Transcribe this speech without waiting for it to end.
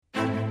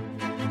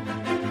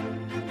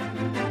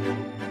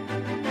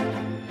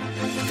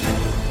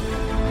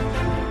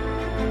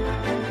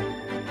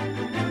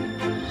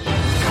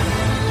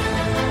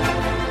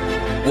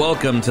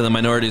Welcome to the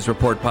Minorities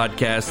Report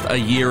podcast, A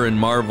Year in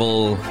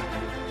Marvel.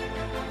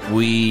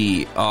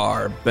 We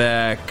are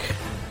back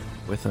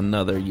with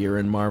another year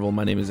in Marvel.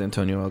 My name is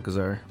Antonio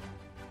Alcazar.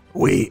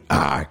 We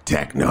are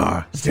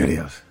Technor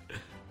Studios.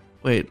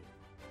 Wait,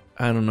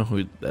 I don't know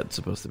who that's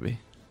supposed to be.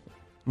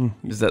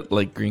 Is that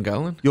like Green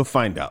Goblin? You'll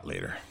find out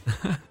later.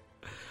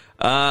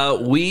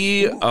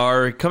 We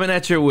are coming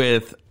at you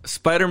with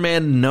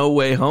Spider-Man No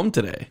Way Home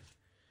today.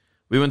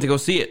 We went to go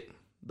see it.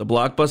 The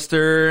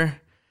blockbuster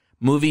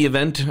movie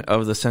event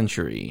of the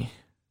century,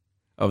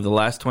 of the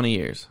last 20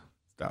 years.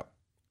 Stop.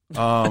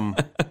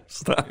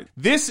 Stop.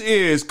 This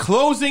is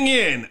closing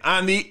in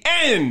on the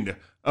end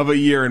of A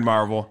Year in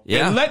Marvel.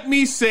 Yeah. And let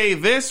me say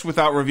this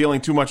without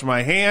revealing too much of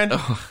my hand.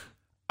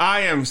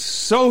 I am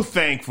so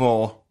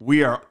thankful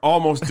we are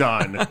almost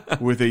done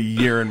with A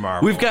Year in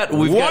Marvel. We've got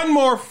one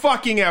more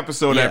fucking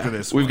episode after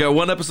this. We've got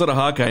one episode of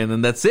Hawkeye, and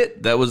then that's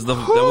it. That was the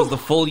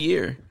full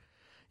year.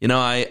 You know,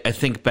 I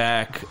think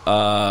back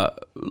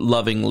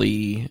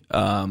lovingly,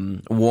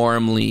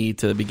 warmly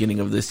to the beginning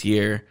of this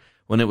year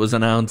when it was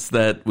announced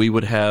that we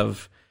would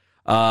have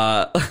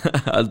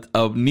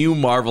a new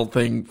Marvel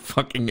thing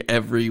fucking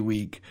every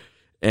week.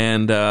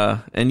 And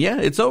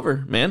yeah, it's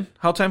over, man.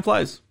 How time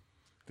flies.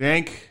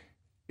 Thank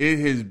it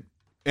has,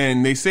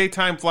 and they say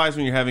time flies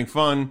when you're having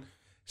fun.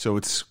 So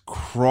it's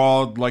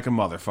crawled like a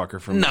motherfucker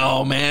for me.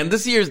 No, man,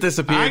 this year's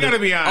disappeared. I gotta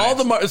be honest. All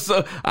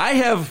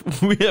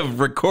the we have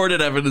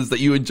recorded evidence that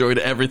you enjoyed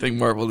everything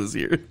Marvel this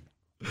year.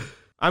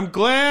 I'm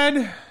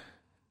glad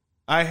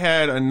I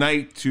had a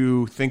night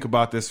to think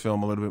about this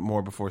film a little bit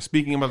more before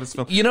speaking about this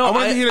film. You know, I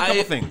wanted to hit a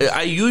couple things.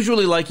 I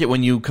usually like it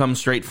when you come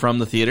straight from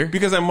the theater.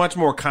 Because I'm much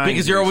more kind.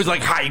 Because you're always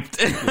like hyped.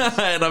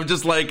 And I'm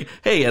just like,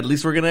 hey, at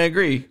least we're going to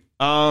agree.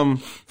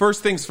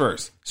 First things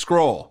first.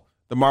 Scroll.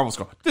 The Marvel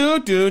scroll. Yeah.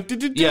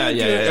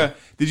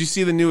 Did you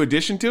see the new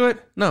addition to it?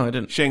 No, I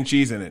didn't.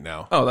 Shang-Chi's in it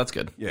now. Oh, that's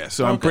good. Yeah,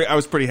 so I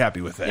was pretty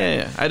happy with that.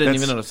 Yeah. I didn't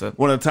even notice that.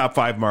 One of the top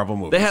 5 Marvel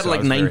movies. They had so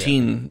like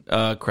 19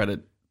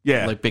 credit.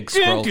 Yeah. Like big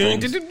scroll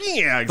things.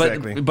 Yeah,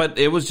 exactly. But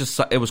it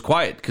was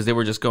quiet because they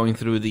were just going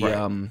through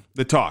the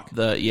the talk.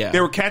 They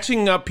were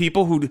catching up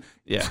people who.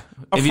 Yeah.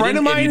 If you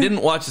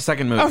didn't watch the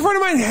second movie. A friend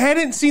of mine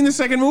hadn't seen the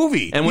second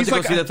movie. And went to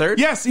go see the third?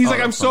 Yes. He's like,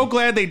 I'm so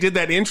glad they did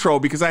that intro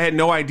because I had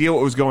no idea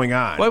what was going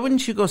on. Why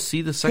wouldn't you go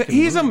see the second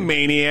He's movie? a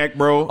maniac,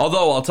 bro.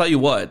 Although, I'll tell you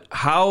what,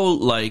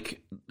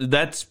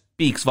 that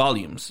speaks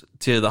volumes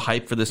to the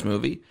hype for this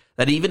movie.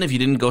 That even if you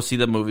didn't go see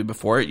the movie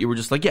before it, you were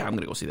just like, yeah, I'm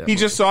going to go see that movie. He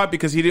just saw it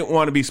because he didn't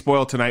want to be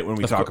spoiled tonight when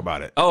we talk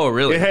about it. Oh,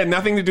 really? It had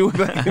nothing to do with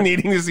like,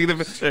 needing to see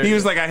the film. He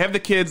was like, I have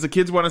the kids. The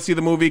kids want to see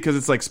the movie because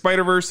it's like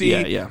Spider-Verse-y.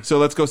 Yeah. So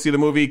let's go see the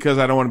movie because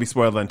I don't want to be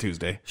spoiled on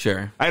Tuesday.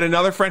 Sure. I had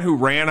another friend who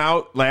ran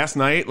out last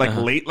night,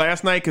 late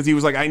last night, because he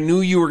was like, I knew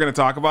you were going to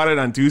talk about it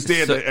on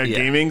Tuesday at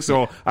gaming,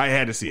 so I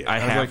had to see it. I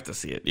have to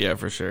see it. Yeah,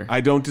 for sure.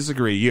 I don't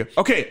disagree.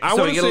 Okay, I so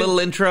want we to get a little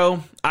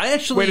intro.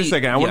 Wait a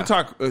second. I want to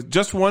talk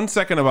just 1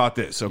 second about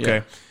this, okay?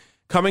 Yeah.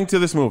 Coming to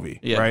this movie,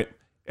 right?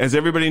 As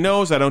everybody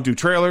knows, I don't do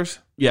trailers.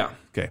 Yeah.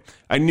 Okay.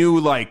 I knew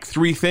like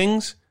 3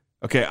 things.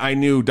 Okay. I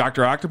knew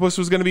Dr. Octopus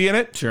was going to be in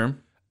it. Sure.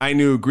 I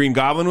knew Green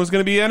Goblin was going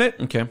to be in it.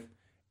 Okay.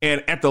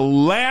 And at the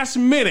last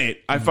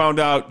minute, I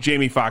found out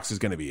Jamie Foxx is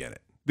going to be in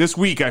it. This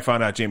week, I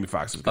found out Jamie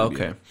Foxx was going to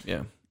be in it.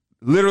 Yeah.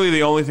 Literally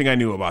the only thing I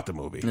knew about the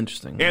movie.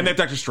 Interesting. And that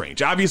Doctor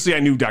Strange. Obviously,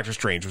 I knew Doctor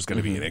Strange was going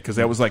to be in it because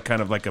that was like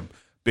kind of like a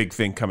big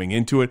thing coming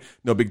into it.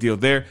 No big deal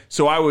there.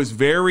 So I was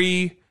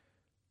very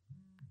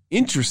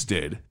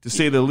interested, to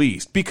say the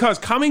least, because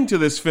coming to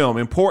this film,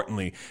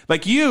 importantly,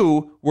 like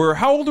you were,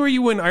 how old were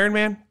you when Iron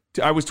Man?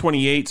 I was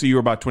 28, so you were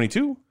about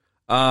 22?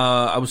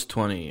 I was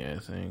 20, I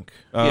think.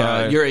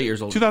 Yeah, you're 8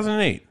 years old.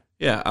 2008.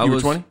 Yeah, you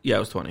were 20? Yeah, I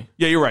was 20.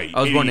 Yeah, you're right.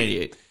 I was born in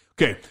 88.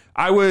 Okay,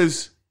 I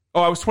was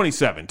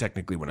 27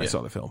 technically when I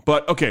saw the film.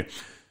 But okay,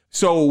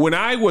 so when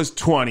I was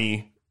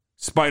 20,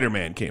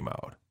 Spider-Man came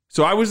out.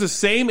 So I was the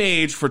same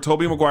age for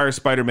Tobey Maguire's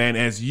Spider-Man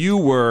as you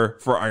were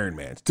for Iron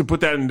Man. To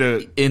put that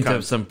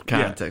into some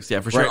context, yeah,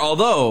 for sure. Right.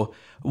 Although,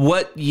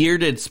 what year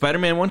did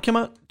Spider-Man 1 come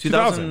out?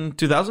 2000?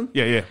 2000?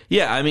 Yeah.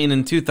 Yeah, I mean,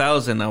 in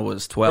 2000, I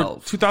was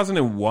 12.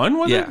 2001,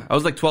 was it? Yeah, I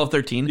was like 12,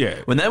 13. Yeah.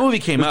 When that movie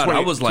came out,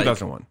 I was like...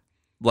 2001.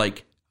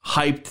 Like,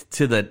 hyped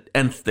to the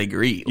nth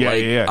degree.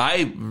 Yeah.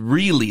 I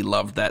really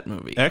loved that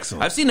movie.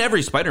 Excellent. I've seen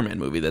every Spider-Man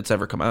movie that's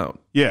ever come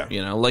out. Yeah.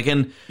 You know, like,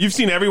 and... You've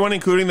seen everyone,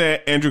 including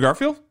the Andrew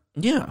Garfield?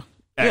 Yeah.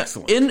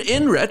 Excellent. Yeah.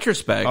 In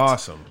retrospect,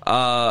 awesome.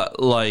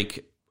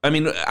 Like, I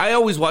mean, I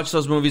always watch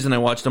those movies, and I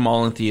watched them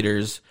all in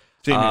theaters.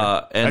 Same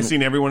here. I've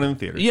seen everyone in the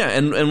theater. Yeah,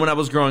 and when I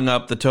was growing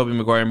up, the Tobey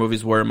Maguire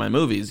movies were my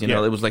movies. You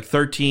know, it was like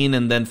 13,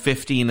 and then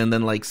 15, and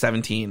then like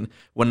 17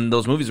 when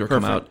those movies were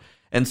come out.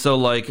 And so,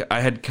 like, I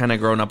had kind of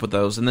grown up with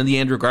those. And then the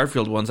Andrew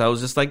Garfield ones, I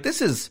was just like,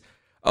 this is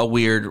a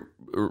weird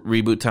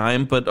reboot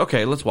time, but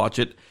okay, let's watch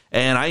it.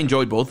 And I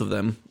enjoyed both of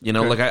them. You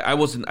know, like I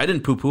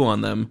didn't poo poo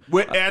on them.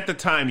 At the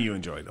time, you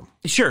enjoyed them.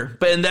 Sure,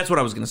 and that's what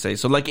I was going to say.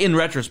 So, like, in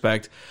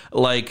retrospect,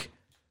 like,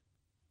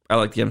 I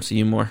like the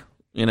MCU more,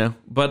 you know,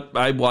 but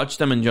I watched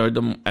them, enjoyed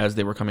them as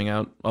they were coming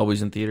out,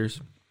 always in theaters.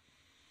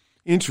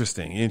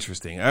 Interesting.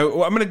 I'm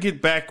going to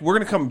get back. We're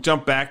going to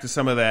jump back to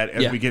some of that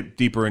as we get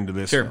deeper into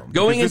this film.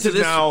 Going into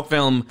this now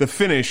film, the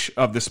finish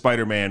of the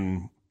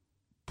Spider-Man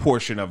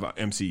portion of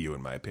MCU,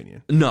 in my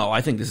opinion. No,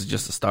 I think this is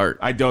just the start.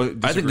 I don't.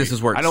 Disagree. I think this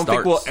is where it I don't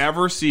starts. think we'll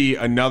ever see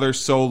another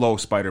solo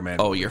Spider-Man.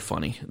 Oh, you're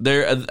funny.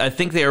 I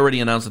think they already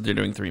announced that they're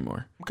doing 3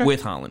 more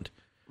with Holland.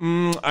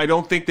 I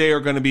don't think they are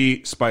going to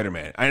be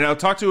Spider-Man. And I'll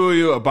talk to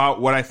you about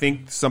what I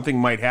think something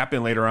might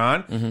happen later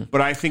on,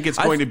 but I think it's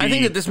going to be... I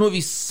think that this movie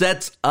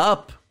sets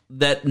up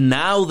that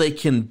now they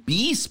can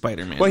be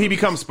Spider-Man. Well, he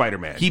becomes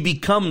Spider-Man. He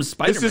becomes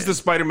Spider-Man. This is the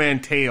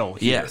Spider-Man tale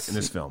here in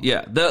this film.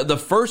 Yeah, the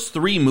first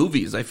 3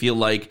 movies, I feel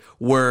like,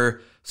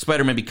 were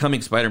Spider-Man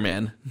becoming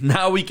Spider-Man.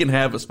 Now we can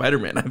have a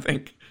Spider-Man, I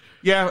think.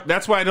 Yeah,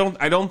 that's why I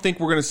don't think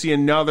we're going to see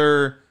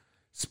another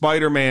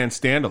Spider-Man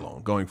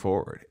standalone going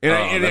forward. And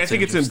I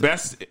think it's in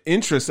best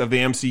interest of the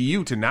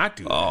MCU to not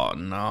do that. Oh,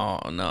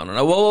 no.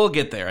 Well, we'll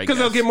get there, I guess. Because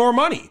they'll get more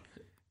money.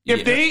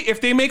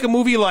 If they make a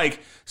movie like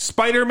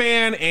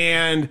Spider-Man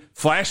and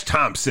Flash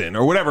Thompson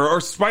or whatever,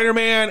 or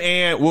Spider-Man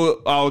and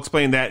I'll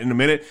explain that in a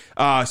minute.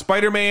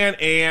 Spider-Man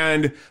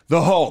and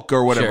the Hulk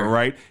or whatever,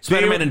 right?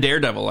 Spider-Man and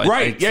Daredevil,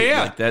 right?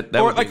 Yeah. Like that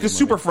or like the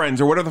Super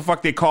Friends or whatever the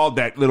fuck they called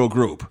that little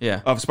group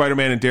of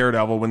Spider-Man and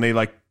Daredevil when they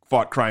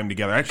fought crime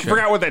together. I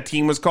forgot what that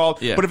team was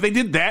called. Yeah. But if they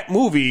did that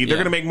movie, they're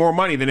going to make more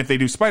money than if they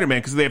do Spider-Man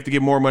because they have to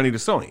give more money to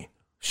Sony.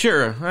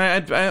 Sure.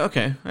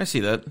 Okay. I see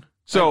that.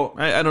 So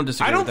I don't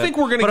disagree. I don't think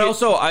we're going to. But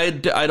also, I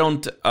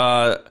don't.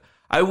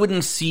 I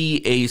wouldn't see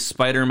a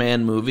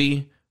Spider-Man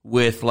movie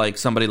with like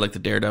somebody like the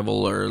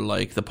Daredevil or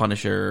like the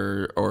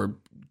Punisher or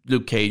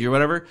Luke Cage or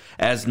whatever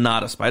as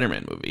not a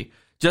Spider-Man movie.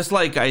 Just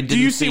like I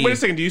didn't. Wait a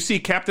second. Do you see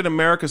Captain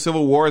America: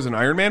 Civil War as an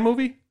Iron Man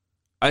movie?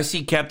 I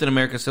see Captain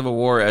America: Civil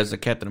War as a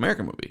Captain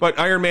America movie. But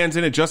Iron Man's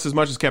in it just as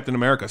much as Captain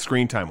America,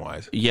 screen time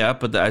wise. Yeah,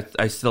 but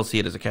I still see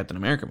it as a Captain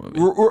America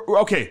movie.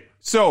 Okay,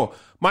 so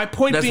my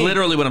point That's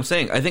literally what I'm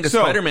saying. I think a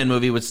Spider-Man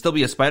movie would still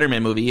be a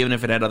Spider-Man movie even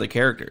if it had other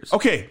characters.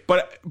 Okay,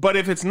 but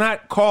if it's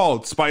not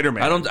called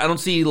Spider-Man, I don't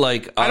see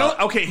like here's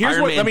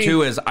Iron what Man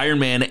 2 as Iron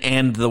Man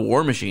and the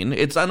War Machine.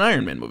 It's an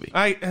Iron Man movie.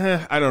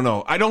 I don't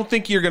know. I don't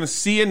think you're going to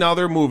see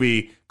another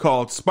movie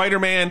called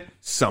Spider-Man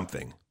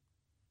something.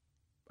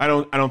 I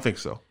don't think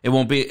so. It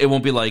won't be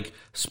like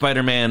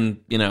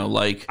Spider-Man,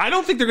 like I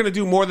don't think they're going to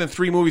do more than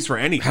 3 movies for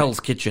anything. Hell's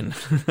Kitchen.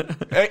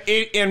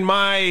 In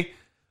my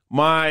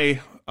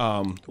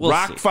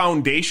rock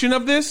foundation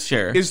of this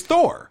is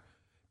Thor.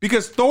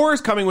 Because Thor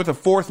is coming with a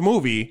 4th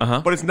movie,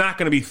 but it's not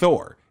going to be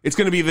Thor. It's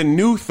going to be the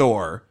new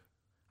Thor.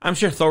 I'm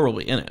sure Thor will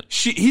be in it.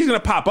 He's going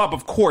to pop up,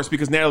 of course,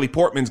 because Natalie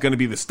Portman's going to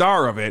be the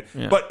star of it.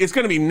 Yeah. But it's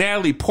going to be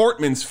Natalie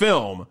Portman's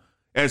film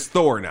as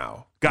Thor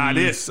now.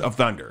 Goddess of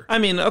Thunder. I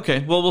mean,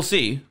 okay. Well, we'll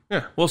see.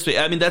 Yeah, we'll see.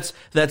 I mean,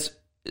 that's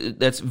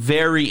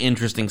very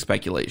interesting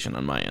speculation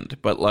on my end,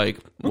 but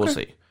we'll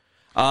see.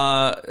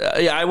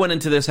 I went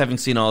into this having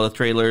seen all the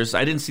trailers.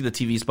 I didn't see the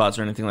TV spots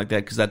or anything like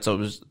that because that's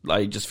always.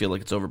 I just feel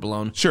like it's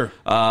overblown. Sure.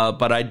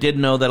 But I did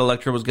know that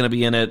Elektra was going to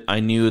be in it.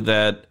 I knew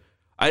that.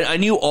 I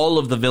knew all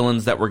of the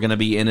villains that were going to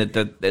be in it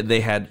that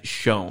they had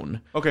shown.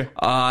 Okay.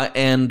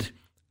 And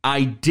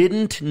I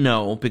didn't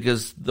know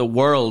because the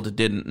world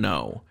didn't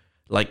know.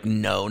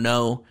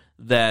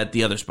 That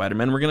the other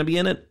Spider-Men were going to be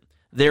in it.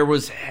 There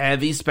was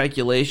heavy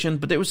speculation,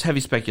 but there was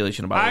heavy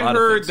speculation about a lot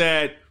of things. I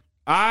heard that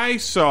I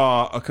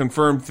saw a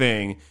confirmed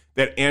thing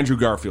that Andrew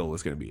Garfield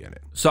was going to be in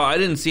it. So I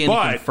didn't see any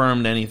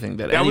confirmed anything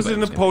that was in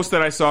the post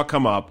that I saw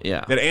come up.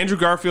 Yeah. That Andrew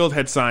Garfield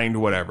had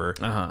signed whatever.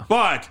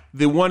 But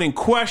the one in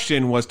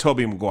question was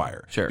Tobey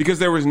Maguire. Sure. Because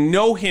there was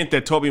no hint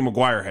that Tobey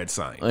Maguire had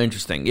signed.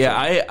 Interesting.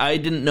 Yeah, I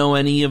didn't know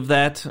any of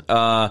that.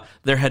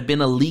 There had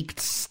been a leaked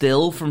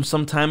still from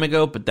some time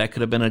ago, but that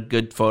could have been a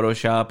good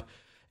Photoshop.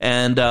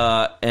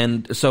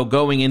 And so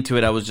going into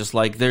it, I was just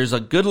like, there's a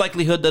good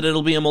likelihood that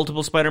it'll be a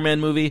multiple Spider-Man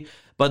movie,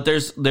 but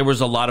there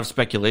was a lot of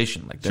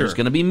speculation. Like, there's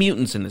going to be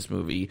mutants in this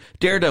movie.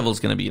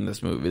 Daredevil's going to be in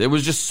this movie. There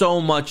was just so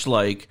much,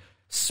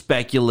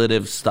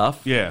 speculative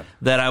stuff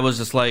that I was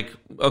just like,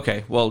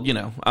 okay, well,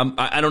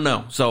 I don't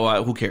know.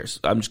 So who cares?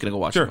 I'm just going to go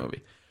watch the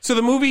movie. So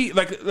the movie,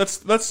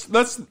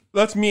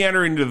 let's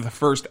meander into the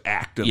first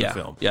act of the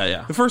film.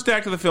 Yeah. The first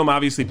act of the film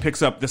obviously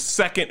picks up the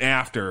second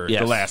after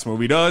the last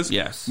movie does.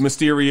 Yes.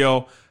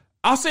 Mysterio.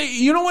 I'll say,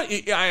 you know what?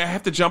 I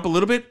have to jump a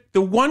little bit. The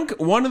one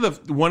of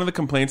the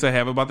complaints I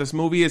have about this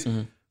movie is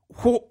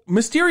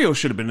Mysterio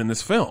should have been in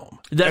this film.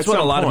 That's what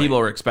a lot of people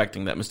were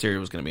expecting, that Mysterio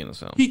was going to be in this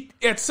film.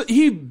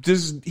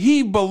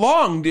 He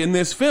belonged in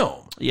this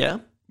film. Yeah.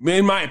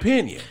 In my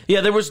opinion.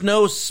 Yeah, there was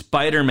no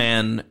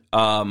Spider-Man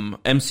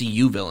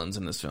MCU villains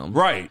in this film.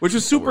 Right, which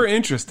was super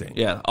interesting.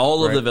 Yeah,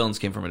 all of the villains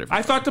came from a different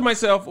I thought to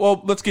myself,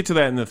 well, let's get to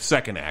that in the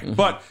second act.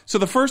 But, so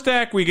the first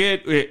act, we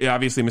get,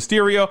 obviously,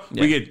 Mysterio.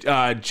 Yeah. We get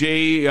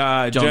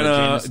Jonah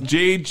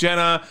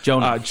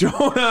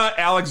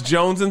Alex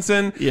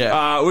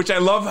Jonesinson, which I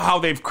love how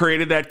they've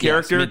created that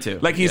character. Yes, me too.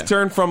 Like, he's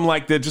turned from,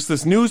 just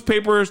this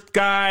newspaper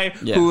guy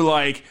who,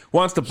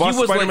 wants to bust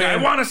Spider-Man. Like, I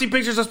want to see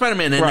pictures of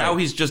Spider-Man, and now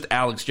he's just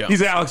Alex Jones.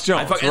 He's Alex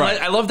Jones, and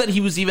I love that he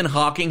was even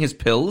hawking his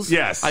pills.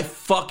 Yes. I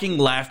fucking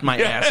laughed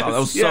my ass off. That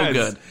was so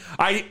good.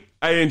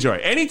 I enjoy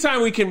it.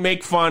 Anytime we can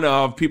make fun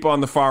of people on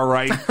the far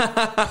right,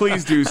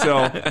 please do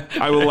so.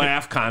 I will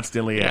laugh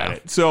constantly at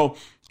it. So,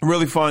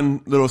 really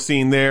fun little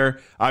scene there.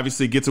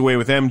 Obviously gets away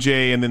with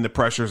MJ, and then the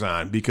pressure's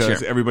on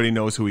because everybody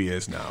knows who he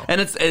is now.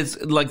 And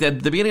it's like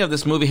that. The beginning of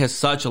this movie has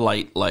such a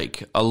light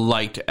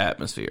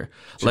atmosphere.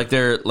 Sure.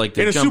 They're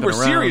in a super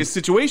serious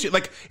situation.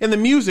 And the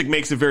music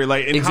makes it very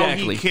light, and how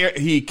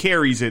he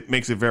carries it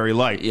makes it very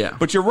light. Yeah.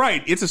 But you're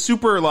right. It's a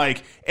super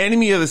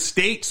enemy of the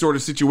state sort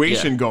of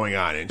situation going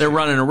on. They're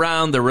running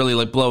around. They're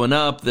really blowing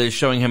up. They're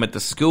showing him at the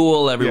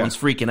school. Everyone's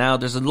freaking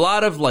out. There's a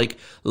lot of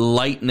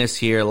lightness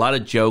here. A lot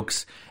of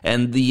jokes.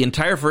 And the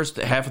entire first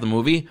half of the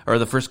movie, or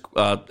the first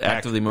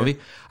act of the movie,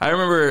 I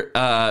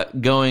remember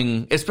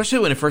going, especially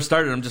when it first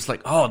started, I'm just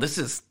like, oh, this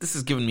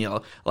is giving me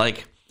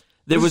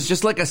there was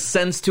just a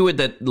sense to it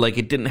that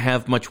it didn't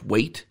have much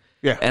weight.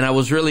 Yeah. And I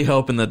was really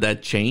hoping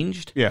that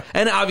changed. Yeah.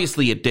 And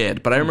obviously it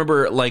did. But I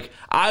remember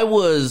I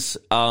was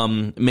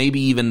maybe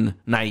even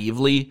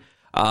naively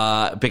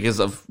because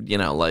of,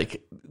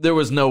 there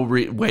was no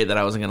way that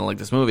I wasn't going to like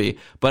this movie.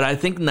 But I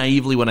think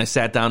naively when I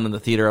sat down in the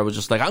theater, I was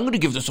just like, I'm going to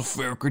give this a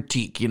fair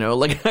critique,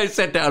 I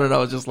sat down and I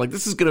was just like,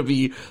 this is going to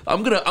be,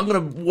 I'm going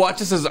to watch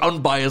this as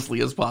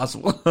unbiasedly as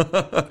possible.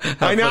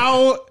 I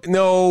now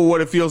know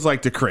what it feels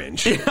like to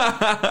cringe.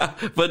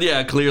 But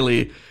yeah,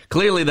 clearly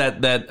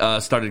that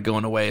started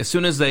going away. As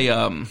soon as they,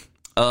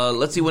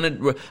 let's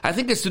see, I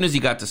think as soon as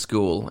he got to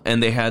school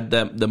and they had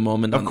the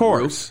moment on the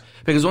roof.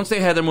 Because once they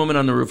had their moment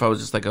on the roof, I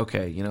was just like,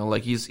 okay,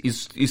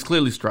 he's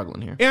clearly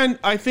struggling here. And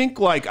I think,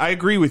 I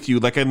agree with you.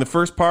 In the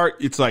first part,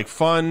 it's,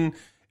 fun,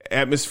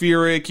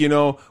 atmospheric,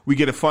 we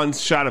get a fun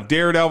shot of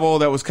Daredevil.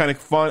 That was kind of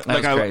fun.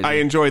 I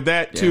enjoyed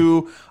that,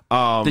 too.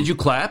 Did you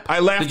clap? I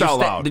laughed out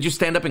loud. Did you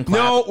stand up and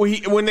clap?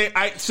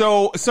 No,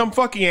 so some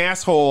fucking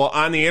asshole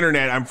on the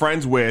internet I'm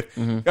friends with,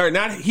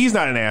 he's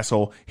not an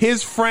asshole.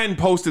 His friend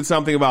posted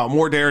something about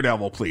more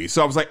Daredevil, please.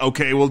 So I was like,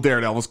 okay, well,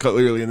 Daredevil's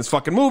clearly in this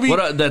fucking movie.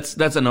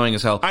 That's annoying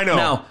as hell. I know.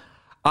 Now,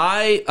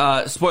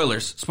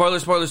 spoilers.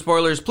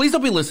 Please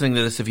don't be listening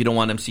to this if you don't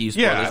want MCU spoilers.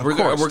 Yeah, of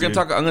course, we're gonna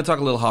talk. I'm gonna talk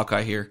a little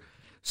Hawkeye here.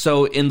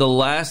 So in the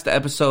last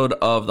episode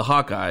of the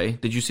Hawkeye,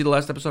 did you see the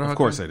last episode of Hawkeye? Of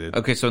course I did.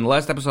 Okay, so in the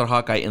last episode of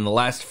Hawkeye, in the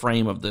last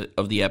frame of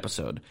the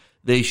episode,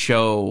 they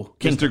show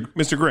Mr.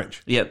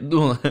 Grinch. Yeah,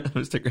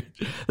 Mr.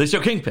 Grinch. They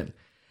show Kingpin,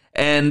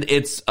 and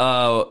it's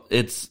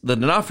the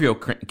D'Onofrio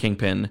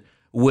Kingpin,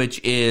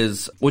 which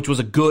was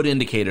a good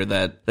indicator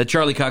that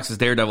Charlie Cox's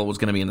Daredevil was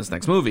going to be in this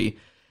next movie.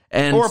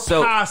 And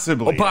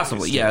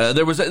possibly, yeah.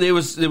 There was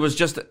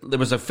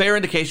a fair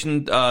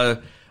indication.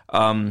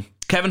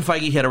 Kevin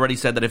Feige had already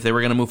said that if they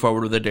were going to move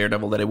forward with the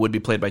Daredevil, that it would be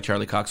played by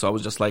Charlie Cox. So I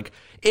was just like,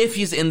 if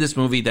he's in this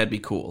movie, that'd be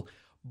cool.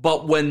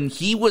 But when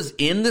he was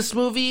in this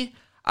movie,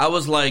 I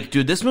was like,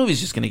 dude, this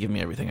movie's just going to give me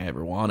everything I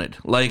ever wanted.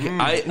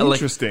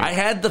 Interesting. I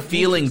had the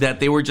feeling that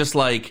they were just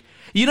like,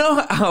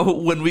 how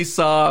when we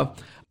saw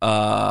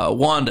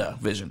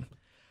WandaVision,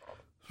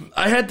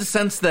 I had the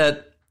sense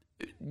that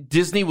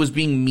Disney was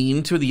being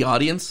mean to the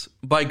audience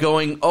by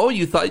going, oh,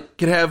 you thought you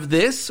could have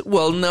this?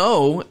 Well,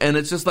 no. And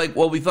it's just like,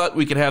 well, we thought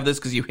we could have this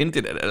because you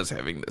hinted at us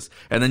having this.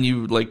 And then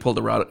you pulled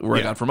the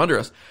rug out from under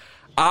us.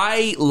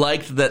 I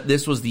liked that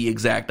this was the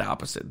exact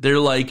opposite. They're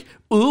like,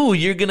 ooh,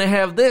 you're going to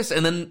have this.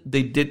 And then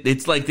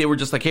it's like they were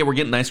just like, hey, we're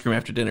getting ice cream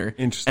after dinner.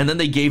 Interesting. And then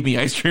they gave me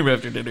ice cream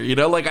after dinner.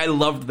 I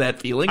loved that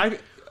feeling.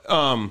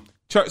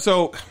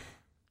 So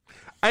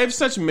I have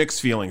such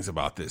mixed feelings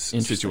about this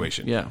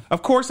situation. Yeah.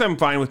 Of course I'm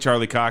fine with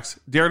Charlie Cox.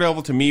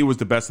 Daredevil to me was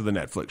the best of the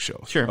Netflix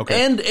shows. Sure.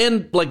 Okay.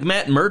 And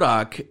Matt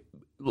Murdock,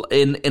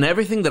 in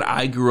everything that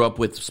I grew up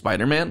with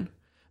Spider-Man,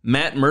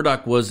 Matt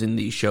Murdock was in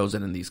these shows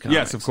and in these comics.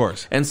 Yes, of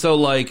course. And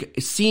so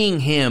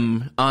seeing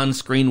him on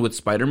screen with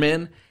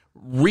Spider-Man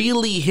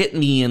really hit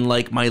me in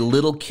my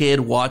little kid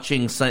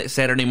watching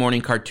Saturday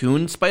morning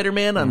cartoon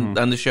Spider-Man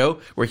on the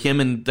show where him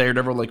and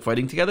Daredevil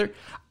fighting together.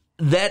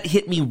 That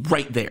hit me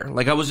right there.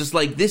 I was just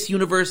like, this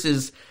universe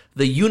is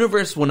the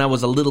universe when I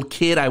was a little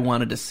kid I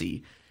wanted to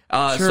see.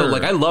 Sure. So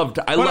I loved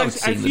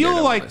seeing I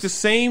feel like the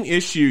same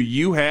issue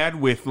you had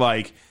with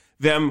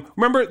them.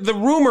 Remember, the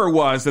rumor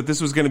was that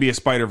this was going to be a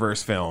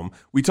Spider-Verse film.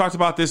 We talked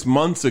about this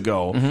months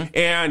ago,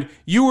 and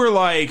you were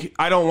like,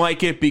 I don't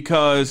like it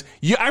because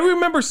I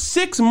remember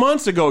 6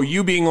 months ago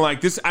you being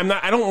like, this.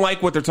 I don't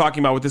like what they're talking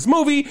about with this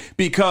movie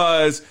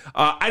because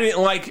I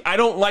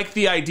don't like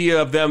the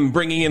idea of them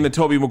bringing in the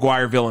Tobey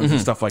Maguire villains and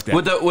stuff like that.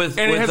 With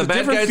the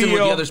bad guys and with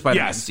the other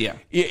Spider-Mans. Yes.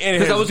 Yeah.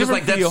 Because I was just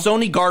like, that's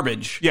Sony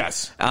garbage.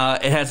 Yes.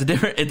 It has a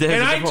different.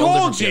 And I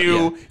told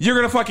you, you're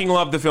going to fucking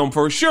love the film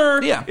for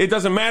sure. Yeah. It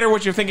doesn't matter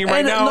what you're thinking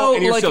right now,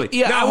 and you're silly.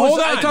 Yeah, now, hold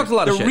on. I talked a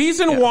lot of shit. The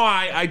reason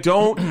why I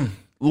don't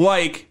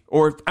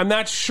or I'm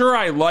not sure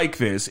I like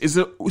this is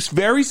it's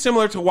very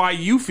similar to why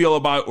you feel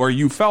about, or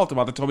you felt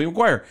about the Tobey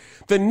Maguire.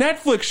 The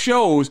Netflix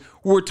shows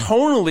were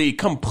tonally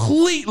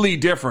completely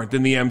different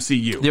than the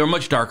MCU. They were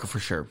much darker for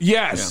sure.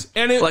 Yes.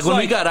 Yeah. And it's when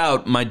we got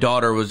out, my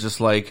daughter was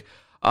just like,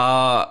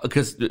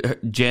 because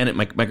Janet,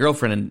 my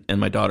girlfriend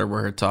and my daughter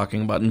were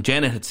talking about, and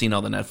Janet had seen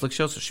all the Netflix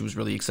shows, so she was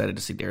really excited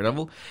to see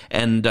Daredevil.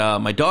 And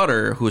my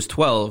daughter, who is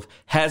 12,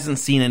 hasn't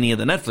seen any of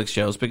the Netflix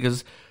shows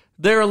because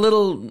they're a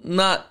little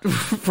not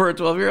for a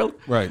 12-year-old.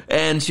 Right.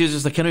 And she was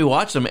just like, can we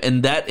watch them?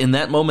 And that in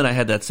that moment, I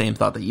had that same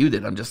thought that you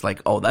did. I'm just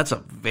like, oh, that's a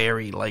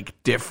very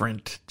like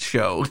different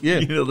show. Yeah.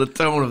 You know, the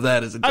tone of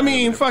that is I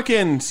mean,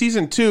 fucking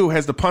season 2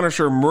 has the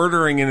Punisher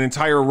murdering an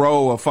entire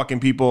row of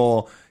fucking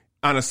people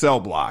on a cell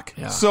block.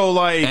 Yeah. So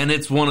like, and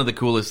it's one of the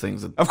coolest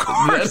things. Of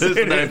course, it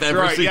that I've is, ever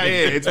right? seen. Yeah,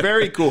 it's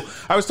very cool.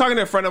 I was talking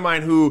to a friend of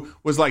mine who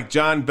was like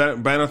John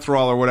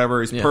Benethral or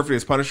whatever is perfect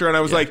as Punisher, and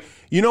I was like,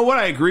 you know what?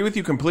 I agree with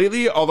you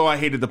completely. Although I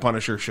hated the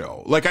Punisher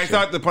show. Like I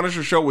thought the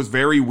Punisher show was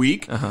very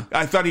weak.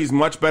 I thought he's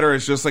much better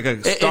as just like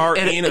a star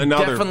in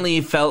another.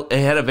 Definitely felt it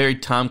had a very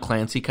Tom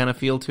Clancy kind of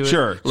feel to it.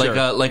 Sure,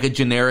 like a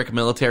generic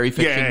military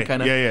fiction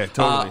kind of. Yeah,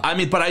 totally. I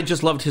mean, but I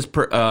just loved his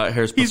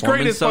performance. He's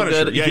great as so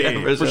Punisher. Good.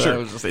 Yeah, for sure. I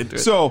was just into it.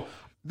 So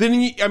then,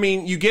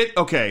 you get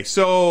okay.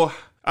 So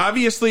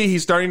obviously,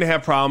 he's starting to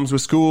have problems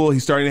with school.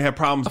 He's starting to have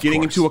problems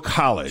getting into a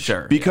college.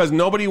 Sure, because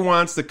nobody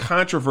wants the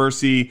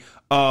controversy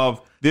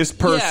of this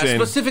person. Yeah,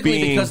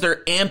 specifically because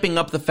they're amping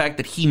up the fact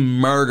that he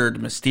murdered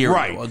Mysterio.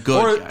 Right. A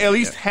good or guy. at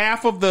least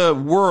half of the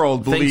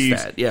world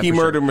believes that. he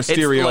murdered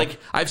Mysterio. It's like,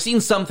 I've seen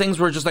some things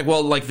where it's just like,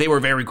 well, like they were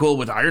very cool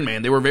with Iron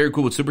Man. They were very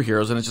cool with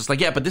superheroes. And it's just like,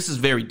 yeah, but this is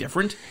very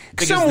different.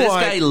 Because this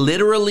guy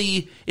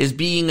literally is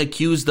being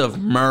accused of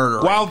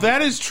murder. While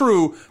that is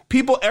true,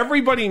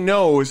 everybody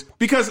knows,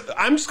 because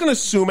I'm just going to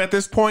assume at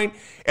this point,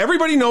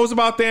 everybody knows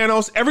about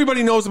Thanos.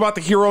 Everybody knows about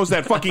the heroes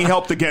that fucking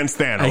helped against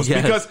Thanos.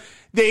 Because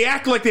they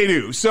act like they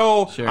do.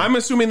 So I'm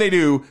assuming they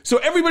do. So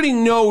everybody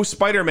knows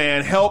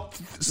Spider-Man helped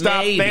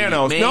stop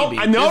Thanos.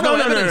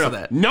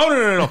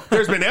 No.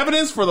 There's been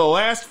evidence for the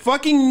last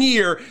fucking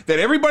year that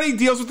everybody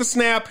deals with the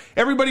snap.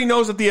 Everybody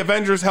knows that the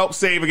Avengers helped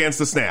save against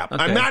the snap.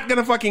 Okay. I'm not going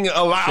to fucking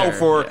allow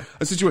for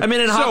a situation. I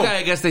mean, in Hawkeye,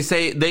 I guess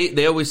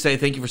they always say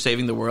thank you for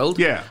saving the world.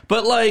 Yeah.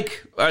 But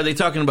like, are they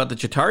talking about the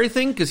Chitauri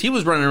thing? Because he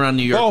was running around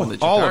New York with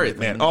the Chitauri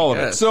thing. All of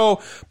it.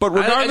 So, but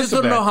regardless I just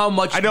don't know how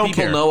much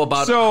people know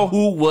about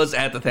who was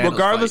at the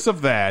Thanos regardless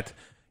of that,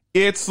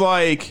 it's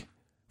like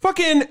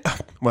fucking.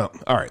 Well,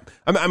 all right.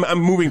 I'm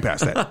moving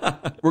past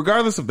that.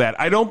 Regardless of that,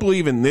 I don't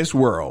believe in this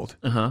world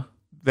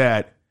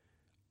that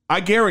I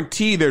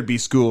guarantee there'd be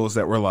schools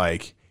that were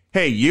like,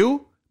 "Hey,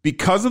 you,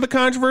 because of the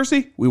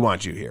controversy, we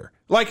want you here."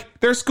 Like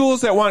there's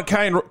schools that want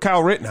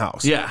Kyle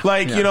Rittenhouse. Yeah.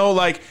 Like you know,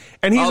 like,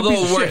 and he's although a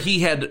piece of where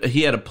shit.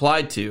 he had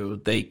applied to,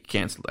 they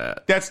canceled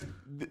that.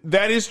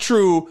 That is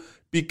true.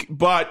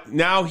 But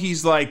now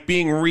he's like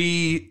being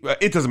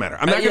it doesn't matter.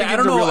 I'm not going to get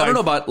into real life. I don't know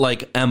about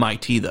like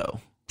MIT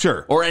though.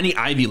 Sure. Or any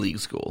Ivy League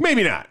school.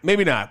 Maybe not.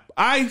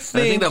 I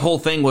think the whole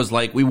thing was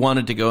like we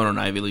wanted to go to an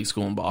Ivy League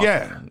school in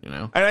Boston. Yeah. You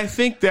know? And I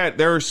think that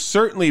there would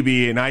certainly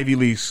be an Ivy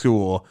League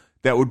school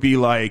that would be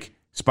like,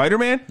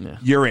 Spider-Man,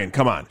 you're in.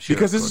 Come on. Sure,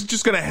 because this is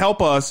just going to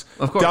help us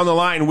down the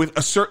line with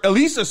at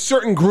least a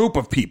certain group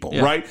of people,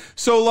 right?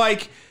 So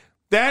like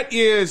that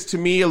is to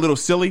me a little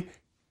silly.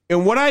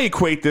 And what I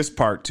equate this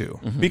part to,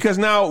 because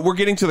now we're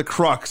getting to the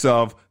crux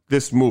of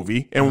this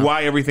movie and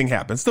why everything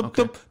happens.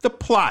 The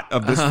plot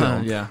of this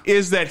film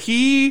is that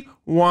he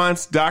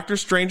wants Doctor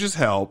Strange's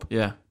help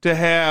to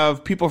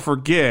have people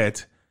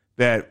forget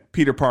that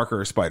Peter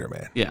Parker is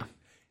Spider-Man. Yeah.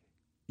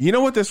 You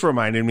know what this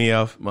reminded me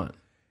of? What?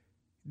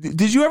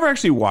 Did you ever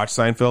actually watch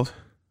Seinfeld?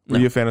 Were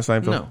you a fan of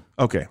Seinfeld? No.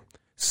 Okay.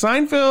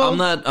 Seinfeld.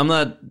 I'm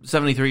not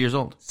 73 years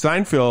old.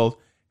 Seinfeld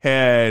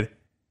it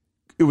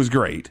was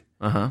great.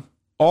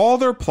 All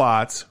their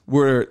plots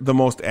were the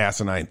most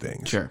asinine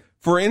things. Sure.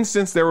 For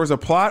instance, there was a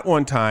plot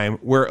one time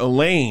where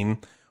Elaine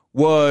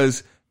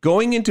was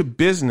going into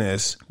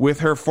business with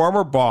her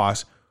former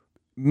boss,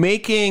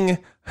 making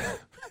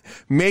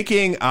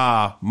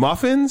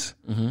muffins,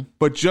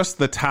 but just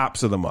the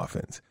tops of the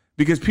muffins.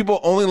 Because people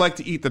only like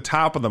to eat the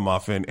top of the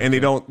muffin and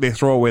they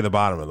throw away the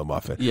bottom of the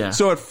muffin. Yeah.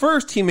 So at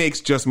first he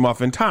makes just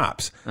muffin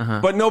tops,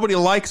 but nobody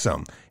likes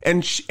them.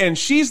 And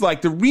she's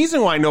like, the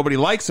reason why nobody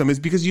likes them is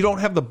because you don't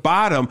have the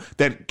bottom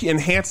that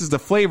enhances the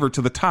flavor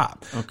to the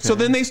top. Okay. So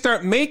then they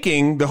start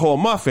making the whole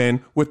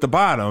muffin with the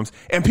bottoms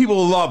and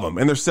people love them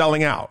and they're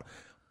selling out.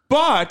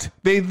 But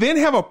they then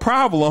have a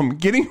problem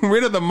getting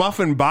rid of the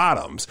muffin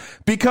bottoms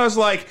because,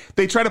 like,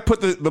 they try to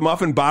put the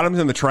muffin bottoms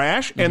in the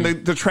trash, and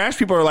the trash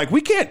people are like,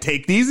 we can't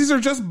take these. These are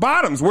just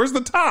bottoms. Where's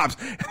the tops?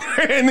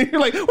 And you're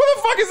like, what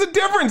the fuck is the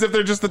difference if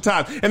they're just the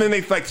tops? And then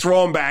they, like,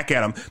 throw them back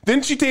at them.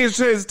 Then she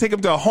says take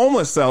them to a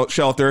homeless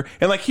shelter,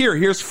 and, like,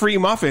 here's free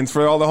muffins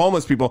for all the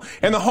homeless people.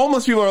 And the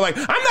homeless people are like,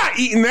 I'm not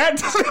eating that.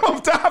 It doesn't have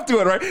a top to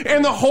it, right?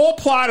 And the whole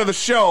plot of the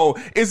show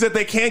is that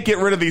they can't get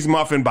rid of these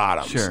muffin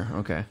bottoms. Sure,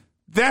 okay.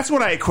 That's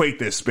what I equate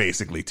this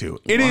basically to.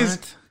 It is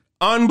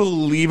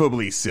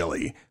unbelievably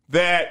silly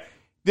that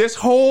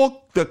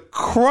the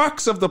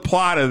crux of the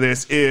plot of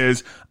this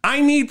is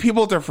I need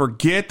people to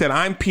forget that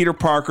I'm Peter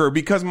Parker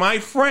because my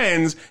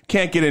friends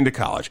can't get into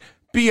college.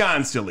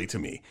 Beyond silly to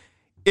me.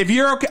 If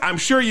you're okay, I'm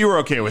sure you were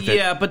okay with it.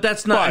 Yeah, but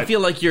that's not. I feel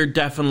like you're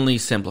definitely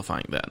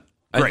simplifying that.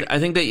 Right. I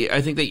think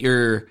that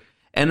you're.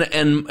 And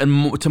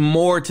to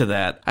more to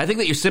that, I think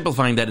that you're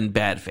simplifying that in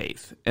bad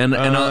faith, and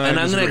I'm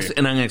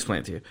gonna explain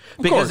it to you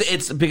because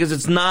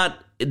it's not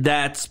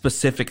that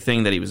specific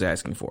thing that he was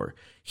asking for.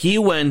 He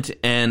went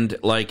and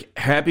like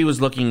Happy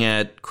was looking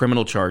at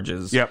criminal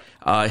charges. Yep.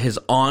 His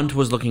aunt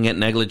was looking at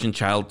negligent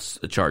child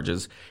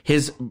charges.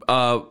 His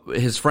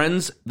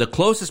friends, the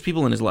closest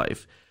people in his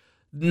life,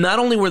 not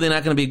only were they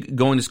not going to be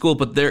going to school,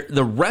 but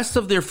the rest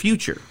of their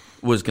future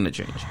was going to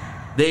change.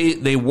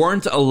 They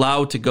weren't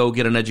allowed to go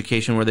get an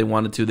education where they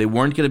wanted to. They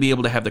weren't going to be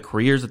able to have the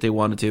careers that they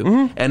wanted to.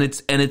 Mm-hmm.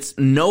 And it's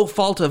no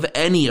fault of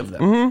any of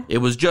them. Mm-hmm. It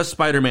was just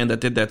Spider-Man that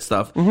did that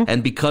stuff,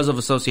 and because of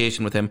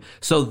association with him.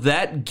 So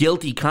that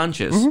guilty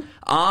conscience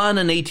on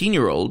an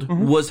 18-year-old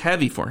was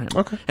heavy for him.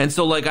 Okay. And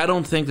so like I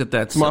don't think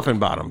that's muffin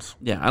bottoms.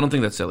 Yeah, I don't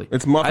think that's silly.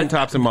 It's muffin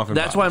tops and muffin.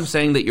 That's why I'm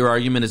saying that your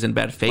argument is in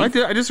bad faith.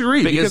 I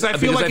disagree because I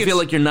feel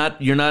like you're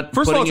not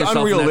first putting of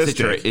all, it's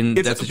unrealistic. In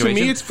that situation.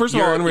 To me, it's first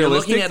of all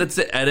unrealistic. You're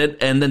looking at it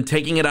and then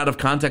taking it out of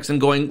context and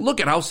going, look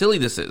at how silly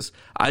this is.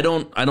 I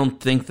don't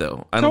think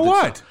though. So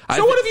what?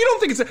 So what if you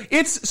don't think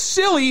it's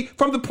silly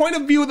from the point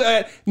of view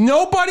that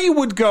nobody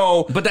would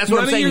go? But that's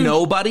what I'm saying.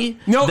 Nobody.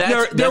 No,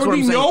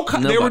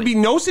 there would be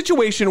no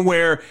situation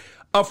where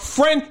a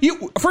friend.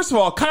 First of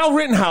all, Kyle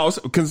Rittenhouse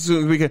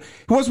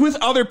was with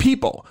other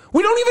people.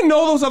 We don't even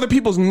know those other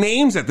people's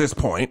names at this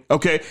point.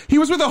 Okay, he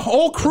was with a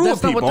whole crew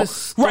of people. Not what this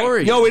story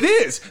right? No, it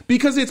is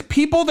because it's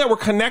people that were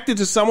connected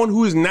to someone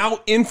who is now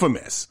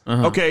infamous.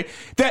 Okay,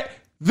 that.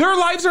 Their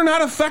lives are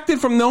not affected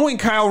from knowing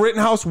Kyle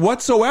Rittenhouse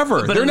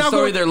whatsoever. But in the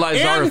story, their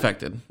lives are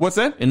affected. What's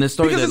that? In this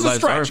story, their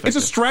lives are affected. It's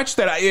a stretch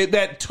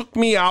that took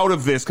me out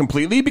of this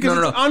completely because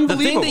it's unbelievable.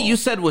 The thing that you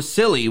said was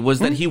silly was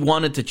that he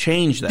wanted to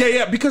change that.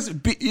 Yeah, because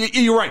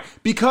you're right.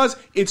 Because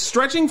it's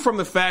stretching from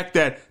the fact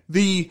that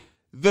the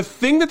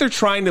thing that they're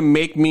trying to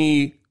make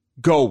me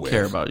go with,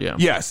 care about, yeah.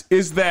 Yes,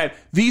 is that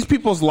these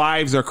people's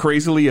lives are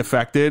crazily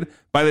affected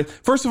by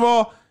first of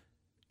all,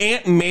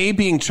 Aunt May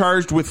being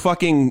charged with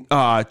fucking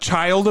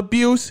child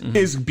abuse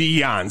is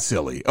beyond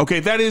silly. Okay,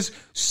 that is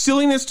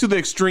silliness to the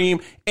extreme,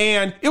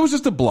 and it was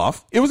just a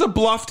bluff. It was a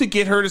bluff to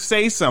get her to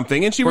say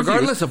something, and she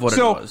regardless refused. Of what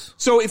it was.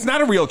 So it's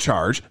not a real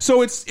charge.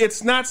 So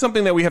it's not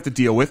something that we have to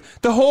deal with.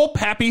 The whole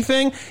Pappy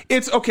thing,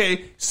 it's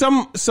okay.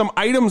 Some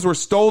items were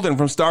stolen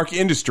from Stark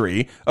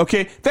Industry.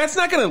 Okay, that's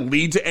not going to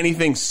lead to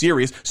anything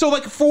serious. So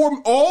like for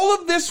all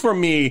of this for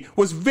me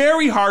was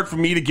very hard for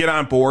me to get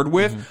on board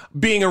with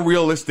being a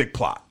realistic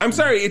plot. I'm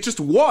sorry. It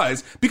just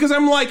was because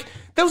I'm like,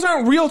 those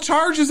aren't real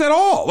charges at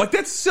all. Like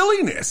that's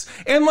silliness.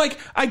 And like,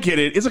 I get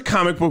it. It's a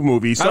comic book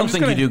movie. So I don't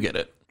think you do get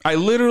it. I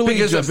literally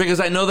because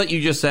I know that you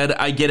just said,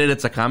 I get it.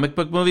 It's a comic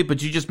book movie,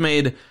 but you just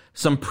made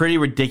some pretty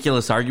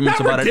ridiculous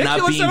arguments about it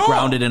not being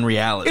grounded in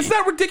reality. It's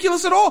not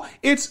ridiculous at all.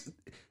 It's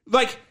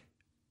like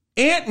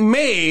Aunt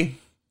May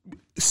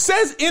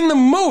says in the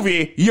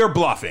movie, you're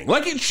bluffing.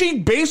 Like she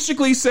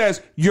basically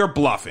says, you're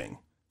bluffing.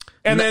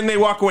 And then they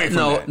walk away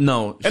from it.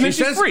 No. And then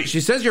she's free. She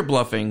says you're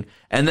bluffing,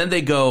 and then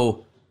they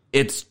go,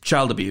 it's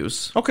child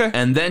abuse. Okay.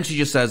 And then she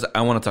just says,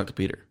 I want to talk to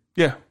Peter.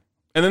 Yeah.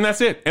 And then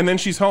that's it. And then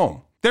she's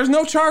home. There's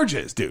no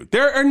charges, dude.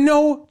 There are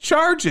no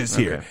charges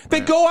here. Okay, they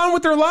go on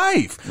with their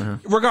life,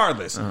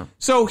 regardless.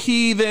 So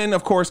he then,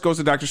 of course, goes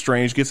to Doctor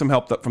Strange, gets some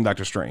help from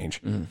Doctor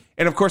Strange. And,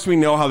 of course, we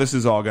know how this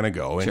is all going to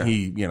go. And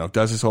he,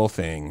 does his whole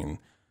thing, and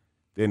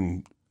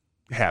then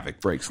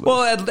havoc breaks loose.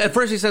 Well, at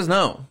first he says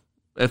no.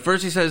 At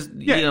first he says,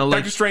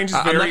 Doctor Strange is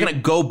I'm not going to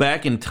go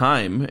back in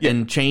time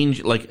and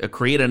change,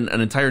 create an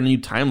entire new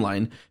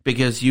timeline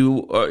because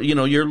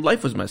your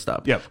life was messed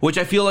up. Yep. Which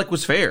I feel like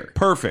was fair.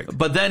 Perfect.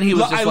 But then he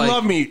was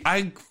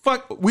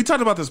we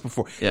talked about this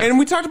before. Yeah. And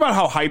we talked about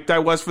how hyped I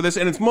was for this,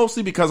 and it's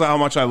mostly because of how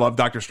much I love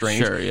Doctor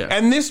Strange. Sure, yeah.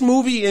 And this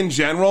movie in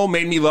general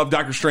made me love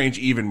Doctor Strange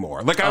even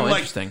more. Like, I'm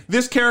like,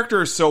 this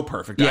character is so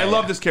perfect. I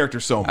love this character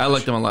so much. I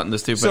liked him a lot in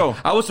this too.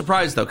 But I was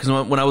surprised, though,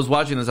 because when I was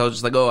watching this, I was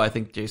just like, I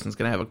think Jason's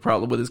going to have a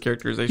problem with his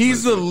characterization.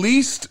 He's the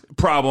least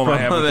problem I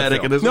have with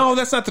the film. No,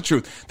 that's not the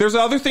truth. There's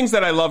other things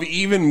that I love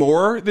even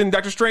more than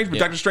Doctor Strange, but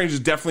Doctor Strange is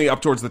definitely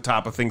up towards the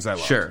top of things I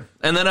love. Sure.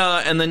 And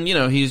then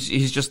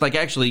he's just like,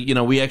 actually,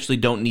 we actually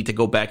don't need to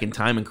go back in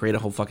time and create a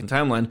whole fucking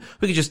timeline.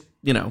 We could just,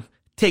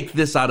 take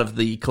this out of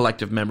the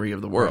collective memory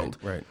of the world.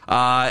 Right.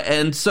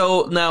 And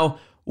so now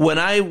when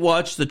I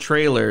watched the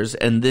trailers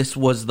and this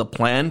was the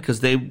plan, because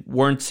they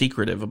weren't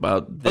secretive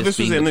about this. This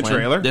was in the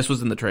trailer? This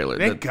was in the trailer.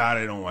 Thank God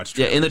I don't watch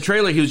trailers. Yeah, in the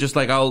trailer he was just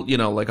like,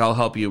 I'll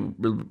help you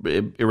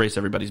erase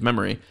everybody's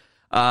memory.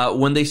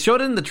 When they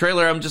showed it in the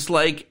trailer, I'm just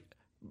like,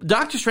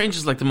 Doctor Strange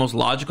is like the most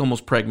logical,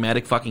 most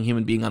pragmatic fucking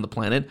human being on the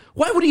planet.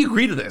 Why would he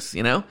agree to this,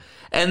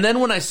 And then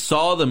when I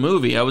saw the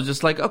movie, I was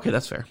just like, okay,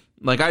 that's fair.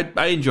 Like,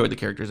 I enjoyed the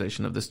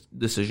characterization of this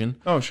decision.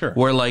 Oh, sure.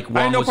 Where, like, Wong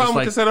I had no was problem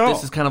just with this at all.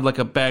 This is kind of like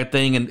a bad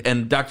thing,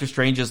 and Doctor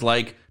Strange is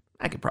like,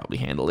 I could probably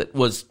handle it.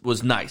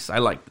 Was nice. I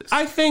like this.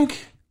 I think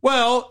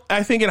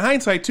in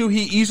hindsight, too,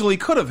 he easily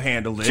could have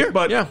handled it, sure,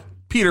 but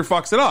Peter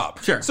fucks it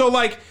up. Sure. So,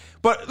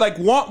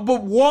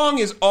 Wong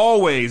is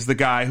always the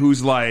guy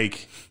who's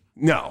like,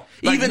 no.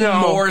 Even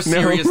more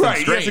serious than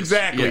Strange. Yes,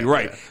 exactly,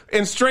 right. Yeah.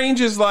 And Strange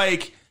is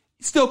like,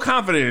 still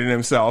confident in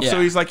himself. So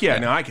he's like,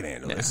 no, I can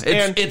handle this.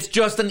 It's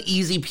just an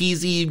easy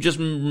peasy, just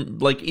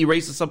like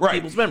erases some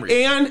people's memories.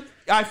 And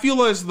I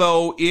feel as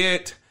though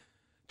it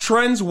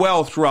trends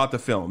well throughout the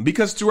film,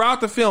 because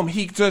throughout the film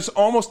he just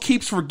almost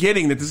keeps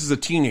forgetting that this is a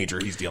teenager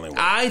he's dealing with.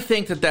 I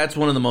think that that's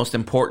one of the most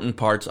important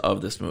parts of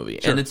this movie.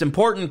 And it's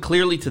important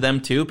clearly to them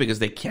too, because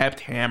they kept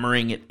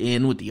hammering it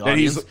in with the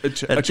audience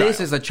that this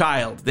is a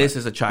child. This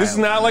is a child. This is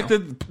not like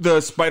the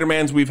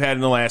Spider-Mans we've had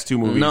in the last two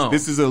movies. No.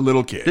 This is a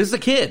little kid. This is a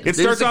kid. It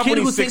starts off when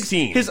he's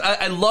 16.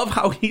 I love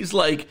how he's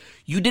like,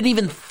 you didn't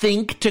even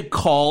think to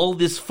call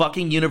this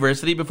fucking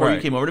university before you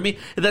came over to me.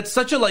 That's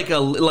such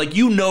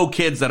a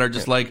kids that are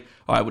just like,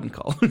 oh, I wouldn't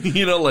call.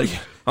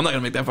 I'm not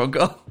gonna make that phone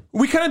call.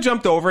 We kind of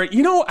jumped over it.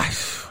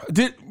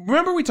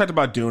 Remember we talked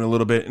about Dune a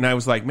little bit, and I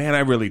was like, man, I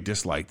really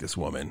dislike this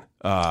woman.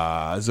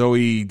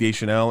 Zooey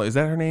Deschanel, is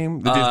that her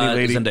name? The Disney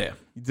lady?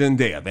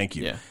 Zendaya, thank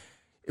you. Yeah.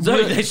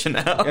 Zooey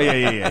Deschanel.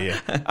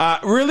 Yeah.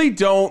 Really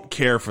don't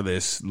care for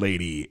this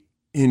lady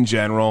in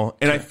general,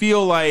 and I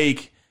feel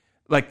like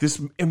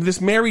this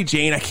Mary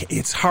Jane,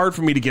 it's hard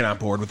for me to get on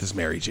board with this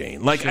Mary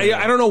Jane.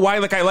 I don't know why.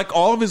 I like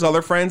all of his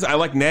other friends. I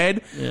like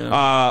Ned. Yeah.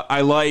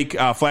 I like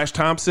Flash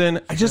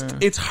Thompson.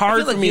 It's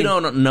hard for me. You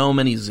don't know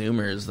many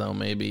Zoomers though,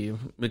 maybe,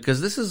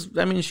 because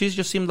she's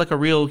just seemed like a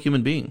real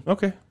human being.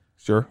 Okay,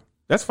 sure.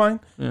 That's fine.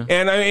 Yeah.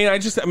 And I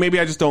just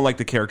don't like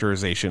the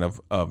characterization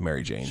of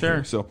Mary Jane. Sure.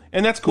 Here, so,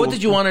 and that's cool. What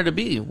did you want her to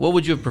be? What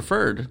would you have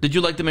preferred? Did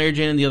you like the Mary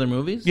Jane in the other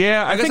movies?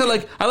 Yeah, I guess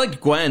I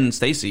liked Gwen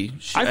Stacy.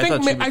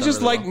 I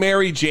just like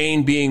Mary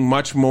Jane being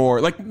much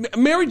more like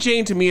Mary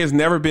Jane to me has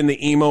never been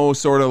the emo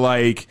sort of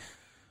like,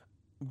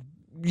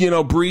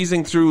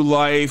 breezing through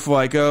life,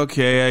 like,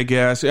 okay, I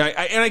guess.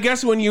 I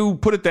guess when you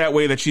put it that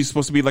way, that she's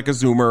supposed to be like a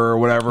Zoomer or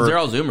whatever. They're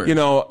all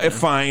Zoomers.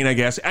 Fine, I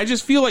guess. I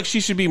just feel like she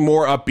should be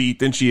more upbeat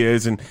than she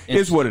is, and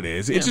is what it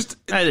is. It's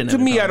just, to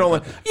me, I don't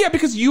like. Yeah,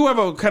 because you have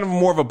a kind of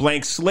more of a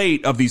blank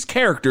slate of these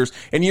characters,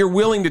 and you're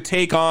willing to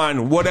take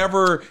on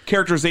whatever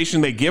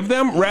characterization they give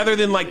them, rather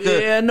than like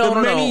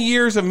many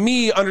years of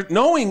me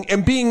knowing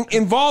and being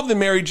involved in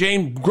Mary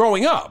Jane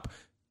growing up.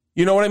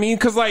 You know what I mean?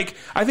 Because, I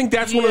think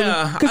that's one of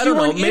the... Because you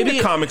weren't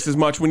into comics as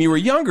much when you were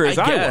younger as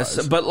I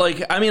was. But,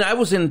 I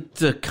was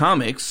into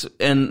comics,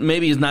 and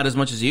maybe it's not as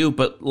much as you,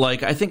 but,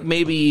 I think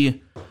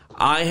maybe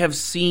I have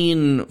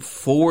seen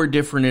 4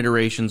 different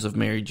iterations of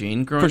Mary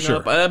Jane growing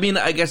up.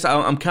 I guess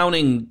I'm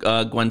counting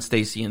Gwen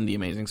Stacy in The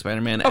Amazing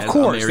Spider-Man as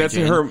course, Mary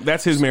Jane.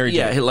 That's his Mary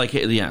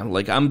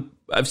Jane.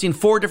 I've seen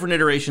 4 different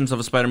iterations of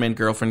a Spider-Man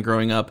girlfriend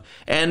growing up,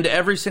 and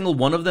every single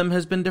one of them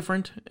has been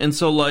different. And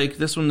so,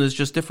 this one is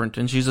just different,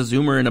 and she's a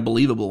Zoomer and a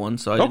believable one,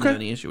 so I didn't have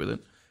any issue with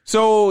it.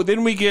 So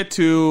then we get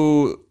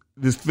to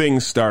this thing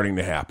starting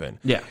to happen.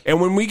 Yeah.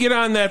 And when we get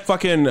on that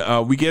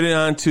we get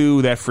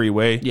onto that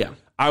freeway,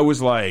 I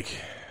was like,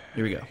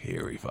 here we go.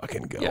 Here we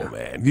fucking go,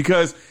 man.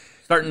 Because...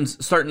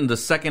 Starting the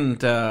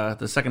second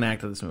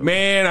act of this movie.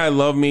 Man, I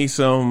love me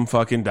some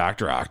fucking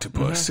Dr.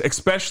 Octopus,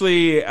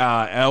 especially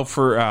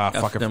Alfred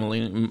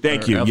Molina.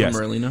 Thank you. Yes,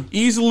 Molina.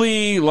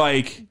 Easily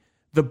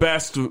the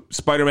best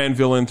Spider-Man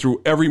villain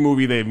through every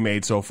movie they've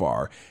made so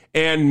far.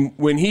 And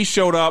when he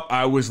showed up,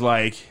 I was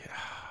like,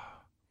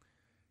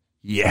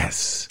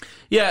 yes.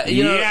 Yeah,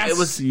 it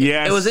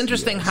was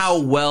interesting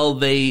how well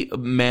they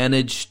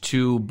managed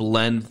to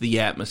blend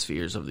the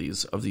atmospheres of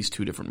these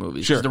 2 different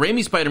movies. Sure. The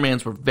Raimi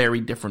Spider-Mans were very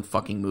different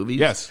fucking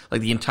movies. Yes.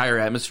 The entire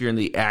atmosphere and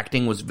the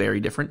acting was very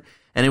different.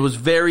 And it was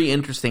very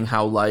interesting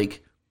how,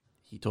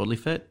 he totally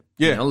fit.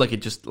 Yeah.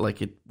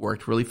 It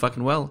worked really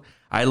fucking well.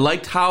 I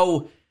liked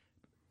how,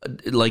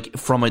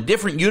 from a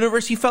different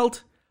universe he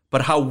felt,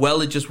 but how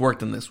well it just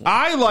worked in this one.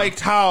 I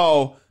liked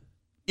how...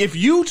 If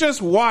you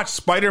just watch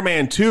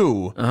Spider-Man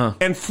 2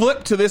 and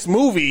flip to this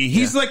movie,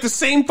 he's the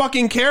same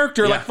fucking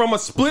character, from a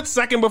split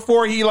second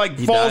before he falls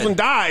died. and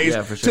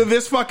dies to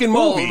this fucking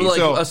movie.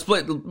 A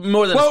split,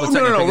 more than a split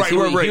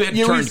second. Right. He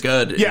had turned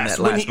good. Yes,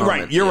 in that last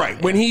moment. You're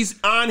right. When he's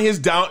on his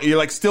down,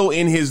 you're still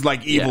in his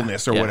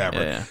evilness or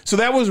whatever. Yeah. So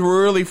that was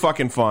really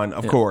fucking fun,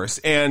 of course.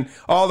 And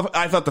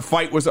I thought the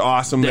fight was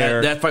awesome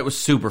there. That fight was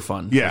super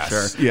fun. Yes,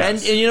 for sure.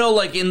 Yes.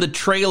 And in the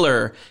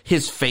trailer,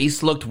 his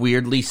face looked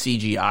weirdly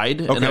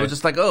CGI'd, and I was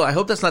just oh, I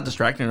hope that's not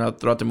distracting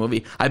throughout the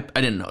movie. I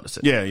didn't notice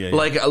it. Yeah.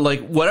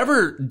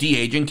 Whatever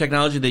de-aging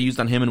technology they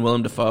used on him and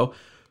Willem Dafoe,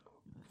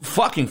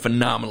 fucking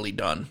phenomenally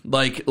done.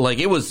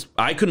 It was,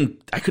 I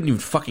couldn't even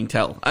fucking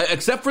tell,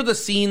 except for the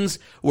scenes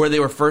where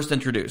they were first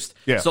introduced.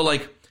 Yeah. So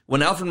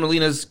when Alfred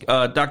Molina's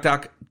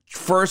Doc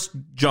first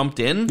jumped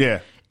in,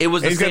 it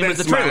was the same as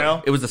the trailer.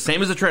 Smile. It was the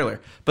same as the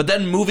trailer. But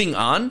then moving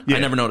on, I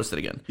never noticed it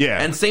again.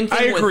 Yeah. And same thing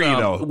I agree,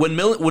 though. When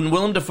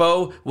Willem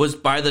Dafoe was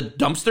by the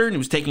dumpster and he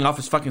was taking off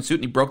his fucking suit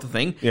and he broke the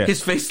thing,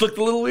 his face looked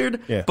a little weird,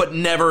 but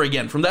never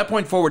again. From that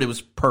point forward, it was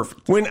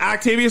perfect. When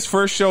Octavius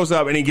first shows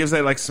up and he gives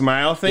that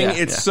smile thing,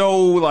 it's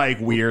so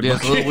weird. Yeah,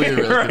 it's a little weird.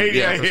 Really. Right?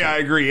 Yeah, I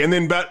agree. And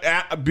then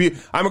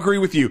I'm agree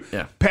with you.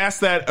 Yeah.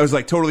 Past that, I was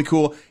totally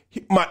cool.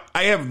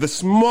 I have the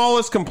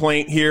smallest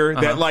complaint here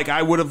that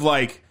I would have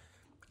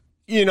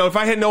if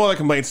I had no other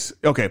complaints,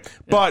 okay. Yeah.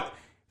 But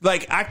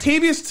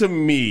Octavius to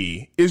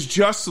me is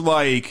just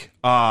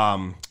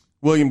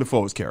William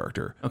Dafoe's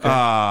character,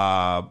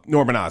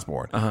 Norman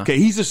Osborn. Okay,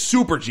 he's a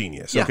super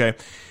genius. Yeah. Okay.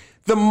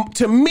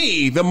 To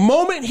me, the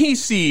moment he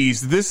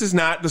sees this is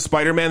not the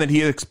Spider-Man that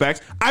he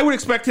expects, I would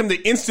expect him to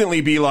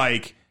instantly be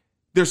like,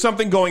 there's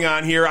something going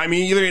on here. I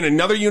mean, either in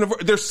another universe,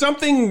 there's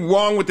something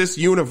wrong with this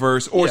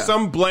universe or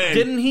some blend.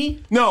 Didn't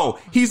he? No,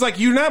 he's like,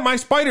 you're not my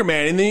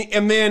Spider-Man.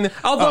 And then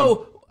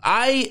although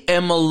I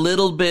am a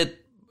little bit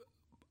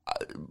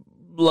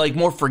like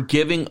more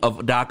forgiving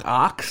of Doc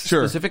Ock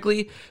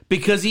specifically,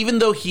 because even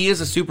though he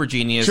is a super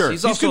genius,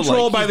 he's also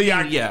controlled like, by the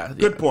actor.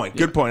 Good point.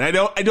 I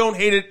don't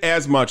hate it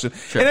as much, and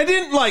I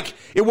didn't like.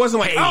 It wasn't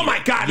like, oh my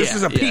god, this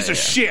is a piece of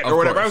shit or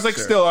whatever. I was like,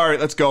 still all right,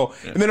 let's go.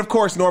 Yeah. And then of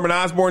course Norman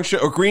Osborn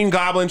or Green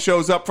Goblin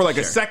shows up for like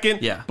a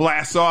second,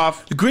 blasts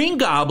off. The Green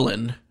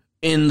Goblin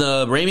in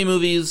the Raimi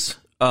movies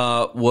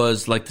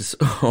was like this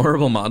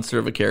horrible monster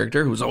of a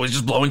character who was always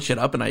just blowing shit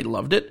up, and I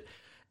loved it.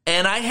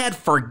 And I had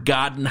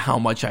forgotten how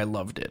much I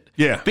loved it.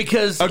 Yeah.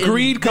 Because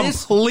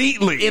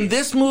completely. In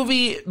this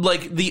movie,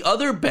 like the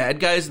other bad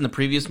guys in the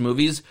previous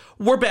movies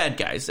were bad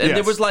guys. And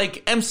there was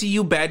like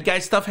MCU bad guy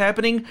stuff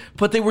happening,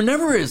 but they were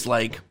never as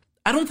like,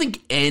 I don't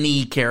think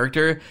any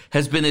character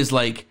has been as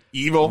like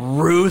evil,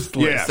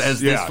 ruthless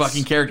as this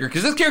fucking character.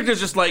 Because this character is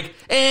just like,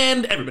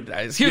 and everybody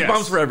dies. Here's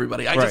bombs for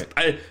everybody.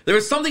 There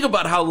was something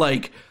about how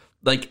like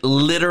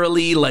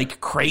literally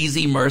like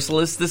crazy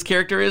merciless this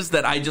character is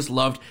that I just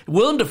loved.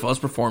 Willem Dafoe's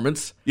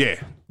performance.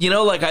 Yeah. You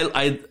know, like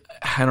I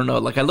don't know,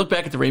 like I look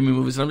back at the Raimi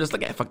movies and I'm just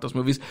like, fuck those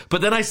movies. But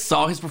then I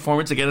saw his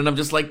performance again and I'm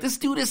just like, this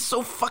dude is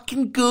so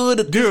fucking good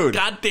at this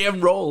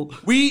goddamn role.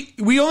 We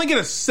only get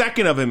a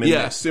second of him in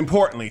this,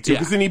 importantly too,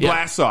 because then he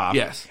blasts off.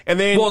 Yes. And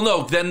then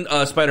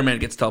then Spider-Man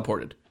gets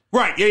teleported.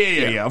 Right,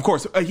 yeah, of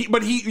course.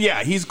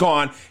 He's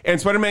gone,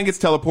 and Spider-Man gets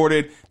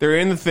teleported. They're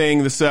in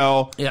the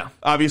cell. Yeah.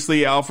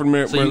 Obviously, Alfred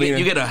Molina.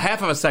 You get a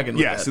half of a second.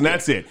 Yes, and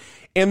that's it.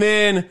 And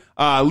then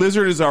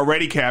Lizard is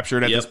already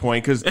captured at this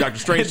point because Doctor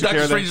Strange.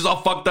 Doctor Strange is all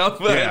fucked up.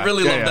 I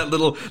really love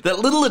that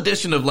little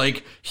addition of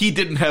like he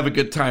didn't have a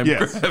good time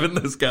grabbing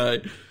this guy.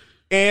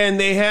 And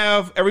they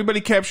have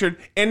everybody captured.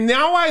 And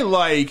now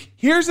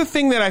here's the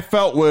thing that I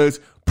felt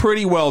was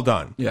pretty well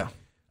done. Yeah.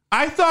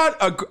 I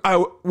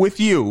thought with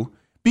you.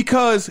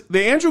 Because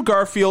the Andrew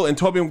Garfield and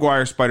Tobey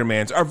Maguire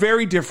Spider-Mans are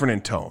very different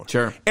in tone.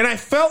 Sure. And I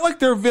felt like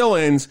their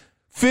villains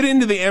fit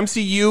into the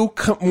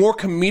MCU more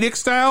comedic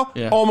style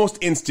almost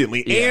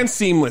instantly and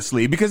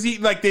seamlessly. Because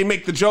they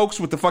make the jokes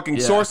with the fucking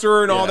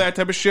sorcerer and all that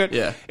type of shit.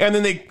 Yeah. And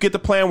then they get the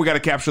plan, we got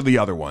to capture the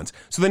other ones.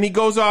 So then he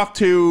goes off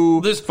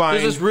to There's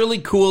this really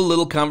cool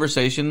little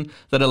conversation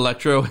that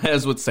Electro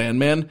has with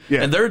Sandman.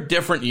 Yeah. And they're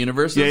different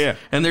universes. Yeah.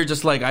 And they're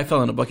just like, I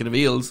fell in a bucket of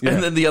eels. Yeah.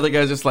 And then the other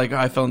guy's just like,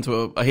 I fell into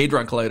a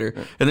Hadron Collider.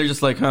 And they're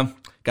just like,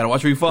 gotta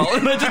watch where you fall.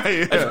 And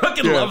I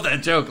fucking love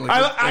that joke.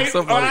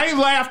 I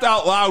laughed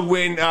out loud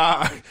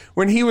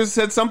when he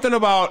said something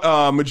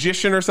about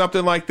magician or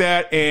something like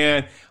that,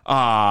 and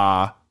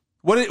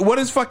what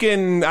does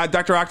fucking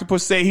Dr.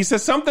 Octopus say? He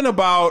says something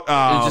about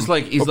just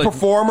like he's a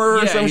performer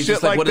or some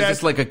shit like that. What is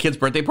this, like a kid's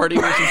birthday party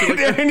or something like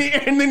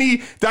that? And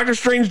then Dr.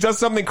 Strange does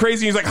something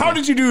crazy. He's like, how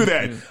did you do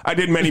that? I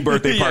did many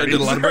birthday parties. I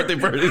did a lot of birthday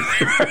parties.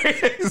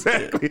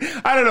 Exactly.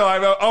 I don't know.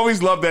 I've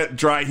always loved that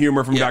dry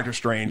humor from Dr.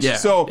 Strange. Yeah.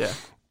 So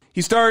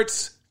he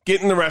starts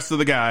getting the rest of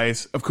the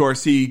guys. Of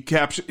course,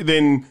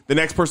 then the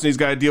next person he's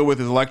got to deal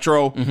with is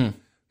Electro. Mm-hmm.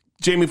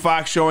 Jamie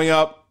Foxx showing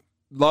up.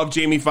 Love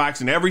Jamie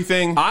Foxx and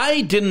everything.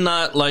 I did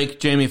not like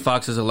Jamie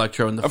Foxx as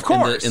Electro in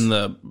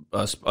the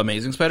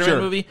Amazing Spider-Man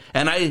movie.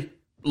 And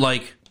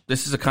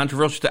this is a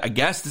controversial, I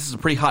guess this is a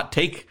pretty hot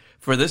take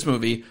for this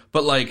movie,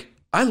 but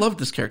I loved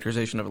this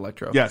characterization of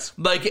Electro. Yes.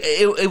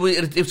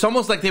 It's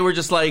almost like they were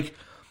just like,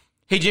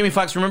 hey, Jamie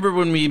Foxx, remember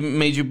when we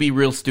made you be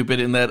real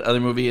stupid in that other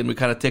movie and we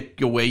kind of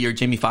took away your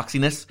Jamie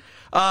Foxxiness?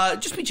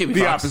 Just be Jamie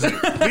Foxx.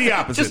 The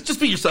opposite. just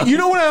be yourself. You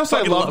know what else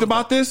I loved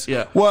about this?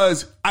 Yeah.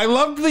 Was I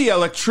loved the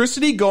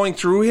electricity going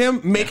through him,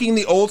 making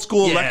the old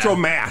school Electro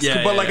mask,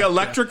 but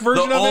electric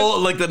version of it.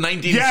 Like the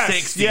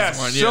 1960s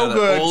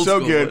one. So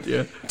good.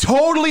 Yeah.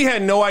 Totally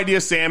had no idea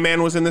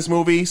Sandman was in this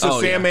movie.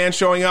 So Sandman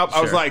showing up,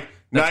 I was like,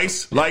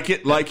 nice, cool. like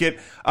it.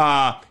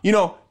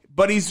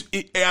 But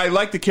I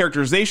like the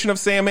characterization of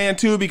Sandman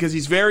too, because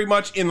he's very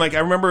much in I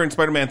remember in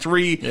Spider-Man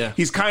 3,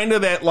 he's kind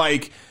of that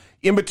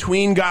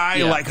in-between guy,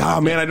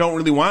 I don't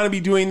really want to be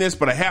doing this,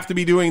 but I have to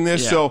be doing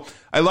this. Yeah. So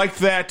I liked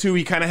that too.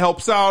 He kind of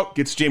helps out,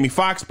 gets Jamie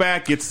Foxx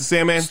back, gets the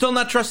Sandman. Still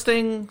not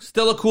trusting,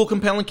 still a cool,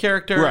 compelling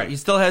character. Right. He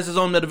still has his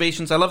own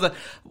motivations. I love that.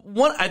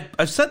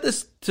 I've said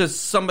this to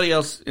somebody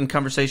else in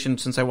conversation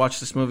since I watched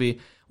this movie.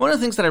 One of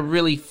the things that I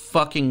really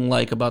fucking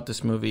like about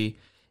this movie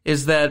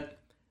is that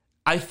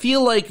I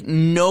feel like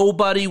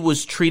nobody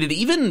was treated,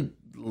 even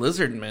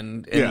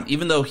Lizardman, and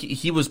even though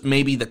he was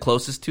maybe the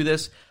closest to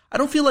this, I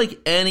don't feel like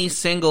any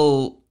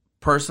single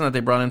person that they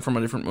brought in from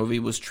a different movie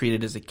was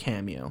treated as a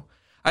cameo.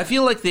 I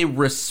feel like they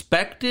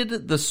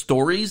respected the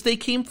stories they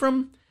came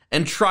from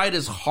and tried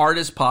as hard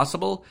as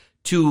possible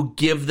to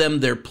give them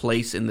their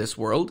place in this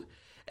world.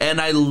 And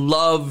I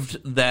loved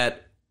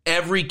that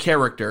every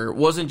character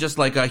wasn't just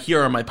like a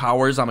here are my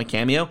powers, I'm a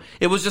cameo.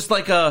 It was just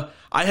like I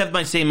have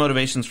my same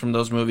motivations from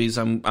those movies.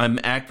 I'm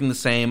acting the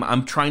same.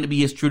 I'm trying to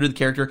be as true to the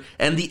character,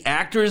 and the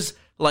actors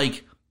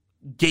like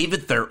gave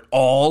it their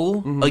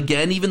all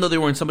again, even though they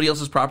were in somebody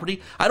else's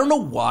property. I don't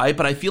know why,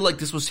 but I feel like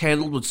this was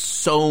handled with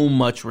so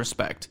much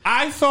respect.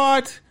 I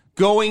thought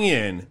going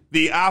in,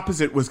 the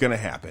opposite was going to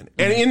happen.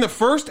 And in the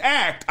first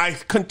act, I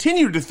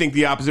continued to think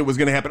the opposite was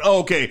going to happen. Oh,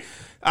 okay.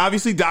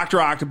 Obviously,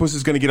 Dr. Octopus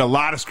is going to get a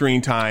lot of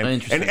screen time,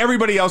 and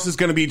everybody else is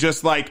going to be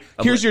just like,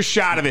 here's your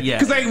shot of it.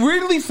 Because I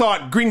really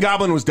thought Green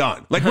Goblin was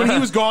done. Like, when he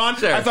was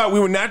gone, I thought we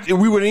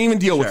wouldn't even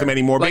deal with him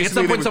anymore. Like,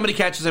 basically, at some point, somebody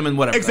catches him and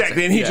whatever.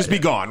 Exactly, and he'd just be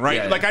gone,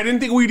 right? Like, I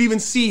didn't think we'd even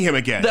see him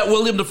again. That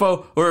Willem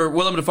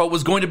Dafoe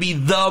was going to be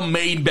the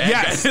main bad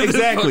guy. Yes,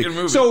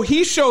 exactly. So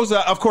he shows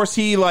up. Of course,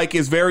 he like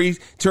is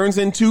turns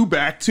into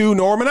back to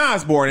Norman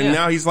Osborn, and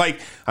now he's like,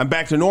 I'm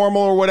back to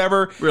normal or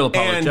whatever. Real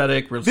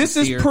apologetic, real this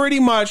sincere. Is pretty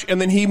much, and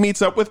then he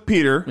meets up with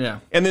Peter. Yeah.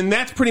 And then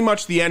that's pretty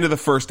much the end of the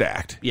first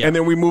act. Yeah. And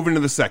then we move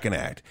into the second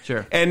act.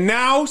 Sure. And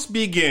now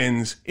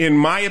begins, in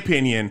my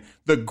opinion,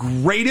 the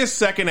greatest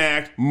second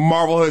act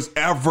Marvel has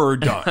ever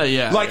done.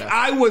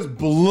 I was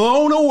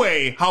blown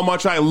away how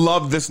much I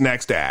love this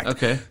next act.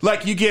 Okay.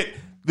 Like, you get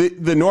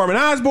the Norman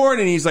Osborn,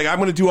 and he's like, I'm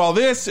going to do all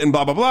this, and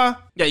blah, blah, blah.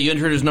 Yeah, you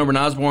introduce Norman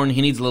Osborn.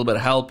 He needs a little bit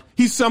of help.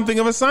 He's something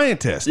of a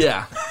scientist.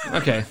 Yeah.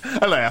 Okay.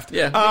 I laughed.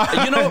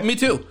 Yeah. Me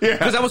too.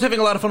 Because I was having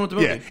a lot of fun with the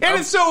movie. Yeah. And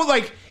it's so,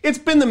 like, it's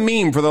been the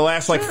meme for the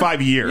last,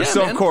 5 years. Yeah,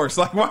 so, man. Of course,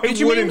 like, why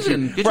wouldn't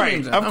you?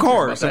 Right. Of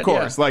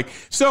course. Like,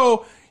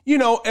 so,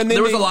 and then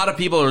there was a lot of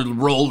people who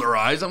rolled their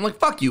eyes. I'm like,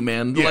 fuck you,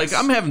 man. Yes. Like,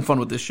 I'm having fun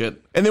with this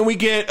shit. And then we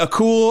get a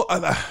cool...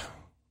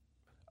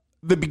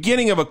 the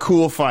beginning of a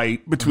cool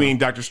fight between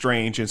Doctor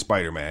Strange and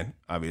Spider-Man,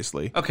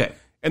 obviously. Okay.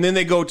 And then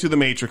they go to the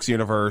Matrix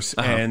universe,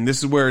 and this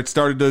is where it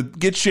started to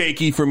get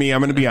shaky for me,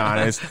 I'm going to be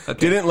honest.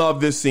 Didn't love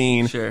this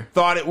scene. Sure.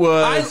 Thought it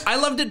was... I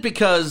loved it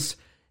because,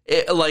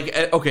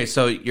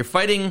 so you're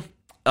fighting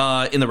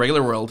in the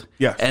regular world,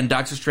 and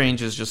Doctor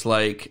Strange is just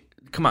like,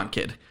 come on,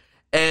 kid.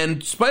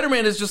 And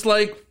Spider-Man is just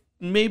like,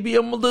 maybe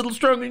I'm a little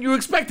stronger than you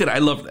expected. I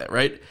love that,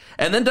 right?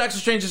 And then Doctor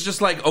Strange is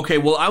just like, okay,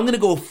 well, I'm going to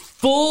go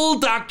full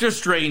Doctor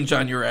Strange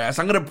on your ass.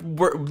 I'm going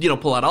to,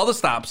 pull out all the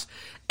stops.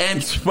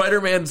 And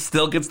Spider-Man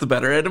still gets the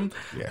better at him.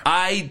 Yeah.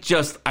 I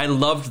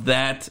loved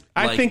that.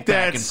 I think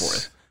back that's and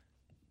forth.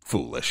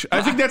 Foolish.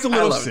 I think that's a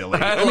little silly.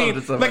 I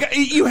mean,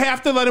 you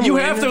have to let him win. You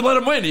have to let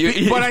him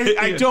win. But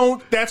I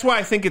don't. That's why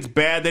I think it's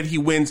bad that he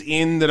wins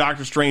in the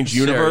Doctor Strange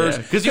universe.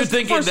 Because you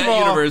think in that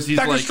universe, he's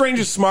Doctor Strange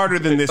is smarter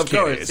than this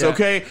kid is.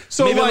 Okay,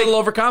 so maybe a little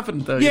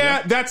overconfident though.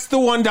 Yeah, that's the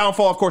one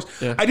downfall. Of course,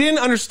 I didn't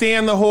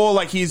understand the whole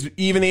he's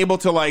even able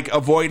to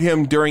avoid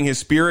him during his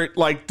spirit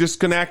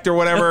disconnect or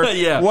whatever.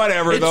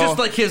 Whatever. It's just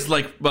like his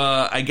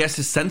I guess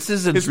his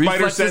senses and his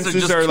spider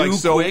senses are too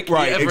so quick.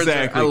 Right.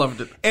 Exactly. I loved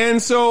it. And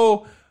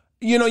so.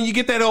 You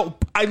get that.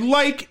 I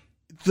like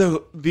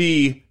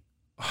the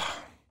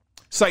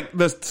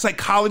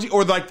psychology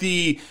or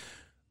the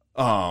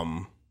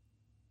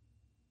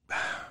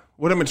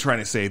what am I trying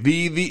to say?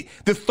 The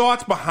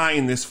thoughts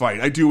behind this fight.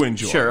 I do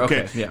enjoy. Sure.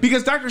 Okay. Yeah.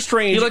 Because Doctor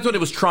Strange. You liked what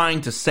it was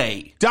trying to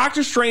say.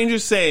 Doctor Strange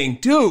is saying,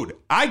 dude,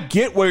 I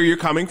get where you're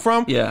coming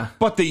from. Yeah.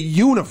 But the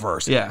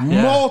universe.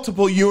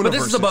 Multiple universes.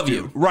 But this is above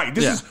you. Right.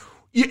 This is.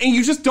 And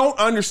you just don't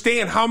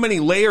understand how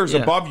many layers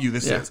above you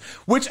this is.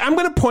 Which I'm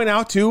going to point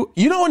out, too.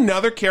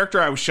 Another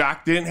character I was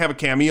shocked didn't have a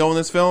cameo in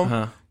this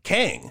film?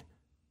 Kang.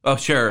 Oh,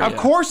 sure. Of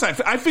course.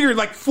 I figured,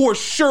 for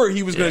sure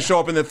he was going to show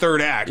up in the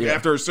third act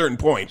after a certain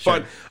point. Sure.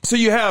 But so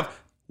you have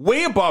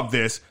way above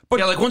this. But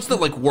once the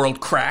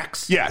world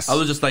cracks. Yes. I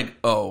was just like,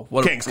 oh.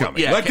 Kang's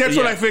coming. That's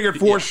what I figured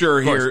for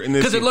sure here in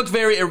this. Because it looked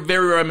very,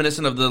 very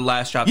reminiscent of the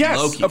last shot of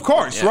Loki. Yes, of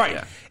course. Right.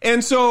 Yeah.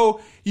 And so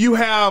you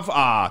have,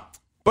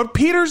 but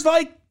Peter's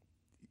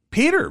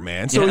Peter,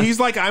 man. So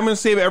he's like, I'm going to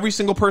save every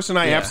single person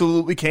I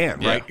absolutely can,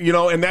 right?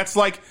 And that's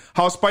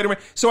how Spider-Man.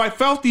 So I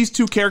felt these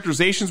two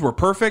characterizations were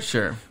perfect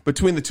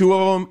between the two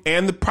of them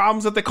and the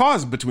problems that they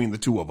caused between the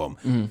two of them.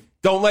 Mm-hmm.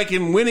 Don't like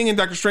him winning in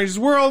Doctor Strange's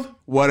world.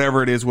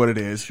 Whatever it is, what it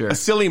is. Sure. A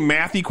silly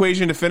math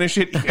equation to finish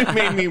it. It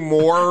made me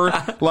more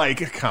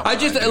come on,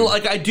 dude.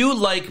 I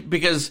do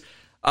because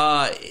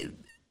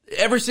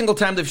every single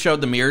time they've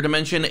showed the mirror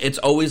dimension, it's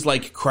always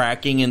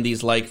cracking in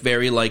these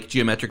very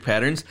geometric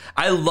patterns.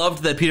 I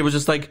loved that Peter was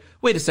just like,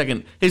 wait a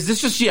second, is this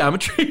just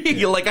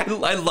geometry?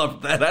 I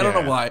loved that. I don't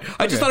know why.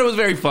 I just thought it was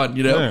very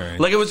fun,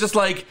 Right. It was just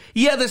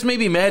this may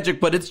be magic,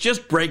 but it's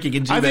just breaking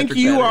in geometric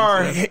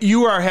patterns. I think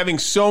you are having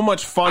so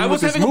much fun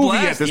with this movie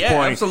at this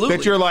point absolutely.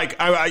 that you're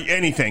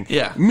anything.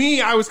 Yeah. Me,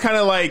 I was kind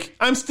of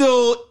I'm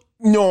still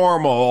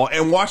normal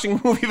and watching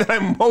a movie that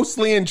I'm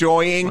mostly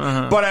enjoying,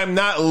 but I'm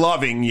not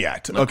loving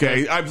yet.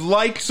 Okay. I've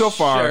liked so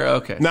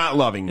far, not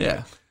loving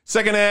yet.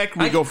 Second act,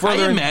 we go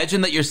further. I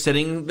imagine that you're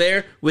sitting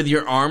there with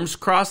your arms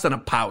crossed and a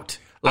pout.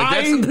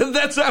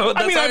 That's how.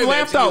 I've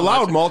laughed out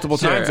loud multiple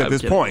times at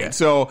this point. Yeah.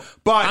 So,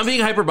 but I'm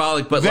being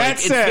hyperbolic, but that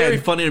it's very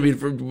funny to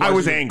me. I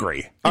was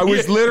angry. I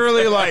was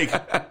literally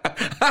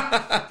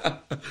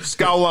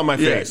scowl on my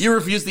face. You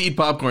refused to eat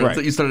popcorn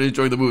until you started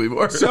enjoying the movie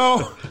more.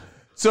 So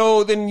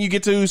So then you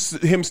get to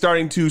him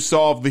starting to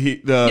solve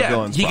the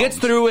villain's he gets problems.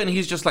 through and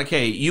he's just like,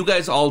 hey, you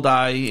guys all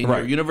die in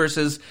your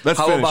universes.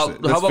 How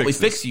about we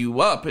fix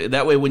you up?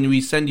 That way when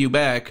we send you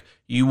back,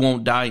 you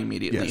won't die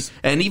immediately. Yes.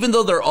 And even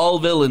though they're all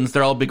villains,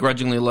 they're all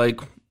begrudgingly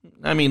like,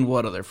 I mean,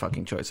 what other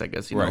fucking choice, I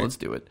guess, let's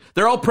do it.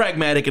 They're all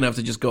pragmatic enough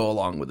to just go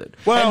along with it.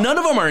 Well, and none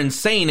of them are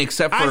insane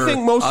except for I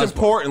think most Osborn.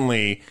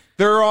 importantly,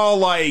 they're all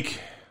like,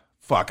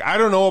 fuck, I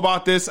don't know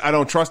about this. I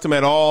don't trust him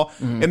at all.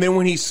 Mm-hmm. And then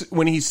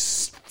when he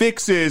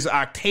fixes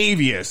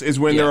Octavius is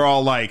when they're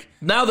all like,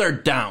 now they're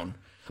down.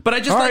 But I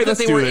just like that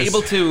they were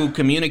able to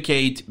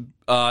communicate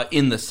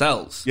in the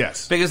cells.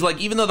 Yes. Because like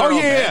even though they're all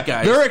bad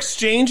guys, their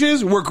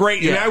exchanges were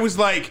great. Yeah. And I was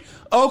like,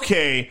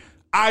 okay,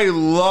 I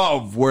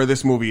love where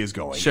this movie is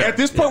going. Sure. At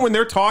this point when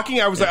they're talking,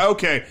 I was like,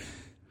 okay,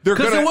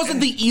 because it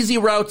wasn't the easy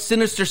route,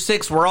 Sinister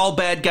Six, we're all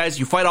bad guys,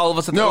 you fight all of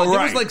us. There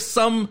was like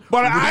some...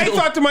 But I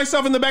thought to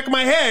myself in the back of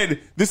my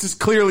head, this is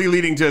clearly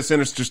leading to a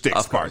Sinister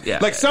Six part.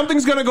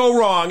 Something's going to go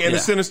wrong, and the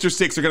Sinister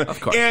Six are going to... Of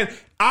course. And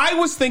I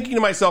was thinking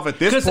to myself at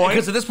this point...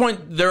 Because at this point,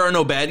 there are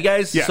no bad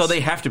guys, so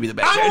they have to be the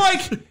bad guys. I'm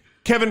like,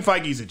 Kevin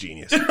Feige's a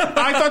genius.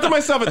 I thought to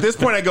myself at this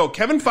point, I go,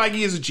 Kevin Feige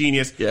is a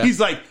genius. Yeah. He's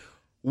like...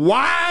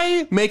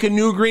 Why make a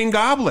new Green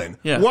Goblin?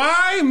 Yeah.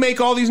 Why make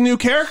all these new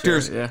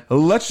characters? Sure, yeah.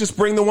 Let's just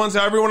bring the ones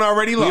that everyone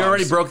already loves. We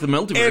already broke the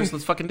multiverse.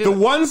 Let's fucking do it. The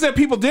ones that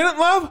people didn't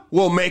love,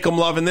 we'll make them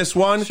love in this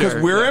one because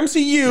we're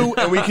MCU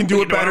and we can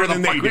do it better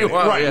than they did.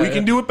 We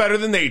can do it better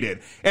than they did.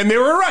 And they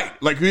were right.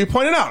 Like we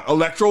pointed out,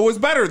 Electro was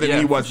better than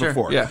he was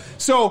before. Yeah.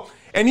 So,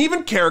 and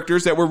even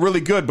characters that were really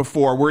good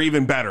before were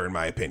even better in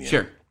my opinion.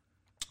 Sure.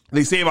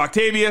 They save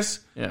Octavius.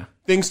 Yeah.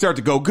 Things start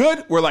to go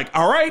good. We're like,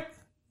 all right.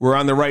 We're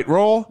on the right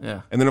roll.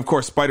 Yeah. And then, of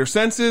course, Spider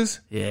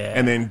Senses. Yeah.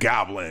 And then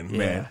Goblin,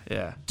 man.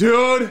 Yeah.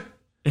 Dude.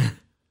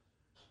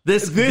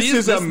 This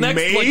is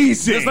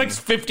amazing. This next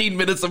 15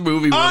 minutes of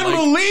movie.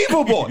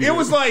 Unbelievable. It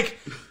was like,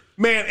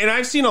 man, and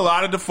I've seen a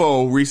lot of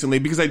Dafoe recently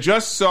because I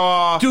just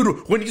saw...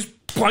 Dude, when he's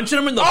punching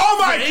him in the Oh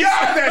my face.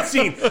 God, that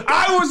scene.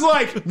 I was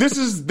like, this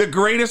is the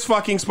greatest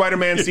fucking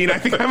Spider-Man scene I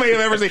think I may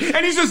have ever seen.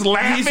 And he's just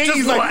laughing.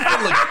 He's like,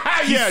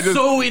 he's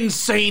so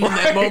insane in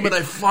that moment.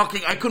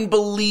 I couldn't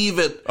believe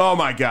it. Oh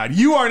my God.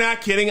 You are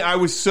not kidding. I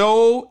was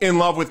so in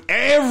love with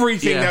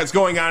everything that's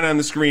going on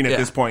the screen at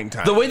this point in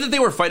time. The way that they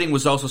were fighting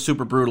was also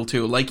super brutal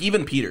too. Like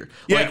even Peter,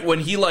 like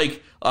when he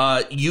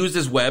used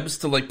his webs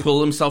to like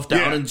pull himself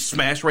down and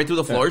smash right through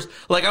the floors.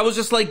 Like I was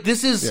just like,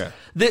 this is,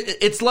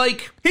 it's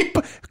like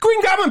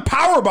Green Goblin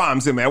power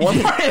bombs him at one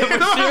point.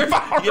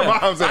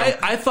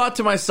 I thought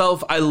to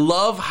myself, I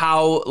love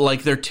how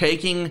like they're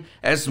taking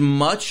as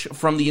much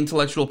from the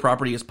intellectual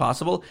property as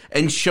possible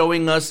and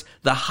showing us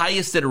the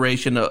highest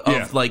iteration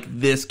of like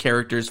this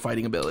character's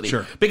fighting ability.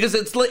 Sure. Because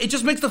it's like, it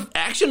just makes the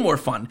action more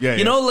fun.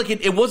 You know, like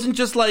it wasn't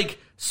just like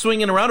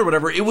swinging around or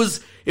whatever. It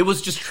was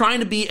just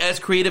trying to be as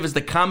creative as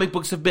the comic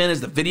books have been,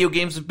 as the video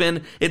games have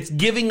been. It's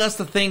giving us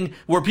the thing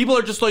where people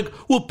are just like,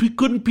 well,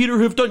 couldn't Peter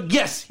have done?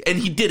 Yes, and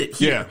he did it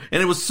here.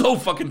 And it was so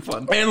fucking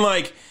fun.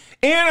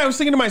 And I was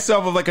thinking to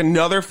myself of like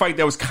another fight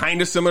that was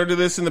kind of similar to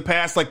this in the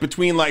past, like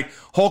between like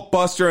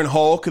Hulkbuster and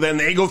Hulk. Then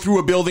they go through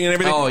a building and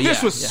everything.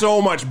 This was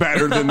so much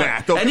better than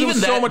that. And even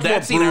so much that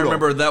more scene, brutal. I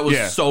remember that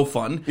was so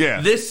fun.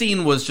 Yeah. This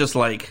scene was just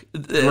like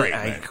great.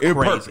 It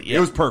was perfect. It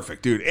was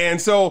perfect, dude.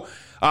 And so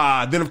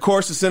then, of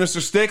course, the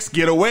Sinister Six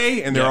get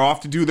away, and they're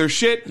off to do their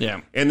shit. Yeah.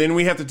 And then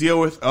we have to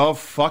deal with,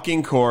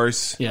 fucking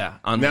course. Yeah.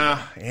 Aunt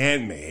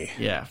May.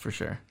 Yeah, for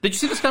sure. Did you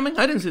see this coming?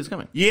 I didn't see this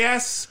coming.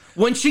 Yes.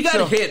 When she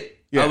got hit,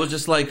 I was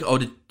just like, oh,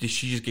 did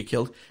she just get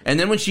killed? And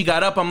then when she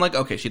got up, I'm like,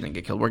 okay, she didn't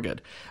get killed. We're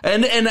good.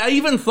 And I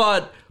even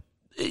thought...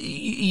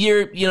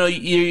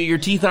 Your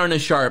teeth aren't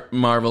as sharp,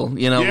 Marvel.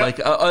 Like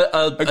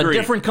a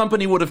different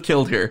company would have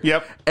killed her.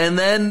 Yep. And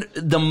then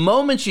the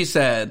moment she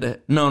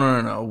said,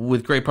 no,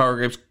 with great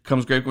power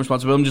comes great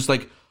responsibility, I'm just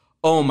like,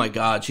 oh my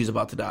God, she's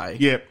about to die.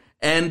 Yep.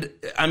 And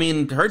I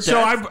mean, her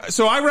death.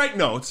 So I write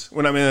notes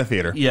when I'm in the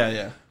theater.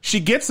 Yeah. She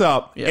gets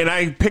up, and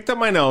I picked up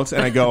my notes,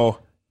 and I go,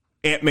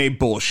 Aunt May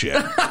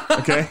bullshit.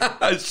 Okay?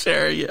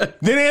 Sure, yeah.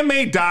 Then Aunt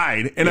May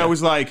died, and I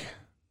was like,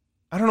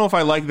 I don't know if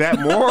I like that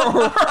more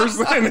or worse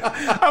than...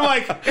 I'm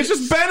like, it's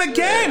just Ben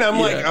again. I'm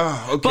like,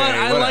 oh, okay, but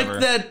I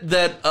whatever. liked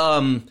that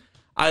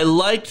I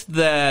liked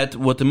that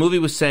what the movie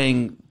was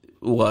saying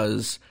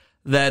was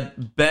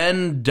that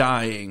Ben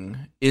dying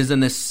is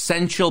an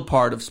essential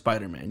part of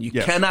Spider-Man. You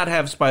cannot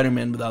have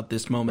Spider-Man without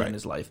this moment in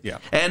his life. Yeah.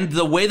 And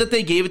the way that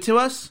they gave it to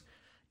us,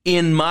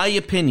 in my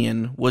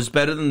opinion, was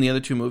better than the other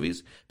two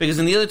movies. Because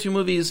in the other two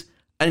movies,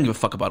 I didn't give a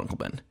fuck about Uncle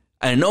Ben.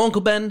 I didn't know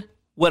Uncle Ben,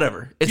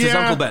 whatever. It's his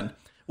Uncle Ben.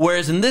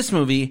 Whereas in this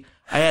movie,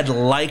 I had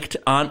liked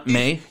Aunt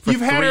May for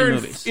You've had her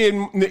movies.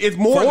 It's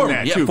more than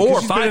that, too. 4 or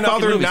 5 she's been in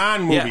other movies.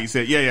 non-movies.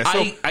 Yeah.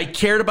 So, I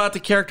cared about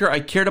the character. I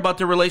cared about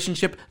the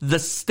relationship. The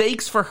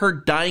stakes for her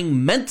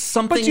dying meant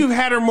something. But you've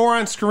had her more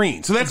on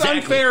screen. So that's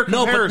unfair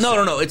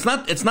comparison. No. It's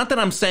not that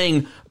I'm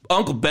saying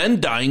Uncle Ben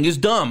dying is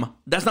dumb.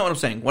 That's not what I'm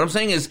saying. What I'm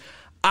saying is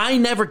I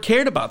never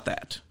cared about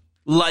that.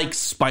 Like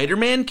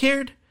Spider-Man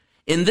cared.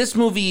 In this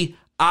movie,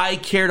 I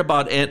cared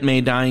about Aunt May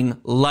dying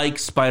like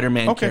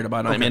Spider-Man cared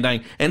about Aunt May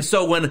dying. And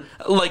so when,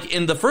 like,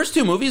 in the first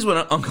two movies, when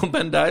Uncle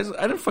Ben dies,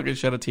 I didn't fucking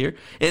shed a tear.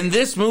 In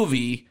this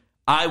movie,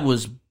 I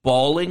was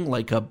bawling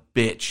like a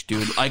bitch,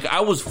 dude. Like,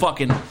 I was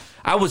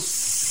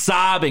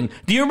sobbing.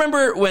 Do you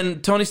remember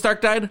when Tony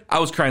Stark died? I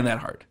was crying that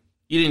hard.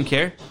 You didn't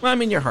care? Well, I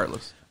mean, you're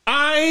heartless.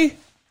 I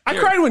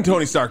cried when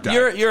Tony Stark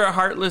died. You're a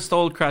heartless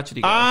old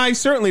crotchety guy. I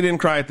certainly didn't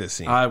cry at this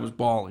scene. I was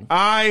bawling.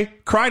 I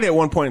cried at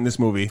one point in this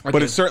movie,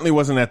 but it certainly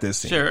wasn't at this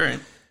scene. Sure. Right.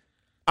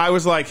 I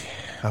was like,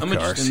 of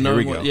course, here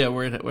we go.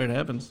 Where it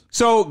happens.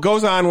 So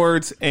goes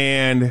onwards,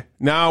 and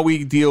now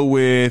we deal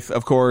with,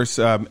 of course,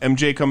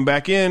 MJ come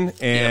back in,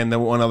 and the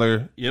one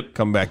other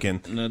come back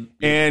in.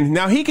 And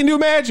now he can do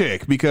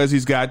magic because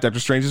he's got Doctor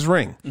Strange's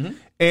ring. Mm-hmm.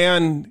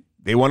 And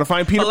they want to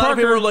find Peter Parker. A lot of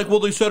people are like,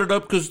 well, they set it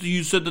up because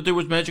you said that there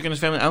was magic in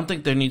his family. I don't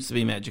think there needs to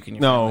be magic in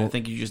your family. I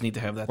think you just need to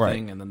have that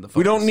thing. And then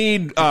we don't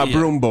need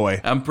Broom Boy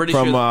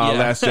from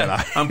Last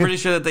Jedi. I'm pretty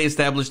sure that they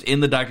established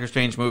in the Doctor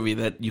Strange movie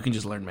that you can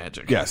just learn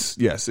magic.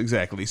 Yes,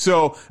 exactly.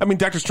 So, I mean,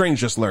 Doctor Strange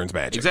just learns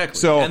magic. Exactly.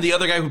 So, and the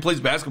other guy who plays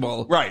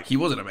basketball, he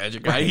wasn't a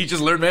magic guy. He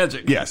just learned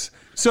magic. Yes.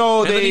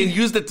 So then he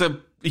used it to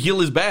heal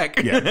his back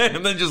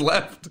and then just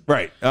left.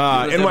 Right.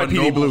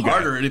 NYPD Blue guy.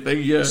 Heart or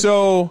anything, yeah.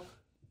 So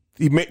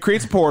he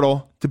creates a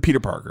portal to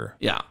Peter Parker.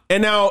 Yeah.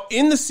 And now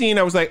in the scene,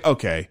 I was like,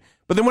 okay.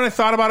 But then when I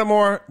thought about it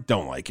more,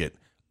 don't like it.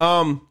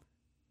 The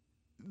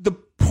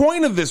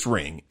point of this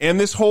ring and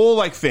this whole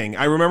like thing,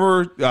 I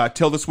remember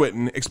Tilda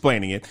Swinton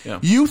explaining it. Yeah.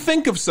 You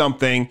think of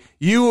something,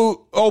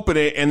 you open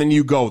it, and then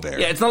you go there.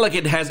 Yeah, it's not like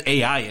it has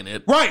AI in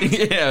it. Right.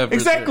 Yeah,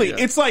 exactly. Sure,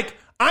 yeah. It's like,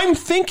 I'm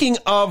thinking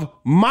of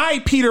my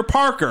Peter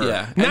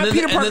Parker, not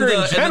Peter Parker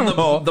in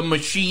general. The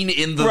machine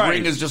in the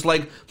ring is just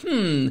like,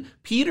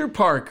 Peter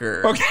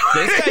Parker. Okay.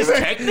 This guy's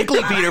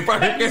technically Peter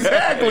Parker.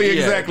 Exactly.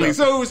 Yeah,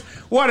 so it was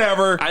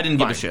whatever. I didn't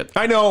give a shit.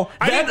 I know.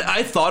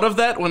 I thought of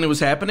that when it was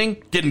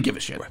happening. Didn't give a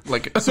shit.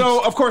 Like,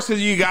 so of course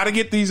you got to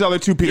get these other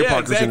two Peter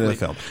Parkers into the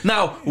film.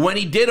 Now, when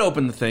he did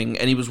open the thing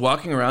and he was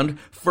walking around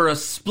for a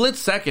split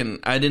second,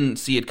 I didn't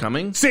see it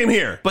coming. Same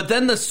here. But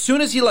then as soon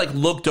as he like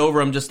looked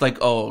over, I'm just like,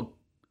 oh.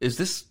 Is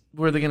this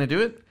where they're going to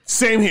do it?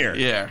 Same here.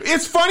 Yeah.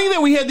 It's funny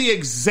that we had the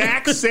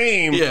exact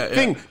same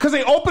thing. Because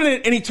they open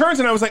it and he turns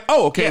and I was like,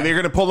 oh, okay, they're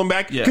going to pull him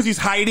back because he's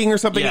hiding or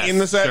something in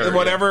the set or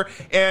whatever.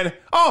 Yeah. And,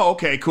 oh,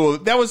 okay, cool.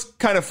 That was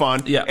kind of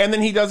fun. Yeah. And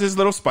then he does his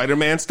little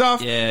Spider-Man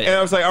stuff. Yeah. And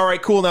I was like, all right,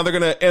 cool. Now they're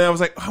going to, and I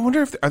was like, I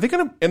wonder if, are they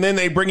going to, and then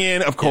they bring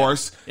in, of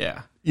course,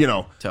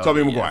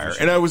 Tobey Maguire. Sure.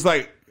 And I was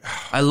like,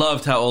 I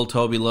loved how old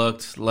Tobey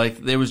looked. Like,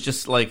 there was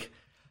just like,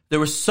 there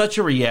was such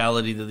a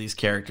reality to these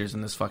characters in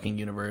this fucking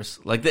universe.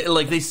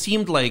 They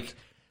seemed like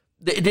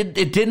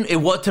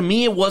to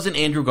me it wasn't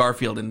Andrew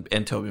Garfield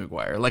and Tobey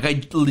Maguire. Like,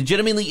 I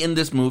legitimately in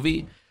this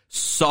movie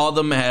saw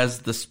them as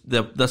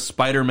the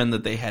Spider-Man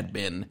that they had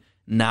been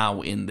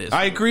now in this.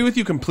 I agree with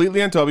you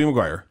completely on Tobey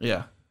Maguire.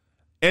 Yeah.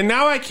 And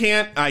now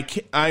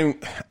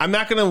I'm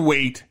not going to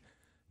wait.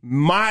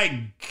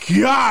 My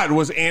God,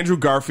 was Andrew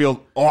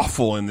Garfield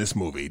awful in this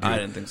movie, dude. I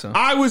didn't think so.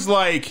 I was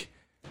like,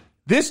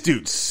 this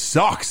dude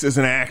sucks as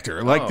an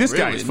actor. Like, this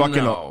guy is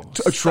fucking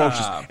atrocious.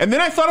 Stop. And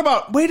then I thought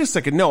about, wait a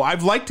second, no,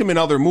 I've liked him in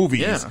other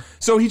movies. Yeah.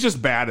 So he's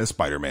just bad as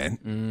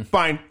Spider-Man.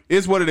 Fine.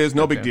 Is what it is.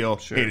 No big deal.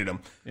 Sure. Hated him.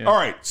 Yeah. All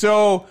right.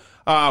 So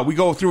we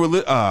go through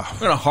we're going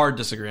to hard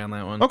disagree on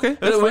that one. Okay.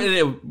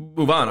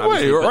 Move on,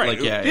 obviously. Right.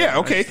 Like, yeah,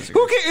 okay.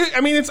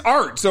 I mean, it's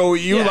art. So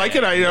you like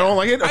it. I don't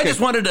like it. Okay. I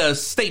just wanted to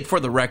state for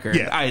the record.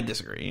 Yeah. I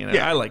disagrry.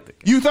 I liked it.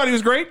 You thought he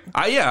was great?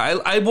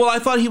 I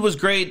thought he was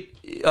great.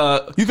 You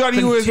thought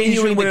he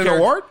should win an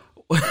award?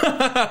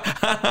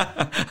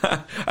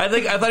 I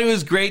thought he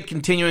was great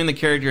continuing the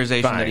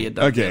characterization that he had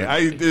done. Okay,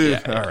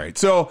 all right.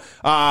 So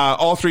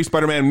all three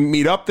Spider-Man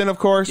meet up then, of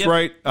course,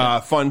 right?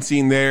 Fun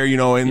scene there,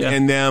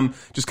 and them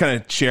just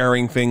kind of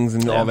sharing things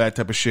and all that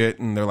type of shit,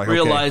 and they're like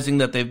realizing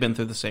that they've been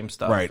through the same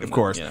stuff, right? Of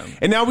course.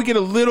 And now we get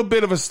a little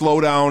bit of a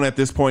slowdown at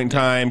this point in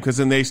time because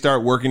then they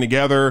start working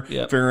together,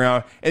 figuring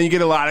out, and you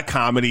get a lot of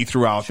comedy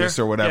throughout this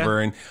or whatever,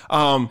 and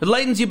it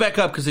lightens you back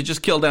up because it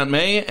just killed Aunt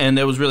May and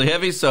it was really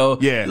heavy. So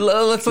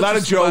let's a lot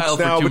of jokes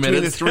now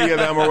between the three of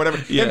them or whatever.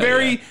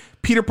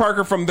 Peter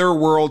Parker from their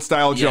world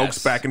style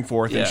jokes back and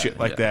forth and shit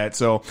like that.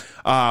 So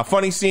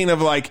funny scene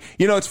of like,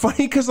 it's funny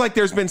because like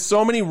there's been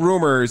so many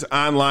rumors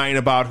online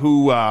about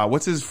who,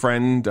 what's his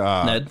friend?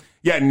 Ned.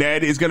 Yeah,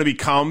 Ned is going to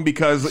become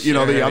because,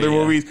 the other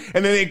movies.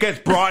 And then it gets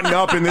brought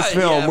up in this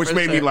film, which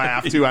made me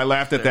laugh too. I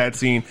laughed at that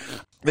scene.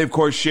 They, of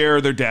course,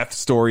 share their death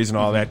stories and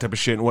all that type of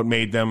shit and what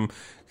made them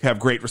have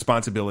great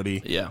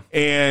responsibility. Yeah.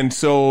 And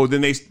so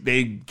then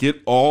they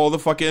get all the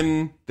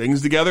fucking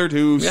things together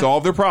to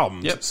solve their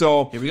problems. Yep.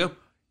 So here we go.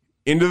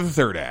 Into the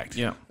third act.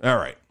 Yeah. All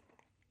right.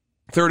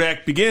 Third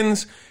act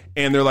begins,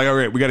 and they're like, all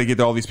right, we got to get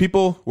all these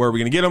people. Where are we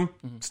going to get them?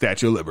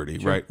 Statue of Liberty,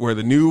 right? Where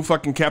the new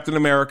fucking Captain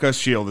America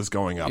shield is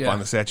going up on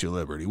the Statue of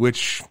Liberty,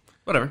 which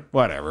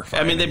Whatever. Fine.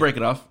 I mean, they break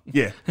it off.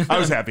 Yeah, I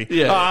was happy.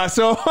 Yeah.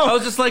 So I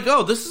was just like,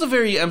 oh, this is a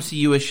very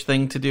MCU-ish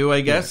thing to do,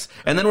 I guess.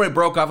 Yeah. And then when it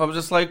broke off, I was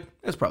just like,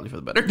 it's probably for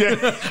the better.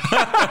 Yeah.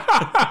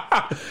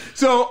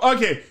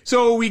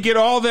 So we get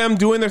all them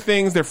doing their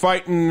things. They're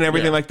fighting and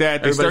everything like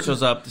that. Everybody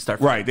shows up to start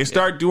fighting. Right. They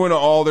start doing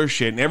all their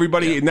shit. And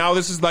everybody, now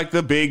this is like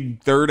the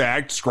big third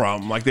act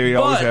scrum like they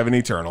always have in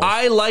Eternals.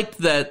 I liked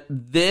that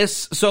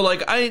this... So,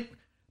 like,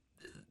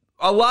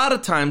 a lot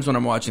of times when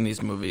I'm watching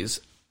these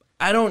movies,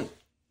 I don't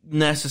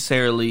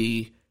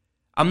necessarily...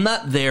 I'm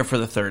not there for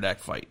the third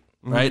act fight,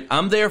 right?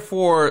 I'm there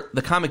for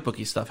the comic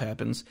booky stuff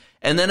happens,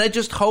 and then I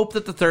just hope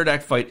that the third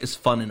act fight is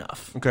fun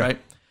enough, right?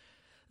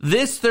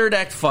 This third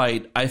act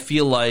fight, I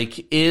feel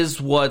like,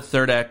 is what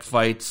third act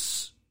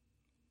fights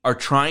are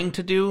trying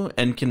to do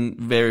and can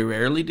very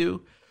rarely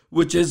do,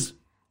 which is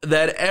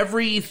that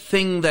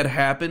everything that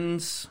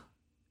happens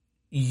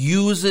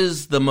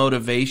uses the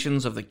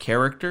motivations of the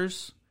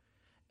characters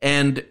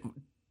and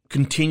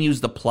continues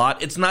the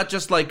plot. It's not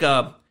just like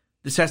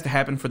this has to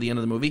happen for the end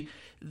of the movie.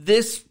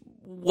 This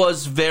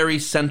was very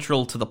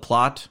central to the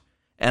plot,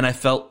 and I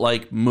felt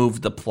like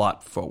moved the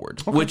plot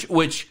forward.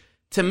 Which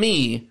to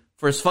me,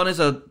 for as fun as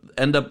a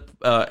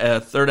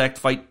third act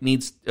fight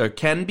needs or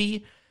can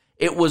be,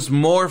 it was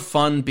more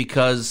fun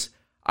because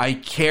I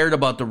cared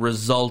about the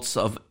results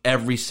of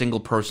every single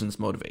person's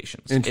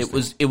motivations.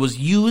 It was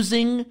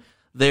using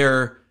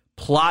their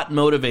plot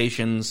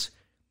motivations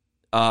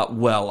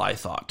well, I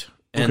thought,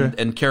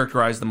 and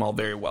characterized them all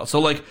very well. So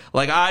like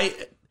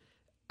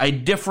I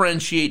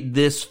differentiate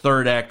this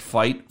third act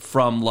fight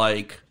from,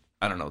 like,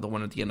 I don't know, the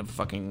one at the end of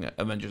fucking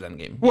Avengers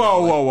Endgame.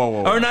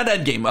 Whoa. Or not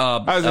Endgame.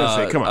 I was going to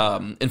say, come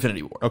on.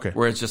 Infinity War. Okay.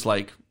 Where it's just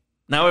like,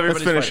 now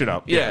everybody's Let's finish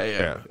fighting.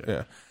 it up.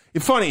 Yeah.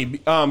 It's funny.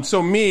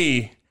 So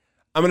me,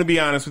 I'm going to be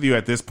honest with you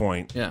at this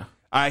point. Yeah.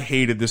 I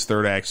hated this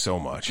third act so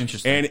much.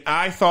 Interesting. And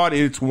I thought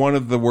it's one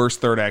of the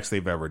worst third acts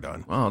they've ever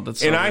done. Wow,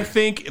 that's so And weird. I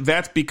think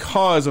that's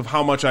because of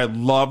how much I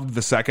loved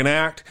the second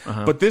act.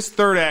 But this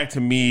third act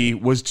to me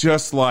was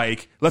just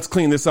like, let's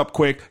clean this up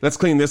quick. Let's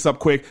clean this up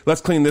quick.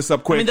 Let's clean this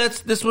up quick. I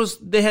mean,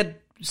 they had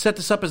set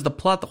this up as the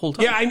plot the whole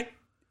time. Yeah,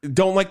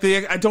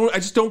 I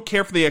just don't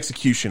care for the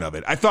execution of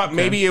it. I thought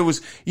maybe it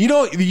was,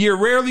 you're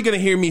rarely going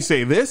to hear me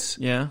say this.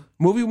 Yeah.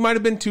 Movie might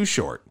have been too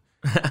short.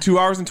 2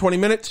 hours and 20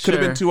 minutes could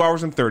have been 2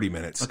 hours and 30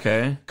 minutes.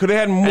 Okay. Could have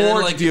had more and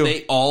then, like, to deal.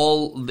 They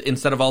all,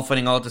 instead of all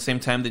fighting all at the same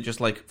time, they just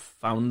like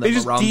found them. They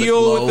just around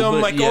deal the with them,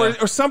 globe.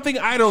 like, or something.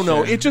 I don't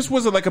know. It just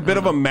was like a bit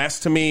of a mess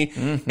to me.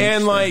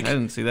 And like, I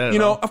didn't see that.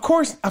 At all. Of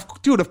course, of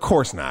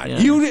course not. Yeah.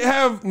 You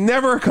have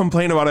never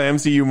complained about an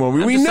MCU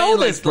movie. We know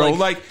this, bro.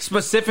 Like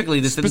specifically,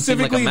 this didn't seem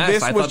like a mess.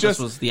 This I was thought just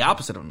this was the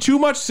opposite of a mess. Too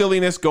much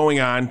silliness going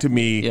on to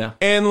me. Yeah.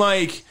 And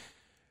like,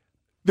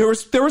 there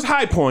was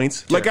high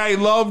points. Sure. Like I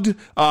loved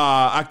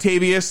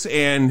Octavius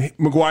and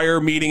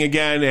Maguire meeting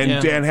again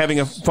and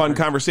having a fun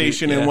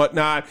conversation and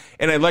whatnot.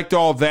 And I liked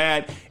all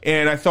that.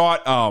 And I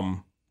thought,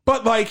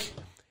 but like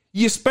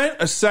you spent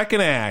a second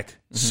act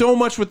so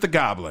much with the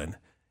Goblin.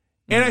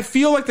 And I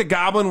feel like the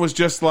Goblin was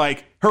just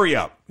like, hurry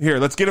up. Here,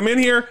 let's get him in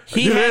here.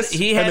 He had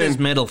his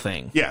middle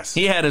thing. Yes.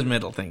 He had his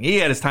middle thing. He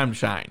had his time to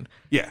shine.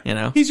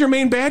 Yeah. He's your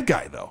main bad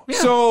guy, though. Yeah.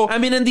 So, I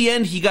mean, in the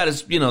end, he got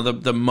his,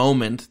 the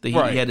moment. He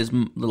had his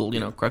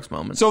little, crux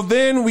moment. So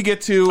then we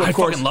get to, of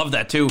course. I fucking love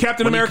that, too.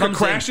 Captain America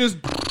crashes.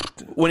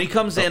 When he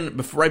comes in,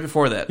 right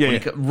before that.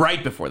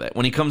 Right before that.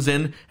 When he comes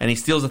in and he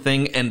steals a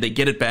thing and they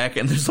get it back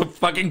and there's a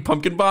fucking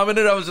pumpkin bomb in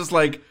it, I was just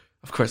like,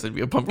 of course there'd be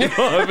a pumpkin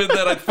bomb in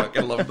that. I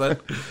fucking love that.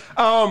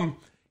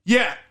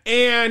 Yeah,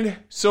 and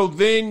so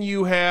then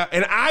you have,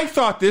 and I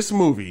thought this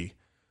movie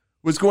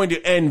was going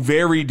to end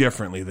very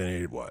differently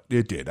than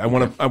it did. I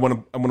want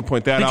to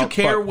point that out. Did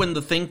you care when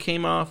the thing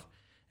came off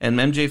and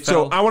MJ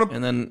fell?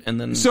 And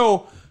then.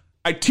 So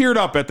I teared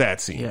up at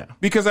that scene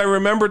because I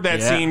remembered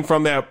that scene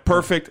from that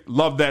perfect.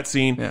 Loved that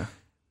scene. Yeah.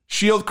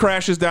 Shield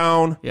crashes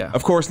down. Yeah.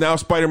 Of course, now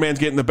Spider-Man's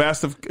getting the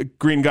best of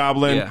Green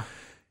Goblin. Yeah.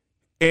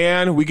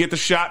 And we get the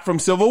shot from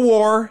Civil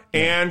War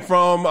and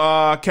from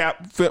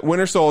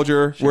Winter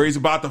Soldier where he's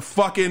about to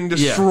fucking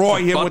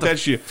destroy him with that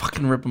shit.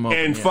 Fucking rip him open.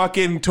 And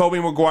fucking Tobey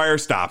Maguire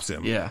stops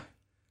him. Yeah.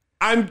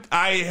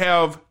 I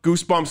have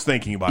goosebumps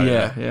thinking about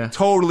it. Yeah.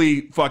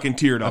 Totally fucking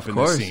teared up in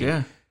this scene.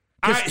 Yeah.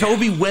 Because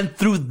Tobey went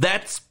through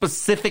that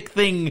specific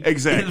thing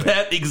exactly in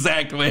that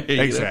exact way.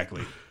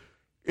 Exactly.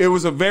 It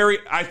was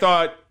I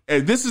thought,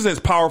 this is as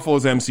powerful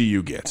as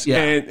MCU gets. Yeah.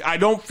 And I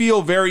don't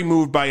feel very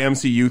moved by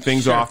MCU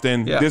things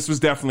often. Yeah. This was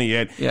definitely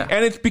it. Yeah.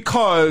 And it's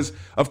because,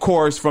 of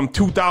course, from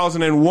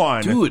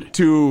 2001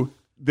 to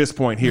this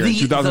point here in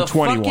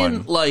 2021. The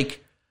fucking,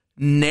 like,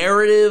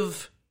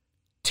 narrative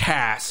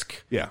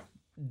task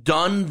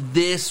done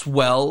this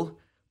well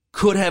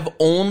could have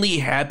only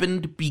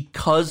happened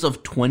because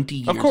of 20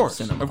 years of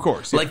cinema. Of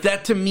course. Like,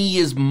 that to me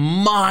is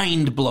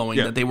mind-blowing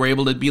that they were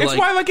able to be It's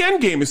why, like,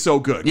 Endgame is so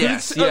good.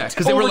 Yes,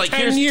 because they were like,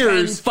 here's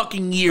 10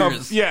 fucking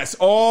years.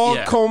 All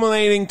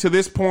culminating to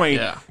this point.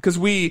 Yeah. Because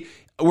we're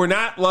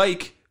not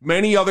like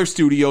many other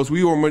studios,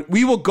 we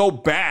will go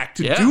back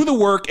to do the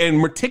work and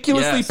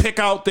meticulously pick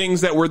out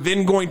things that we're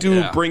then going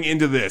to bring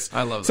into this.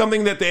 I love that.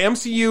 Something that the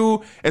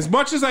MCU, as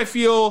much as I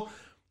feel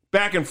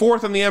back and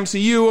forth on the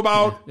MCU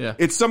about,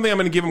 it's something I'm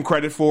going to give them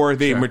credit for.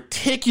 They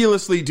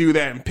meticulously do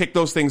that and pick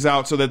those things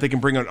out so that they can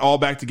bring it all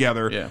back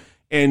together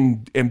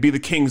and be the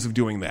kings of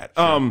doing that.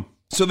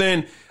 So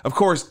then, of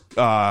course,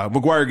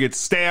 Maguire gets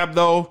stabbed,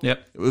 though.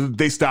 Yep.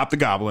 They stop the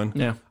Goblin.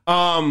 Yeah.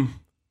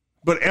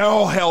 But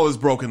all hell is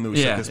broken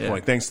loose at this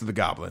point, thanks to the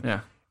Goblin.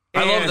 Yeah.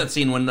 I love that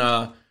scene when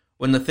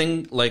the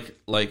thing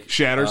like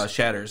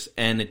shatters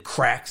and it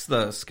cracks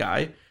the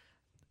sky.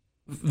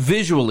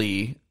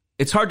 Visually,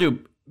 it's hard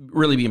to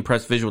really be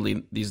impressed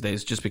visually these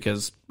days, just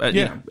because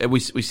you know,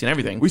 we've seen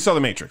everything. We saw The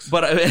Matrix,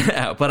 but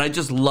I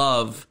just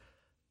love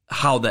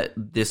how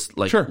this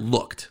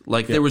looked.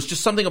 Like there was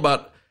just something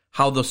about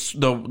how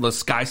the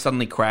sky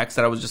suddenly cracks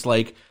that I was just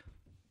like,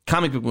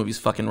 comic book movies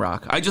fucking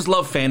rock. I just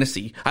love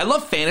fantasy. I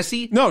love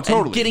fantasy. No,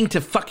 totally. And getting to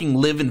fucking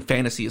live in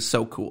fantasy is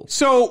so cool.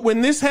 So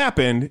when this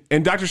happened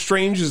and Doctor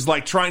Strange is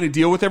like trying to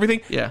deal with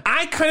everything,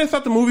 I kind of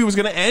thought the movie was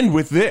going to end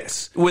with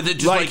this. With it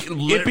just like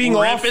it being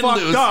all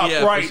fucked loose. up,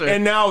 yeah, right? Sure.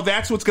 And now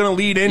that's what's going to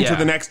lead into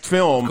the next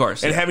film, of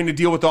course, and having to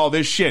deal with all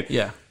this shit.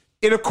 Yeah.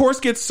 It, of course,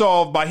 gets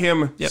solved by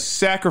him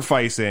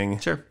sacrificing.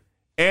 Sure.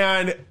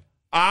 And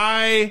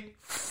I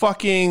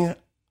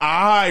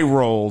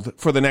rolled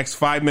for the next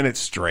 5 minutes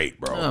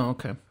straight, bro. Oh,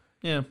 okay.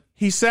 Yeah.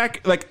 He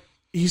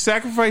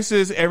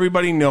sacrifices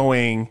everybody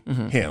knowing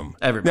him.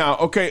 Everybody. Now,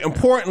 okay,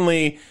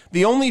 importantly,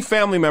 the only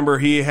family member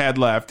he had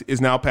left is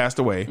now passed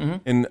away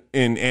in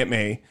Aunt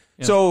May.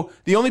 Yeah. So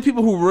the only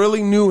people who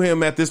really knew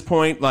him at this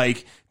point,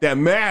 like, that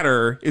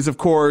matter is, of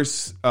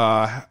course,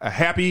 a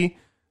Happy,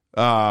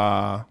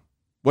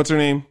 what's her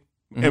name?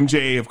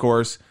 MJ, of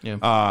course.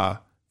 Yeah.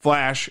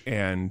 Flash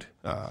and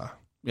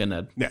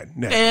Ned.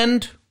 Ned.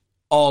 And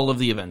all of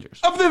the Avengers.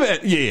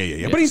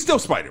 Yeah. But he's still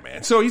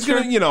Spider-Man. So he's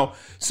going to,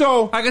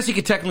 so... I guess he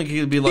could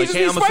technically be like,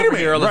 hey, I'm a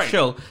superhero, let's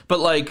chill. But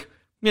like,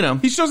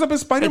 he shows up as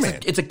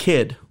Spider-Man. It's a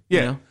kid. Yeah.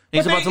 You know?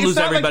 He's about to lose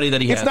everybody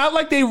that he has. It's not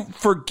like they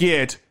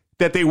forget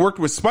that they worked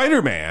with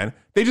Spider-Man.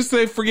 They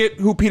forget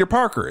who Peter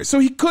Parker is. So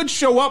he could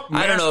show up.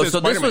 I don't know. So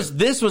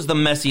this was the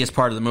messiest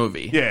part of the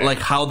movie. Yeah. Like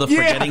how the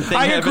forgetting thing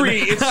happened. I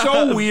agree. It's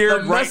so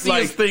weird. The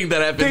messiest thing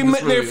that happened.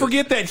 They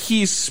forget that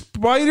he's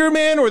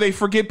Spider-Man, or they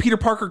forget Peter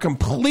Parker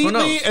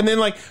completely, and then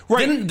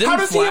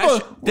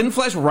didn't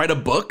Flash write a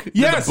book?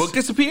 Yes. Did the book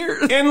disappear?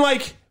 And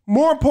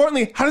more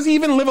importantly, how does he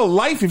even live a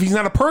life if he's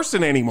not a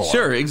person anymore?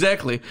 Sure,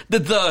 exactly.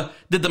 Did the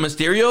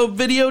Mysterio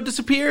video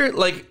disappear?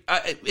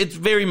 It's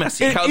very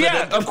messy.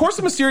 Of course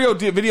the Mysterio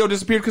video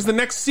disappeared, because the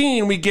next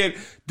scene we get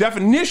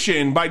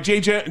definition by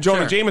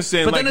Jonah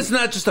Jameson. But then it's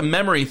not just a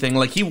memory thing.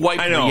 Like, he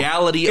wiped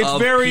reality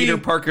of Peter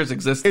Parker's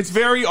existence. It's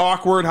very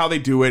awkward how they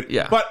do it.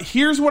 Yeah. But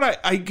here's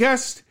what I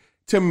guess,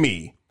 to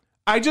me,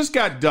 I just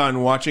got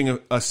done watching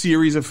a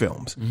series of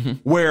films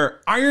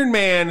where Iron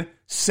Man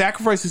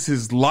sacrifices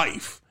his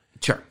life.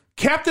 Sure.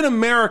 Captain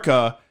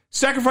America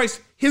sacrificed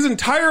his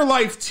entire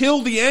life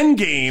till the end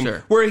game,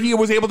 where he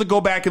was able to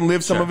go back and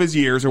live some of his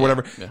years or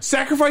whatever. Yeah.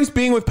 Sacrificed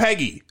being with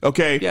Peggy,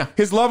 okay? Yeah.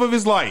 His love of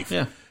his life.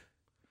 Yeah.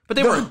 But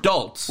they were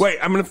adults. Wait,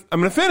 I'm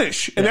gonna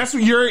finish. And that's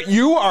what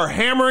you are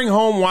hammering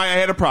home why I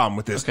had a problem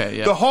with this. Okay,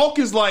 yeah. The Hulk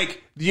is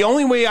like, the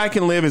only way I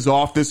can live is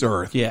off this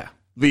earth. Yeah.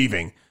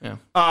 Leaving. Yeah.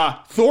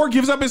 Thor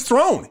gives up his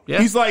throne.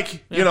 Yeah. He's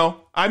like,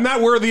 I'm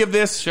not worthy of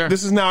this. Sure.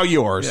 This is now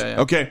yours.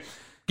 Yeah. Okay.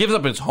 Gives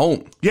up his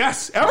home.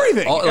 Yes,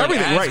 everything.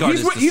 Everything, right.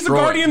 He's a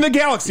guardian of the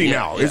galaxy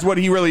now, is what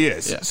he really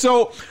is. Yeah.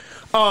 So,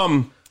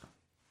 I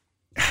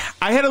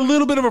had a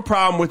little bit of a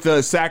problem with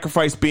the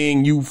sacrifice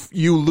being you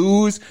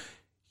lose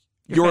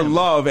your family.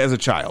 Love as a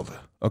child.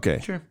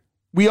 Okay. Sure.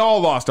 We all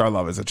lost our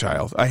love as a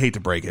child. I hate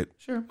to break it.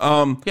 Sure.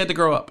 You had to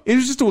grow up. It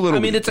was just a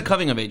little. It's a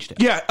coming of age tale.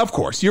 Yeah, of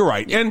course, you're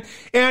right. Yeah.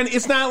 And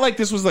it's not like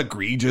this was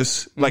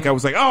egregious. Like I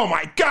was like, oh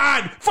my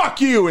god, fuck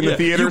you in the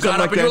theater. You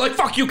got up and you were like,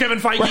 fuck you, Kevin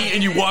Feige,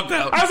 and you walked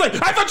out. I was like,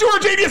 I thought you were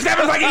a genius,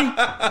 Kevin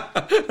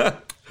Feige.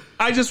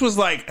 I just was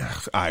like,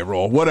 eye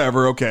roll,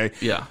 whatever. Okay.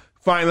 Yeah.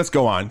 Fine, let's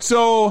go on.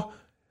 So,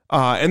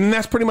 and then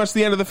that's pretty much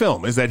the end of the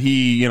film. Is that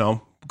he,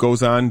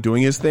 goes on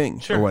doing his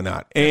thing or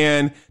whatnot,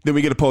 and then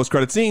we get a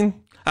post-credit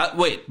scene.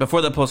 Wait,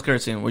 before the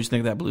post-credit scene, what'd you think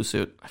of that blue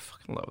suit? I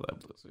fucking love that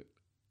blue suit.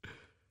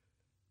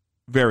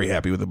 Very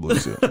happy with the blue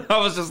suit. I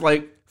was just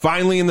like,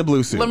 finally in the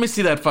blue suit. Let me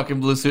see that fucking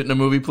blue suit in a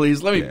movie,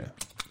 please. Let me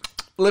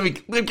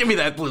give me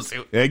that blue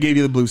suit. Yeah, I gave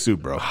you the blue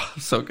suit, bro.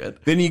 So good.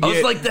 Then I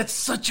was like, that's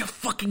such a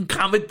fucking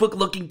comic book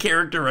looking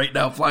character right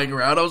now flying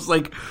around. I was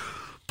like,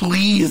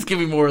 please give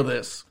me more of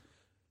this.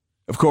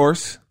 Of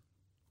course,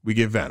 we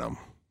get Venom.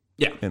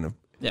 Yeah.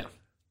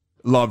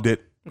 Loved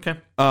it. Okay.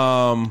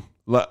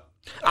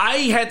 I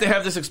had to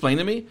have this explained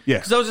to me. Yeah.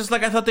 Because I was just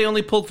like, I thought they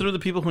only pulled through the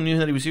people who knew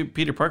that he was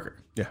Peter Parker.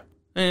 Yeah.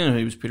 I didn't know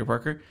he was Peter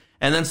Parker.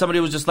 And then somebody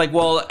was just like,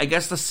 well, I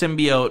guess the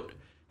symbiote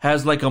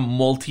has like a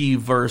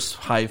multiverse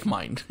hive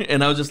mind.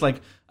 And I was just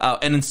like,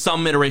 and in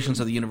some iterations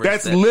of the universe.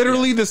 That's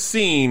literally the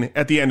scene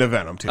at the end of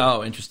Venom 2.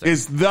 Oh, interesting.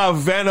 Is the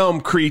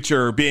Venom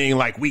creature being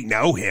like, we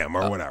know him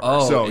or whatever.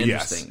 So,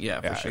 interesting.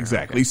 Yes. Yeah, for sure.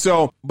 Exactly. Okay.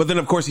 So, but then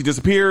of course he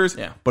disappears,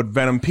 Yeah. but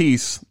Venom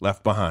Peace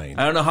left behind.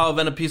 I don't know how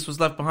Venom Peace was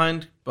left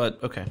behind,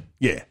 but okay.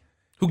 Yeah.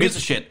 Who gives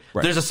a shit?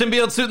 Right. There's a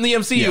symbiote suit in the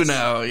MCU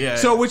now. Yeah.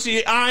 So, which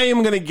I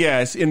am going to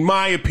guess, in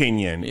my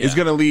opinion, is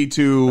going to lead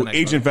to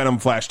Agent Venom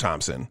Flash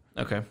Thompson.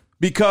 Okay.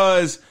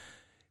 Because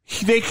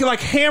they can like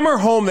hammer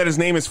home that his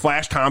name is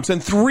Flash Thompson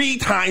 3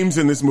 times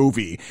in this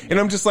movie. And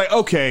I'm just like,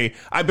 okay,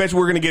 I bet you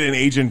we're going to get an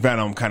Agent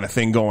Venom kind of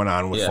thing going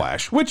on with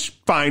Flash, which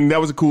fine. That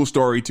was a cool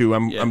story too.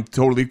 I'm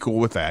totally cool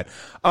with that.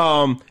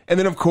 And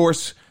then of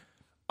course,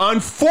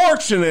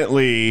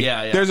 unfortunately,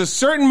 there's a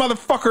certain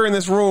motherfucker in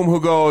this room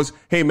who goes,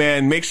 hey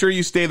man, make sure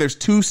you stay. There's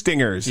 2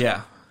 stingers.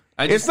 Yeah.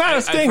 It's not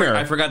a stinger.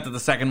 I forgot that the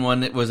second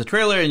one was a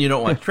trailer, and you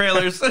don't watch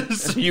trailers,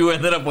 so you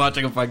ended up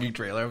watching a fucking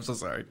trailer. I'm so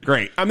sorry.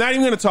 Great. I'm not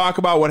even going to talk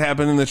about what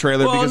happened in the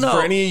trailer because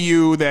for any of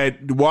you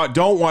that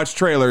don't watch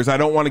trailers, I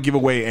don't want to give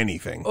away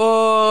anything.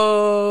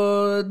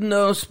 Oh,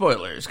 no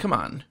spoilers. Come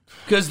on.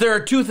 Because there are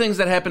 2 things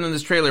that happen in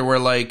this trailer where,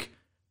 like,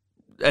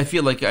 I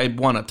feel like I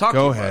want to talk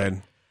Go about.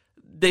 ahead.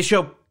 They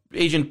show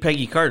Agent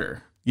Peggy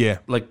Carter. Yeah.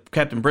 Like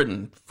Captain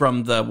Britain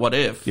from the What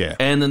If. Yeah.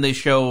 And then they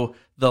show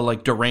the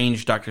like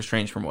deranged Doctor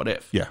Strange from What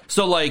If. Yeah.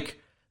 So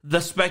like the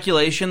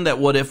speculation that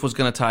What If was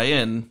going to tie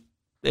in,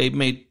 they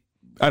made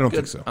I don't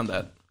think so. On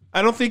that.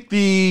 I don't think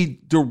the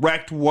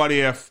direct What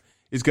If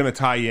is going to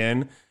tie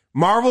in.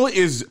 Marvel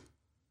is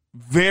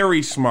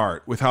very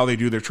smart with how they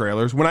do their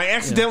trailers. When I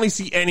accidentally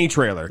see any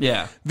trailer,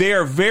 they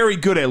are very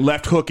good at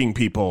left hooking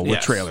people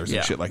with trailers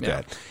and shit like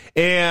that.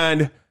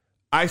 And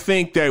I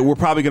think that we're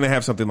probably going to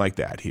have something like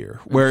that here,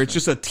 where it's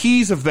just a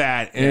tease of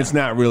that, and it's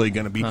not really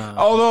going to be.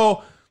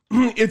 Although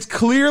it's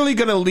clearly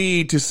going to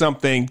lead to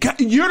something.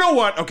 You know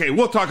what? Okay,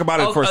 we'll talk about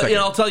it for a second.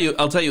 I'll tell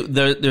you.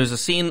 There's a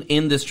scene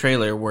in this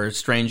trailer where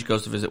Strange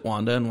goes to visit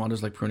Wanda, and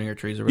Wanda's like pruning her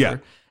trees or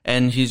whatever.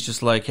 And he's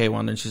just like, "Hey,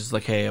 Wanda," and she's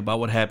like, "Hey, about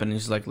what happened?" And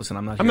he's like, "Listen,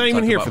 I'm not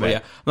even here for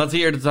that. I'm not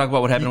here to talk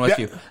about what happened with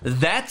you."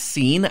 That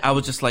scene, I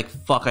was just like,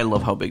 "Fuck, I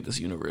love how big this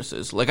universe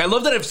is." Like, I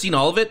love that I've seen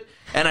all of it,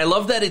 and I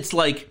love that it's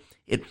like.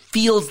 It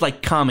feels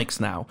like comics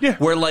now. Yeah.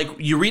 Where like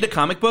you read a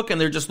comic book and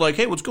they're just like,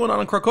 hey, what's going on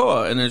in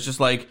Krakoa? And it's just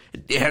like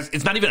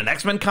it's not even an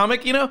X-Men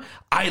comic, you know?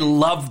 I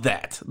love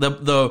that.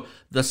 The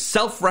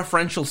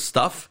self-referential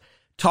stuff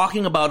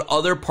talking about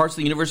other parts of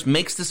the universe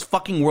makes this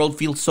fucking world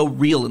feel so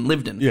real and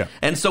lived in. Yeah.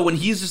 And so when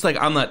he's just like,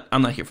 I'm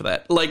not here for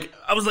that. Like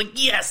I was like,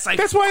 yes,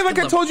 that's why like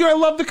I told you I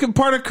love the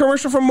part of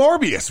commercial from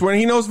Morbius when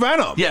he knows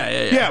Venom.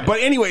 Yeah. But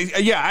anyways,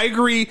 I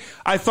agree.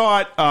 I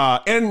thought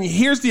and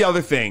here's the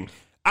other thing.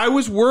 I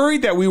was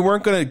worried that we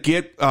weren't going to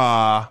get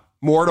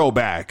Mordo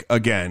back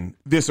again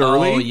this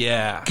early. Oh,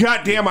 yeah.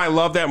 God damn, I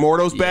love that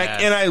Mordo's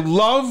back. And I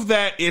love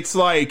that it's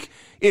like,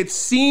 it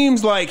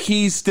seems like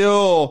he's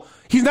not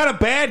a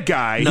bad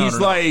guy.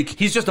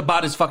 He's just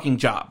about his fucking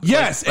job.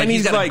 Yes. Like and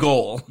he's got like, a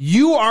goal.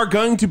 You are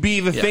going to be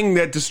the thing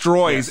that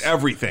destroys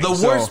everything.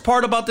 The worst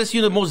part about this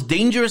the most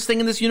dangerous thing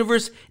in this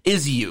universe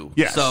is you.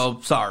 Yes.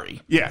 So,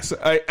 sorry. Yes.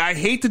 I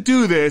hate to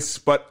do this,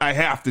 but I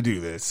have to do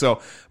this.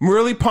 So, I'm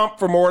really pumped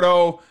for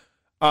Mordo.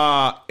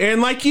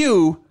 And like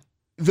you,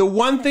 the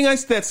one thing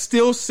that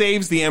still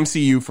saves the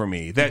MCU for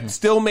me, that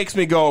still makes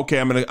me go, okay,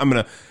 I'm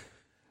gonna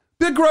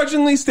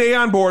begrudgingly stay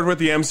on board with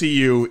the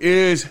MCU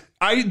is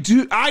I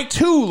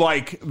too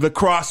like the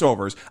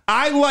crossovers.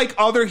 I like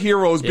other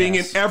heroes being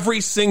in every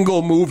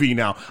single movie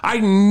now. I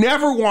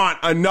never want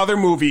another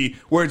movie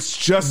where it's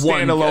just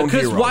standalone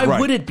hero. Because why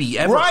would it be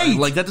ever? Right.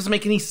 Like that doesn't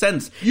make any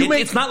sense.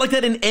 It's not like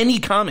that in any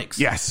comics.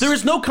 Yes. There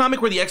is no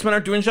comic where the X-Men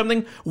aren't doing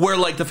something where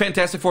like the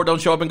Fantastic Four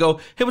don't show up and go,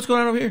 hey, what's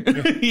going on over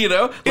here? You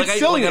know? Like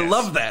I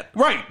love that.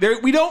 Right.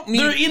 We don't need...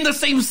 They're in the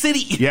same city.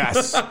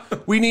 Yes.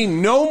 We need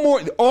no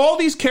more... All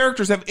these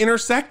characters have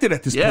intersected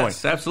at this point.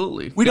 Yes,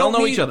 absolutely. We don't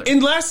know each other.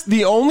 Unless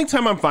the only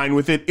time I'm fine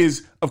with it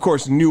is, of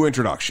course, new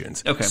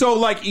introductions. Okay. So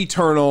like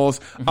Eternals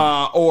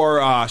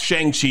or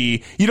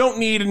Shang-Chi. You don't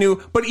need a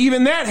new... But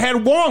even that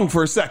had Wong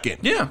for a second.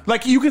 Yeah.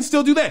 Like, you can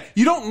still do that.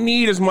 You don't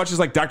need as much as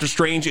like Doctor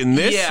Strange in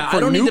this for I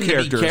don't new need them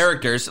characters. To be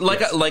characters.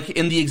 Like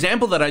in the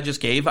example that I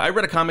just gave, I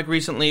read a comic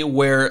recently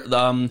where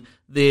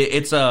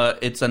it's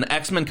an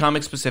X-Men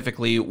comic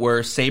specifically where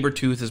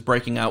Sabretooth is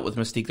breaking out with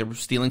Mystique. They're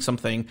stealing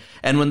something.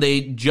 And when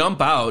they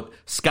jump out,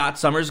 Scott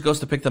Summers goes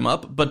to pick them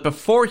up. But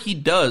before he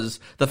does,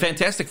 the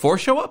Fantastic Four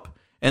show up.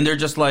 And they're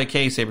just like,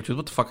 hey, Sabretooth,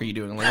 what the fuck are you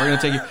doing? Like, we're going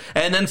to take you.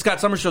 And then Scott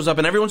Summers shows up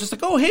and everyone's just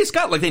like, oh, hey,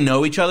 Scott. Like, they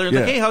know each other. And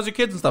like, hey, how's your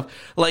kids and stuff?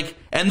 Like,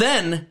 and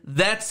then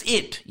that's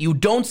it. You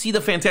don't see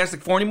the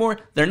Fantastic Four anymore.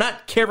 They're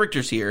not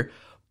characters here.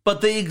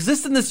 But they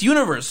exist in this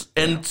universe,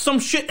 and some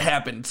shit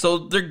happened, so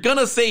they're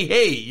gonna say,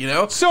 hey, you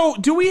know? So,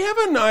 do we have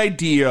an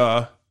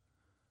idea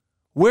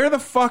where the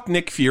fuck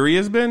Nick Fury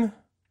has been?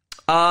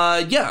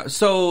 Yeah,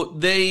 so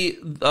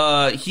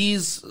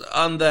he's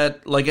on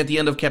that, like, at the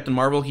end of Captain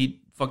Marvel, he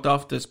fucked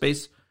off to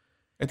space.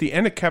 At the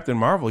end of Captain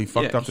Marvel, he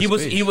fucked up the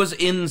space. He was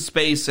in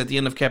space at the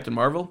end of Captain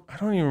Marvel. I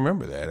don't even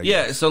remember that. I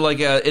guess. guess. So like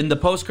in the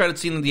post-credit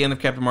scene at the end of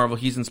Captain Marvel,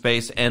 he's in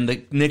space, and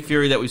the Nick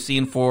Fury that we've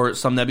seen for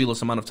some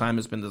nebulous amount of time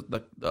has been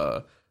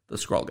the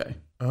Skrull guy.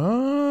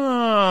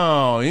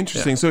 Oh,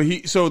 interesting.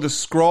 Yeah. So the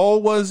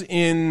Skrull was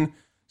in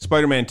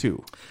Spider-Man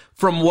 2.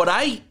 From what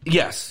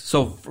yes,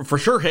 so for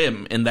sure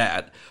him in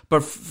that.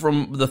 But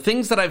from the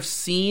things that I've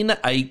seen,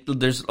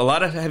 there's a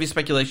lot of heavy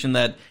speculation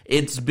that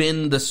it's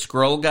been the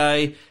Skrull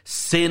guy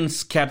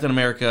since Captain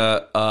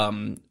America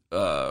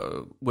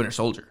Winter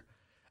Soldier.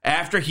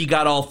 After he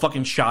got all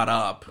fucking shot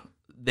up,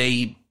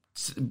 they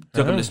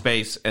took him to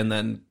space, and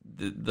then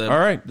all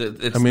right,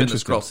 it's been the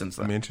Skrull since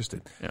then. I'm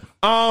interested.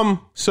 Yeah.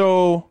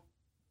 So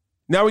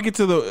now we get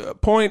to the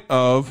point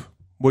of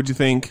what'd you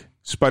think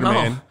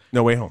Spider-Man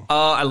No Way Home?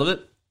 I love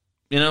it.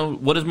 You know,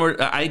 what is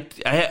more? I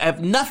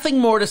have nothing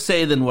more to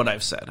say than what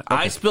I've said. Okay.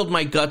 I spilled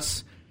my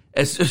guts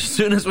as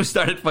soon as we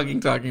started fucking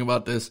talking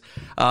about this.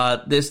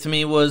 This to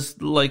me was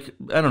like,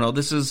 I don't know,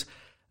 this is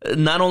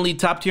not only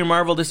top tier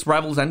Marvel, this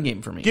rivals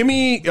Endgame for me. Give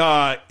me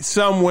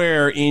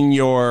somewhere in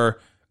your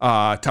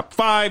top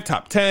 5,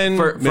 top 10,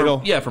 middle.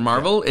 For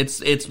Marvel,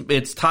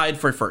 it's tied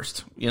for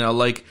first. You know,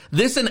 like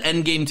this and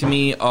Endgame to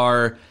me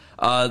are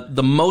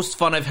the most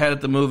fun I've had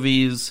at the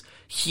movies.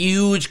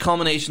 Huge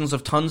culminations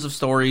of tons of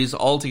stories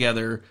all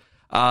together.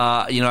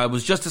 I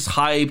was just as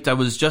hyped. I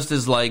was just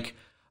as like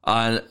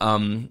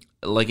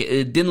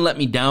it didn't let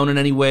me down in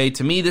any way.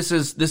 To me, this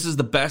is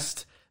the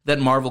best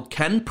that Marvel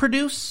can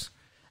produce,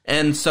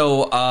 and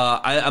so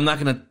I'm not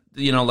gonna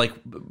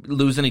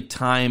lose any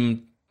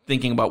time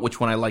thinking about which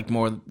one I liked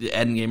more, the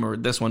Endgame or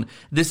this one.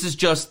 This is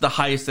just the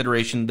highest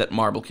iteration that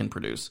Marvel can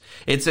produce.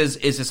 It's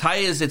as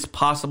high as it's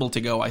possible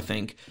to go, I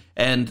think.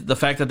 And the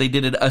fact that they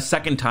did it a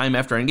second time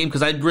after Endgame,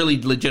 because I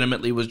really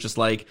legitimately was just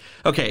like,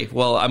 okay,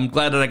 well, I'm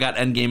glad that I got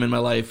Endgame in my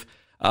life,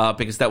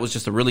 because that was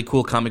just a really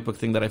cool comic book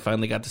thing that I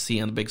finally got to see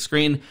on the big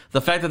screen.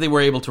 The fact that they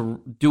were able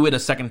to do it a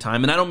second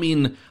time, and I don't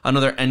mean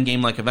another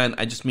Endgame-like event,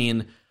 I just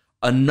mean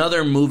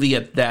another movie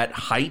at that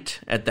height,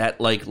 at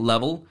that like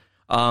level,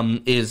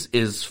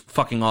 is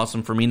fucking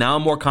awesome for me. Now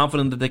I'm more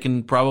confident that they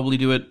can probably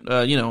do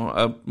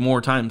it,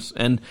 more times.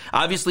 And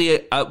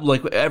obviously,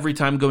 like every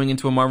time going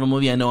into a Marvel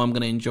movie, I know I'm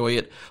going to enjoy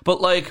it.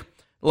 But like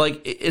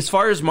as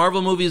far as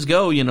Marvel movies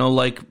go,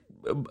 like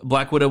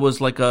Black Widow was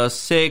like a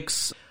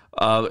 6,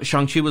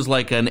 Shang-Chi was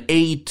like an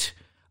 8,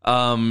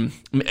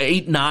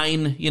 8,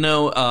 9.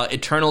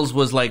 Eternals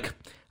was like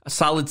a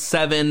solid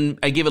 7.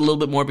 I gave it a little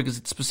bit more because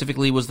it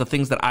specifically was the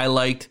things that I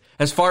liked.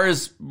 As far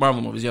as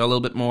Marvel movies, a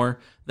little bit more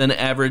than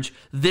average.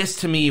 This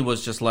to me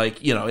was just like,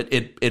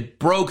 it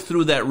broke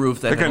through that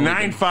roof. That like a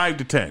 9, 5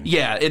 to 10.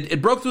 Yeah,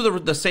 it broke through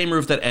the same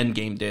roof that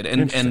Endgame did.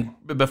 And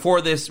before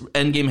this,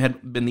 Endgame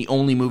had been the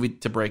only movie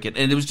to break it.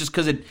 And it was just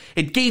because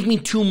it gave me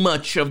too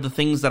much of the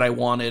things that I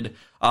wanted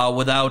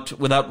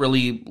without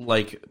really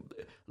like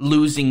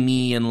losing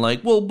me and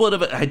like, well, what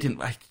of it? I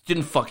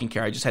didn't fucking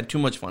care. I just had too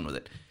much fun with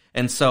it.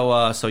 And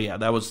so yeah,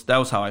 that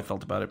was how I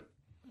felt about it.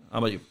 How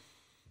about you?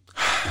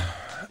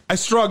 I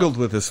struggled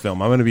with this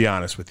film. I'm going to be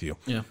honest with you.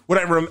 Yeah. Would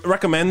I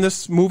recommend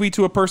this movie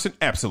to a person?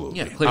 Absolutely.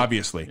 Yeah, clearly.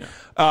 Obviously.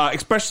 Yeah.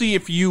 Especially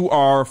if you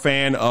are a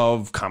fan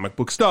of comic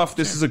book stuff.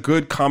 This is a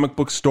good comic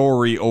book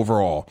story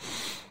overall.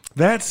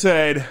 That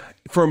said,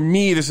 for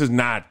me, this is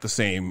not the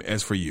same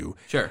as for you.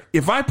 Sure.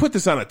 If I put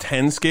this on a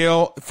 10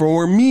 scale,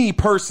 for me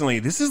personally,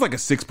 this is like a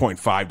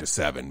 6.5 to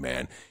 7,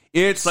 man.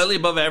 It's slightly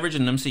above average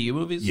in MCU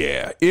movies.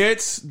 Yeah,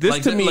 it's this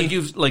like, to me.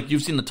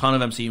 You've seen a ton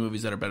of MCU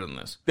movies that are better than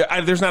this.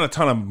 There's not a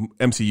ton of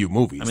MCU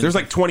movies. There's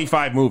like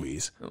 25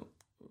 movies.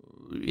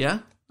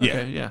 Yeah.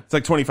 Okay, yeah. It's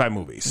like 25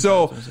 movies.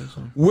 So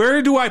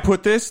where do I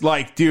put this?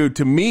 Like, dude,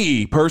 to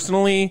me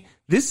personally,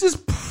 this is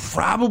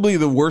probably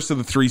the worst of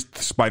the 3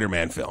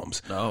 Spider-Man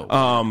films.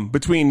 Oh.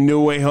 Between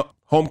No Way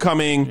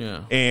Homecoming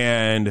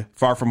and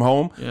Far From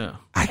Home. Yeah.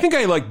 I think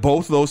I like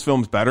both of those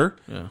films better.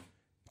 Yeah.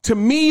 To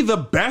me, the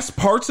best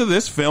parts of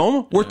this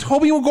film were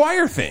Tobey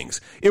Maguire things.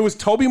 It was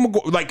Tobey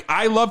Maguire. Like,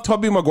 I love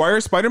Tobey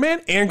Maguire's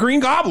Spider-Man and Green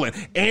Goblin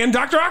and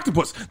Dr.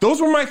 Octopus.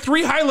 Those were my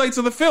 3 highlights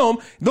of the film.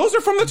 Those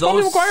are from the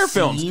Tobey Maguire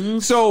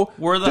films. So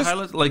were the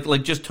highlights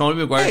like just Tobey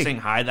Maguire saying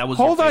hi? That was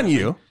hold on,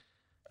 you.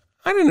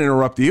 I didn't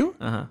interrupt you.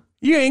 Uh-huh.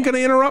 You ain't gonna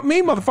interrupt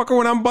me, motherfucker,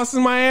 when I'm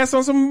busting my ass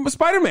on some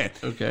Spider-Man.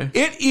 Okay.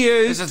 It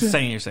is it's just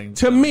saying you're saying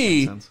to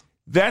me.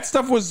 That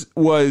stuff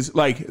was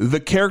like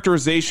the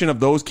characterization of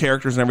those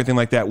characters and everything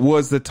like that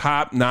was the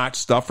top notch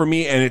stuff for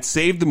me. And it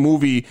saved the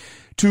movie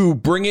to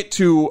bring it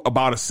to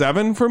about a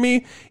 7 for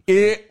me.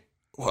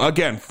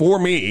 For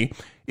me,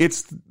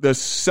 it's the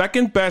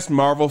second best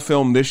Marvel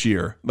film this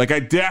year. Like,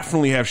 I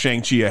definitely have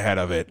Shang-Chi ahead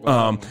of it.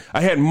 Wow.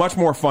 I had much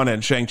more fun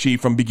at Shang-Chi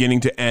from beginning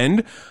to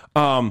end.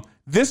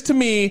 This to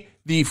me,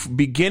 the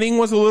beginning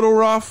was a little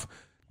rough.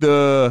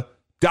 The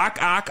Doc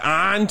Ock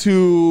on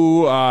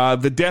to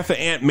the death of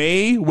Aunt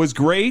May was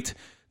great.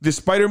 The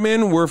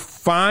Spider-Men were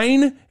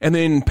fine. And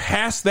then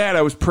past that,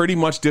 I was pretty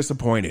much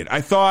disappointed. I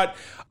thought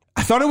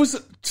I thought it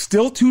was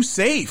still too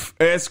safe.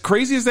 As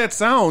crazy as that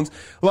sounds,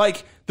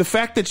 like the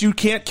fact that you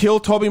can't kill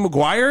Tobey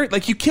Maguire,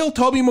 like you kill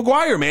Tobey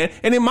Maguire, man.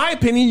 And in my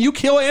opinion, you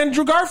kill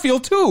Andrew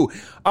Garfield too.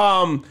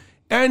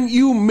 And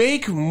you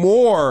make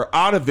more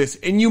out of this,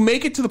 and you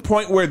make it to the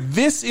point where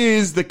this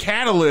is the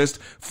catalyst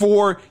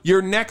for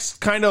your next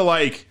kind of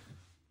like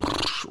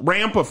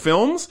ramp of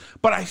films,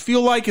 but I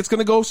feel like it's going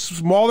to go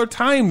smaller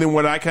time than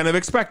what I kind of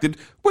expected,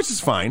 which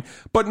is fine.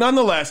 But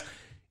nonetheless,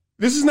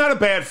 this is not a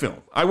bad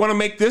film. I want to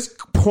make this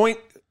point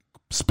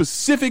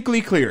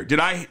specifically clear. Did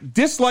I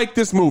dislike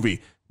this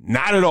movie?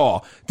 Not at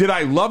all. Did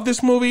I love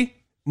this movie?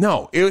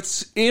 No.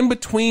 It's in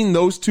between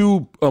those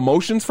two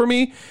emotions for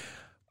me.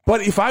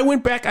 But if I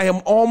went back, I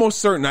am almost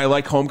certain I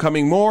like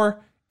Homecoming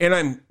more, and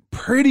I'm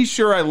pretty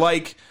sure I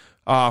like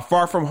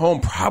Far From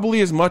Home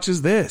probably as much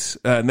as this.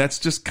 And that's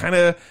just kind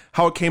of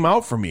how it came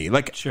out for me.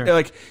 Like,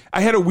 like I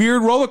had a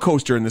weird roller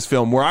coaster in this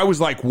film where I was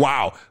like,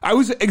 wow. I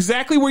was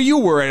exactly where you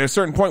were at a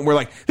certain point where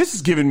like, this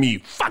is giving me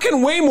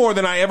fucking way more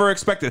than I ever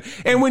expected.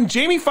 And when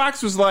Jamie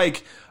Foxx was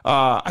like,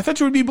 I thought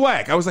you would be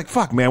black, I was like,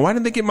 fuck, man, why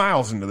didn't they get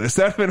Miles into this?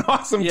 That'd have been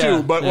awesome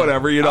too, but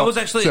whatever, you know. I was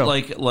actually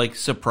like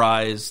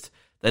surprised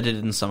that it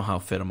didn't somehow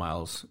fit a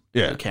Miles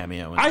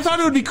cameo. I thought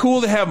it would be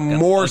cool to have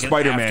more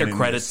Spider-Man. After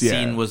credits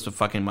scene was the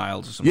fucking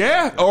Miles or something.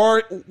 Yeah,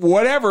 or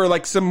whatever,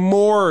 like some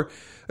more.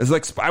 It's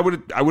like I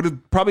would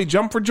have probably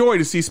jumped for joy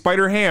to see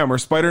Spider-Ham or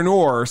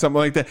Spider-Noir or something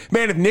like that.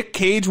 Man, if Nick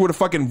Cage would have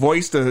fucking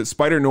voiced a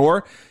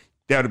Spider-Noir,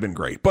 that would have been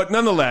great. But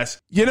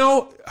nonetheless, you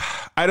know,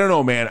 I don't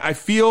know, man. I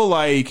feel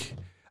like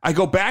I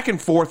go back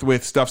and forth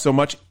with stuff so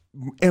much,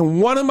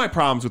 and one of my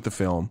problems with the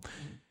film,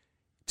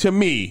 to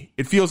me,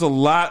 it feels a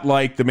lot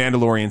like The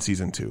Mandalorian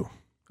Season 2.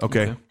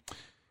 Okay?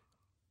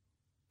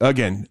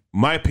 Again,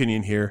 my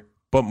opinion here,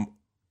 but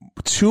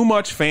too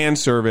much fan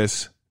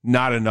service,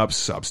 not enough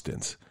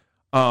substance.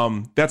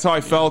 That's how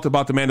I felt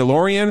about The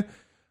Mandalorian.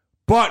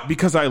 But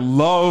because I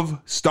love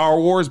Star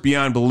Wars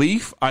beyond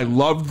belief, I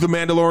loved The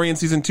Mandalorian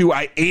Season 2.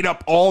 I ate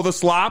up all the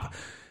slop.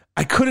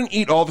 I couldn't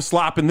eat all the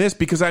slop in this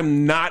because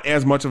I'm not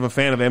as much of a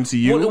fan of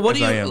MCU what as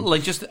do you, I am.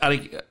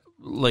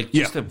 Like,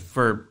 just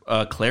for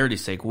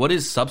clarity's sake, what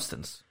is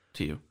substance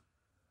to you?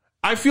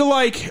 I feel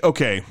like,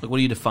 okay. Like, what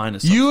do you define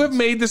as substance? You have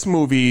made this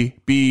movie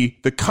be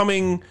the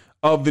coming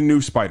of the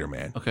new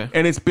Spider-Man. Okay.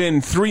 And it's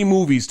been 3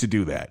 movies to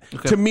do that.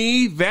 Okay. To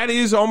me, that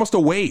is almost a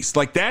waste.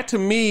 Like, that to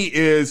me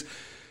is...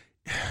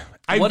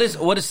 What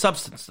is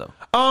substance, though?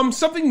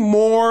 Something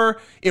more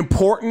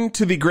important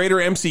to the greater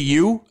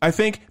MCU, I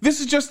think.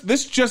 This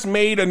just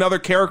made another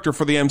character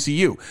for the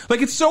MCU.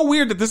 Like, it's so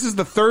weird that this is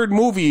the 3rd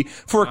movie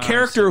for a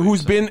character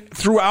who's been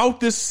throughout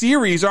this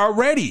series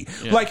already.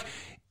 Yeah. Like,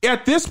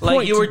 at this point...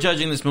 Like, you were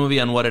judging this movie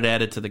on what it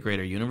added to the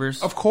greater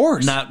universe? Of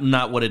course.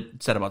 Not what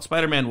it said about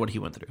Spider-Man, what he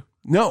went through.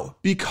 No,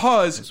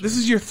 because this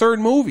is your 3rd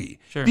movie.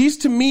 Sure. These,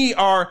 to me,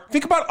 are...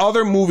 Think about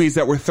other movies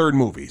that were 3rd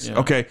movies,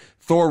 okay?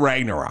 Thor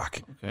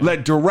Ragnarok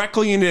led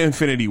directly into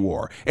Infinity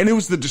War, and it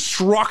was the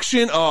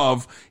destruction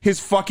of his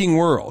fucking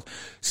world.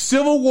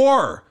 Civil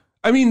War...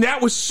 I mean,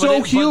 that was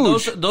so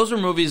huge. But those are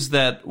movies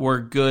that were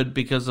good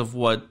because of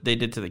what they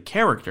did to the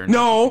character.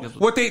 No,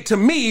 what they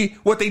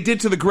did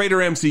to the greater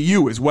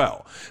MCU as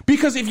well.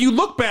 Because if you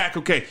look back,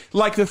 okay,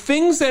 like the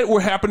things that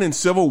were happening in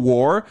Civil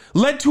War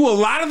led to a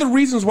lot of the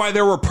reasons why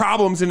there were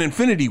problems in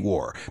Infinity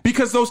War.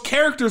 Because those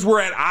characters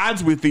were at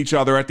odds with each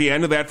other at the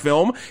end of that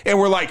film, and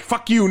were like,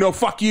 fuck you, no,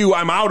 fuck you,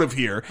 I'm out of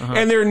here.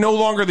 And they're no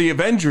longer the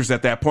Avengers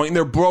at that point, and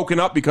they're broken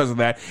up because of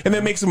that. And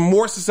that makes them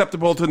more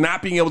susceptible to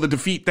not being able to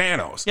defeat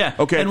Thanos. Yeah.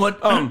 Okay. And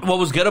what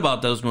was good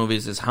about those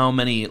movies is how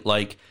many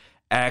like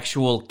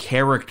actual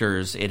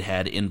characters it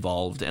had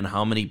involved and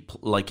how many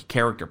like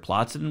character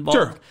plots it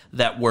involved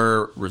that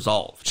were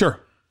resolved. Sure.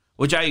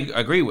 Which I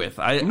agree with.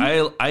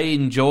 I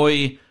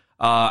enjoy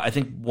I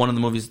think one of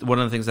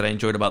the things that I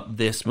enjoyed about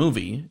this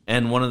movie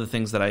and one of the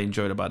things that I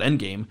enjoyed about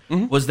Endgame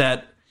was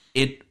that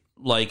it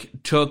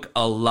like took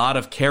a lot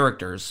of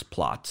characters'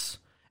 plots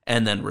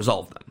and then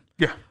resolved them.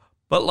 Yeah.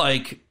 But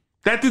like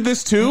that did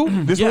this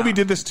too. This movie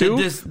did this too.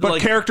 But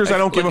like, characters I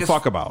don't give a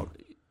fuck about.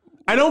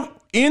 I don't,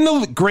 in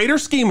the greater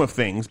scheme of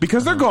things,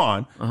 because they're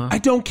gone, I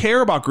don't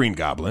care about Green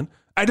Goblin.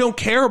 I don't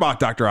care about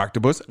Dr.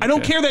 Octopus. I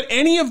don't care that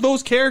any of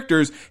those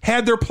characters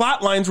had their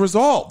plot lines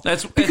resolved.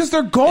 Because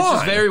they're gone. It's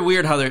just very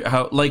weird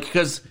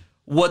because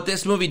what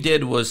this movie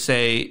did was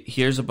say,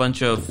 here's a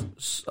bunch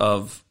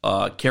of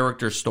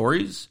character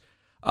stories.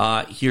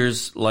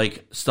 Here's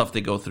like stuff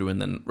they go through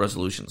and then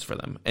resolutions for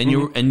them. And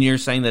you're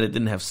saying that it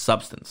didn't have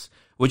substance,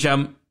 which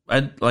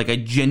I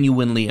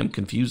genuinely am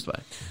confused by.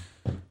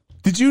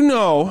 Did you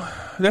know?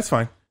 That's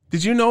fine.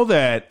 Did you know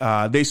that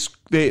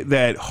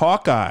that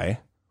Hawkeye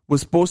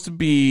was supposed to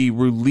be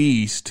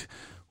released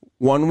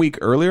 1 week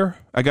earlier?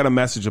 I got a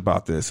message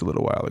about this a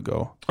little while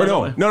ago. Or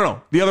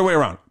no, the other way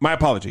around. My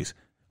apologies.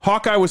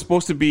 Hawkeye was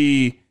supposed to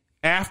be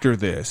after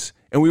this,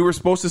 and we were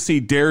supposed to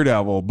see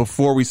Daredevil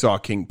before we saw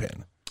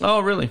Kingpin. Oh,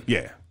 really?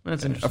 Yeah.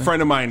 That's interesting. A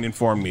friend of mine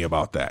informed me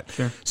about that.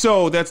 Sure.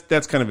 So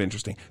that's kind of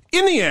interesting.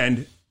 In the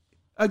end,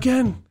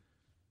 again,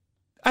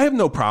 I have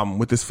no problem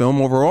with this film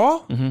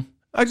overall.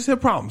 I just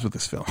have problems with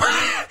this film.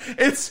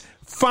 It's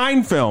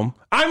fine film.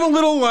 I'm a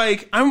little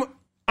like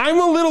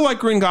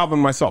Green Goblin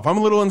myself. I'm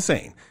a little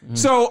insane.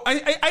 So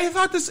I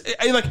thought this,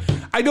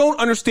 I don't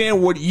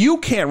understand what you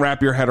can't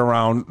wrap your head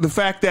around. The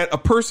fact that a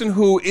person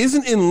who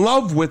isn't in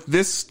love with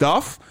this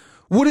stuff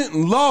wouldn't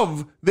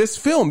love this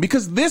film,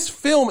 because this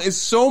film is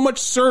so much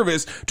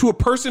service to a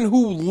person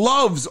who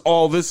loves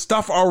all this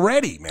stuff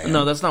already, man.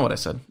 No, that's not what I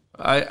said.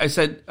 I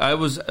said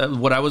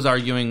what I was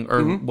arguing,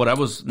 or what I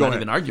was not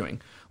even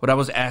arguing. What I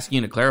was asking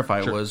you to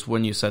clarify was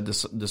when you said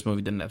this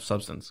movie didn't have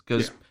substance,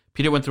 because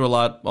Peter went through a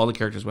lot. All the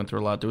characters went through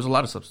a lot. There was a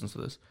lot of substance to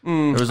this.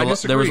 There was a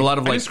lot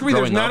of like. I disagree.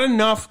 There's not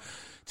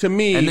enough. To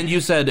me, and then you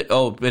said,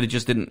 "Oh, but it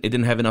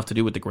didn't have enough to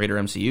do with the greater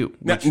MCU."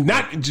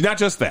 Not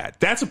just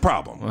that. That's a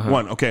problem.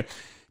 One, okay.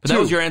 But that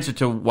was your answer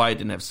to why it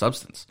didn't have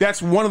substance.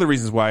 That's one of the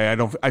reasons why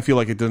I feel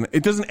like it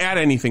doesn't add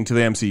anything to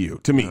the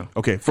MCU to me.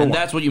 Okay,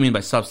 that's what you mean by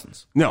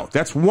substance. No,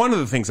 that's one of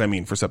the things I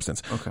mean for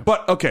substance. Okay.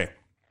 But okay,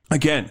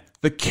 again,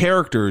 the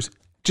characters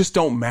just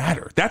don't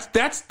matter.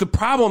 That's the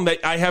problem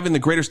that I have in the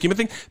greater scheme of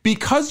things,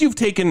 because you've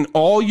taken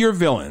all your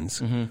villains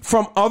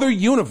from other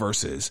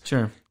universes.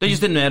 Sure. They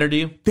just didn't matter to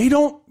you? They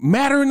don't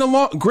matter in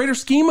the greater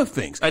scheme of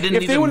things. I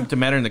didn't need them to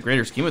matter in the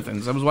greater scheme of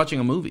things. I was watching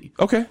a movie.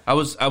 Okay. I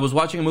was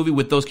watching a movie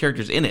with those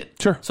characters in it.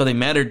 Sure. So they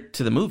mattered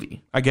to the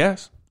movie. I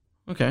guess.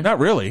 Okay. Not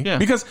really. Yeah.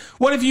 Because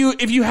what if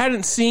you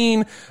hadn't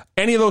seen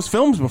any of those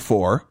films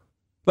before?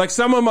 Like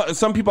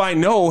some people I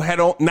know had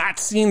not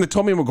seen the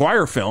Tobey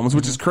Maguire films,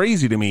 which is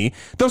crazy to me.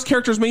 Those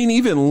characters mean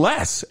even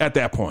less at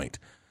that point.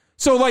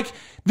 So, like,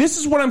 this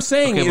is what I'm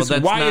saying but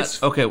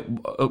that's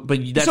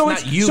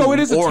not you. So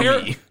it is or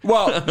me.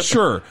 Well,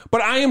 sure,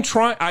 but I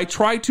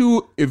try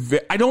to.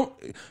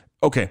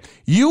 Okay,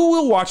 you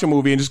will watch a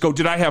movie and just go,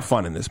 did I have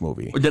fun in this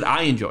movie? Or did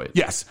I enjoy it?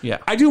 Yes. Yeah.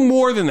 I do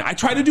more than that. I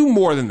try to do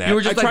more than that. You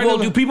were just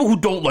do people who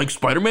don't like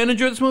Spider-Man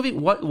enjoy this movie?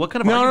 What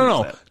kind of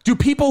argument is that? Do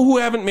people who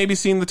haven't maybe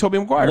seen the Tobey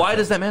Maguire? Why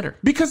does that matter?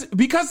 Because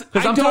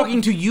I'm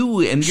talking to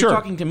you and you're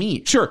talking to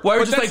me. Sure. Why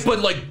are you just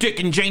but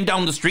Dick and Jane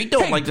down the street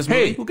don't like this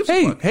movie? Who gives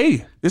a fuck?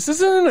 Hey, this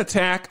isn't an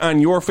attack on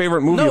your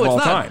favorite movie of all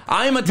time.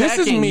 I'm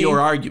attacking your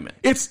argument.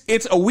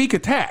 It's a weak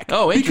attack.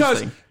 Oh,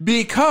 interesting.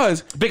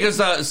 Because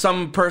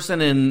some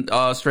person in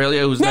Australia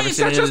who's never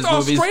seen any of his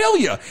movies.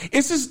 Australia.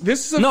 This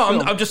is a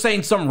film. I'm just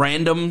saying some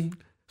random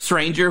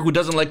stranger who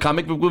doesn't like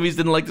comic book movies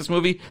didn't like this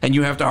movie, and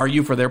you have to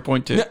argue for their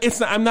point too. No,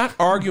 I'm not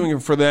arguing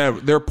for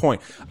their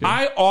point. Okay.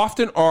 I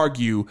often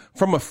argue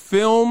from a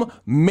film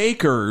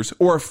maker's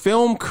or a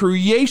film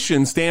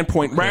creation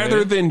standpoint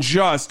rather than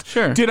just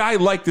did I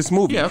like this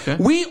movie. Yeah, okay.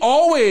 We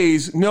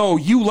always know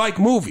you like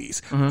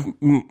movies.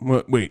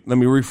 Wait, let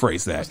me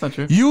rephrase that. That's not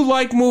true. You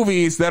like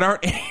movies that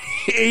aren't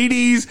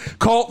 80s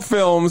cult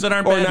films that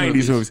aren't or bad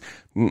 90s movies.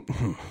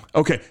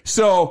 Okay,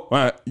 so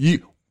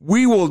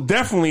we will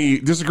definitely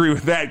disagree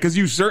with that, because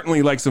you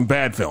certainly like some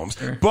bad films.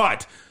 Sure.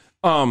 But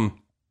to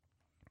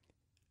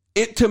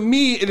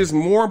me, it is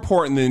more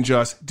important than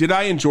just, did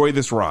I enjoy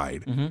this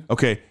ride?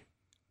 Okay.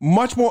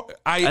 Much more.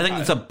 I think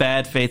it's a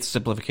bad faith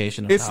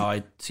simplification of how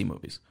I see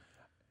movies.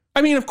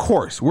 I mean, of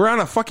course, we're on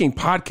a fucking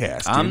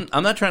podcast.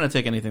 I'm not trying to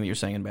take anything that you're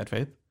saying in bad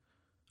faith.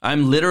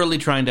 I'm literally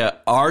trying to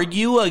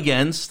argue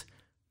against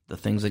the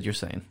things that you're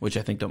saying, which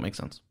I think don't make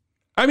sense.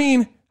 I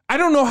mean, I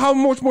don't know how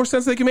much more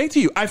sense they can make to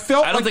you. I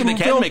don't think they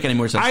can make any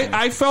more sense.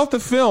 I felt the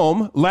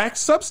film lacked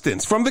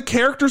substance from the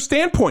character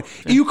standpoint.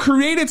 Yeah. You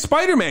created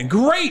Spider-Man.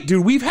 Great,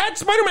 dude. We've had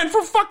Spider-Man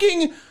for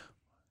fucking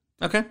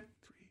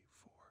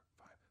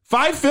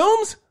 5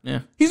 films?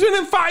 Yeah. He's been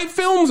in 5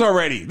 films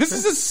already. This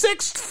is his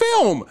 6th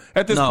film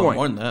at this point. No,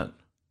 more than that.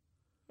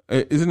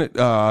 Isn't it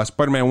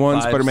Spider-Man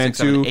 1, Spider-Man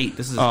 2, 8.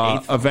 This is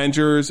 8th.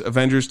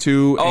 Avengers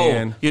 2,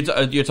 and...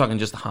 you're talking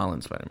just the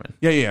Holland Spider-Man.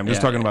 Yeah, I'm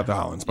just talking about the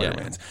Holland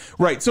Spider-Mans. Yeah.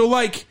 Right, so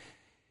like,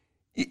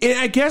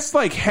 I guess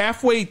like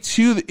halfway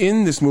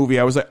in this movie,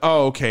 I was like,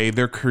 oh, okay,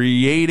 they're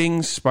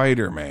creating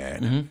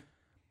Spider-Man.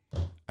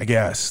 I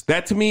guess.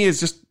 That to me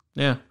is just,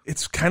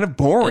 it's kind of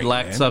boring. It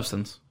lacks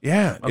substance.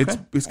 Yeah, okay.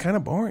 It's kind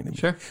of boring to me.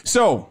 Sure.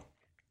 So,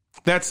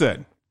 that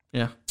said.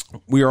 Yeah.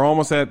 We are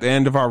almost at the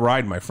end of our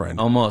ride, my friend.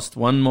 Almost.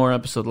 One more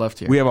episode left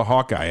here. We have a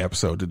Hawkeye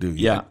episode to do.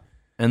 Yeah.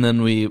 And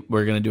then we're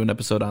going to do an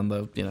episode on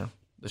the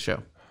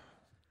show.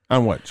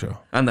 On what show?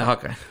 On the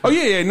Hawkeye. Oh,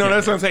 yeah. No,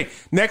 that's what I'm saying.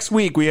 Next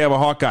week, we have a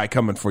Hawkeye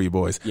coming for you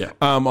boys. Yeah.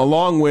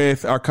 Along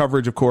with our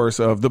coverage, of course,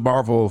 of the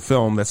Marvel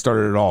film that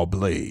started it all,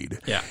 Blade.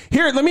 Yeah.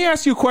 Here, let me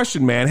ask you a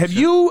question, man.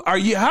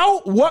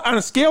 What on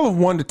a scale of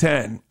 1 to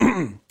 10,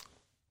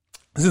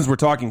 since we're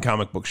talking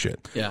comic book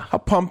shit, how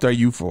pumped are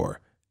you for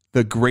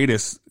the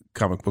greatest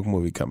comic book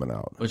movie coming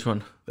out? Which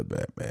one? The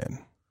Batman.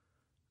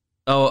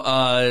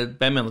 Oh,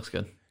 Batman looks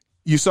good.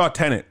 You saw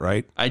Tenet,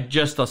 right? I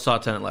just saw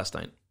Tenet last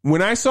night.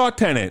 When I saw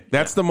Tenet,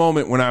 that's the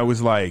moment when I was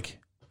like,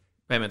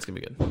 Batman's gonna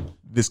be good.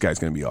 this guy's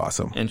going to be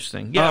awesome.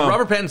 Interesting. Yeah,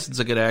 Robert Pattinson's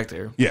a good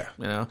actor. Yeah.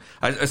 You know,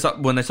 I saw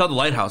when I saw The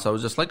Lighthouse, I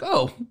was just like,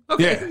 oh,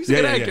 okay, he's a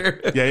good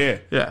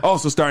actor. Yeah.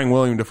 Also starring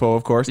William Dafoe,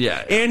 of course.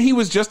 Yeah. And he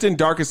was just in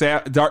Dark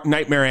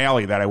Nightmare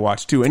Alley that I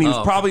watched too, and he was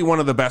probably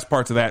one of the best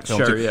parts of that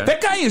film too. Yeah.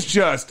 That guy is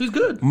just he's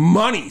good.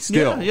 Money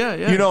still.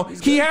 Yeah. You know,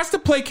 he has to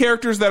play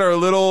characters that are a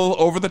little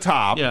over the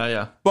top.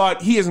 Yeah.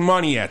 But he is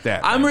money at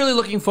that. I'm really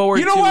looking forward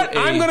to. You know what?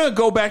 I'm gonna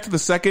go back to the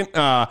second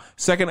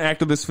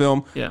act of this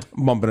film. Yeah.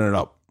 Bumping it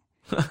up.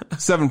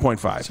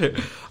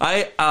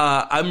 7.5.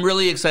 I'm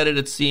really excited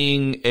at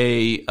seeing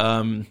a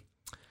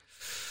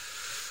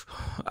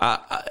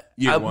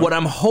what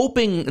I'm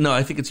hoping. No,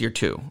 I think it's year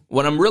 2.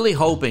 What I'm really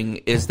hoping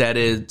is that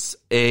it's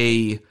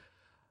a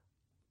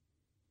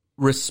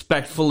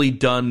respectfully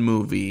done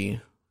movie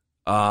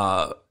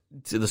to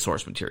the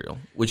source material,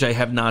 which I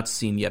have not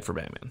seen yet for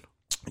Batman.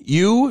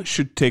 You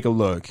should take a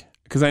look,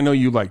 because I know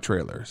you like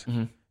trailers.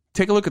 Mm-hmm.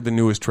 Take a look at the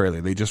newest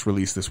trailer they just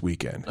released this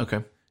weekend.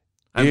 Okay.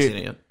 I haven't seen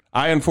it yet.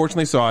 I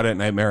unfortunately saw it at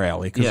Nightmare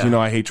Alley because,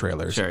 I hate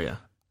trailers. Sure, yeah.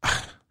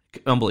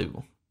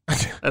 Unbelievable.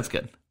 That's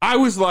good. I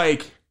was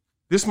like,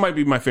 this might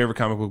be my favorite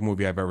comic book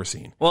movie I've ever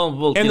seen.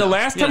 Well, and the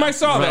last time I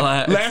saw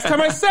that, last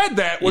time I said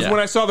that was when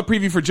I saw the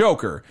preview for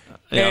Joker.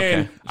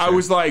 And I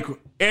was like,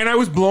 and I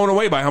was blown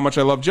away by how much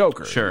I love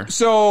Joker. Sure.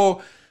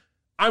 So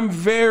I'm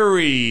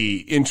very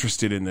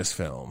interested in this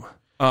film.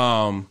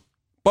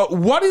 But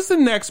what is the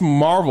next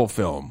Marvel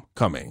film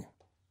coming?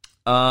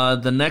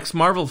 The next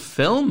Marvel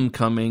film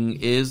coming,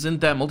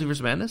 isn't that Multiverse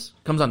of Madness?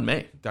 Comes on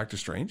May. Doctor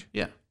Strange?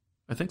 Yeah,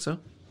 I think so.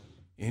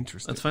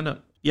 Interesting. Let's find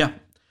out. Yeah.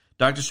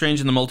 Doctor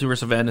Strange and the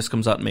Multiverse of Madness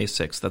comes out May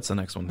 6th. That's the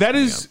next one. That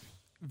is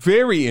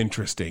very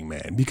interesting,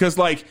 man. Because,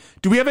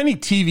 do we have any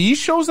TV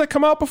shows that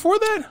come out before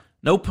that?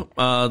 Nope.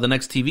 The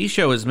next TV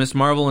show is Ms.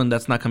 Marvel, and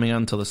that's not coming out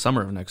until the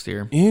summer of next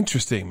year.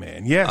 Interesting,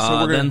 man. Yeah.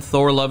 So then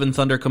Thor: Love and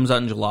Thunder comes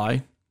out in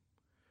July.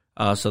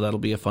 So that'll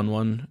be a fun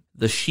one.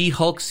 The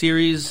She-Hulk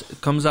series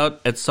comes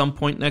out at some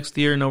point next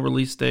year. No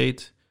release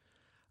date.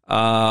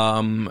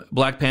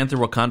 Black Panther: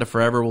 Wakanda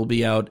Forever will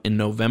be out in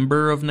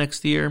November of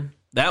next year.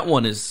 That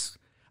one is...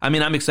 I'm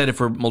excited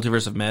for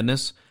Multiverse of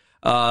Madness.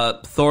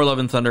 Thor: Love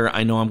and Thunder,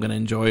 I know I'm going to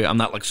enjoy. I'm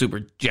not super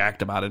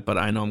jacked about it, but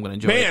I know I'm going to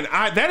enjoy it.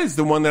 Man, that is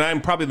the one that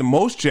I'm probably the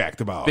most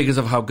jacked about. Because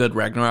of how good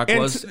Ragnarok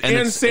was.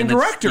 And same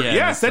director.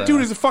 Yes, that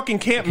dude is a fucking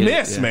can't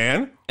miss,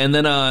 man. And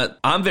then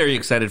I'm very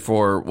excited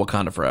for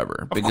Wakanda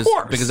Forever.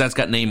 Because that's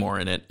got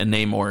Namor in it. And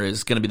Namor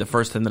is going to be the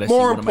first thing that I see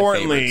one of my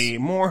favorites.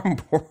 More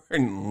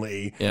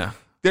importantly, yeah,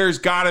 there's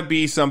got to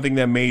be something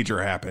that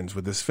major happens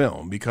with this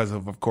film because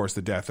of course,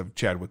 the death of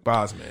Chadwick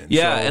Boseman.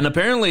 Yeah, and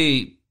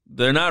apparently...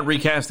 They're not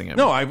recasting him.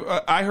 No,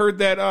 I heard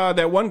that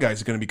that one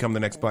guy's going to become the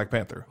next Black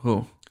Panther.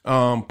 Who?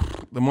 The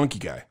monkey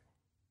guy.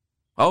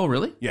 Oh,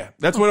 really? Yeah,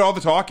 that's what all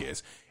the talk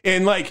is.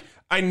 And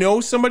I know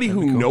somebody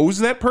who knows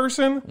that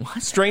person.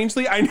 What?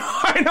 Strangely, I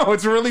know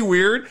it's really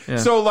weird. Yeah.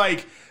 So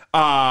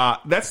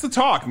that's the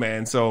talk,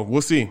 man. So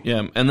we'll see.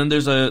 Yeah, and then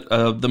there's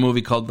the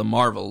movie called The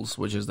Marvels,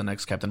 which is the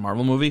next Captain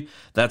Marvel movie.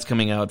 That's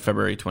coming out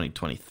February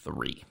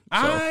 2023.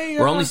 So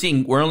we're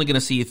only going to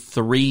see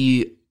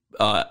 3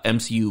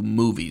 MCU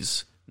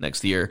movies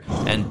next year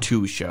and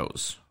 2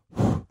 shows.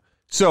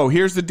 So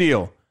here's the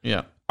deal.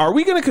 Yeah. Are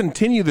we going to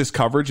continue this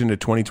coverage into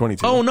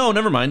 2022? Oh, no,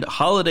 never mind.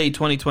 Holiday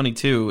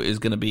 2022 is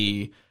going to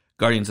be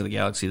Guardians of the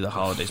Galaxy, the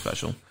holiday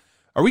special.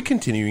 Are we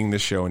continuing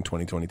this show in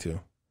 2022?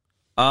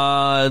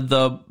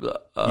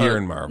 Year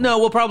in Marvel. No,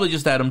 we'll probably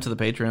just add them to the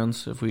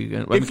Patreons if we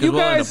because we'll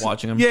end up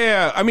watching them.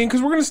 Yeah,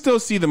 because we're going to still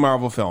see the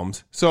Marvel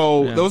films.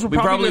 So those we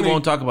probably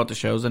won't talk about the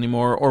shows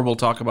anymore, or we'll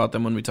talk about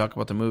them when we talk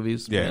about the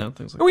movies. Yeah,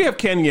 things we have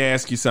Kenya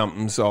ask you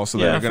something also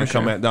that are going to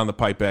come down the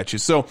pipe at you.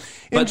 So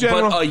in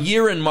general, but a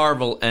year in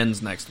Marvel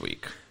ends next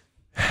week.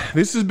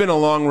 This has been a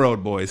long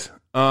road, boys.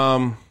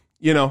 One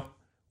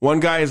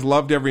guy has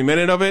loved every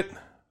minute of it.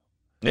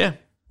 Yeah.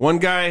 One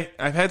guy,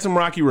 I've had some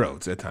rocky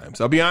roads at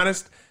times. I'll be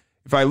honest.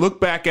 If I look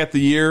back at the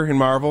year in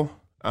Marvel,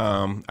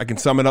 I can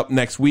sum it up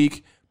next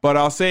week. But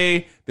I'll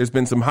say there's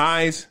been some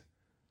highs.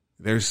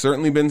 There's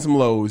certainly been some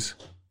lows.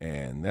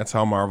 And that's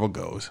how Marvel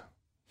goes.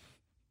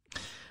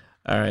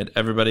 All right,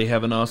 everybody,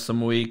 have an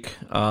awesome week.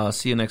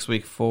 See you next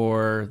week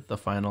for the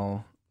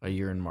final A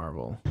Year in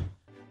Marvel.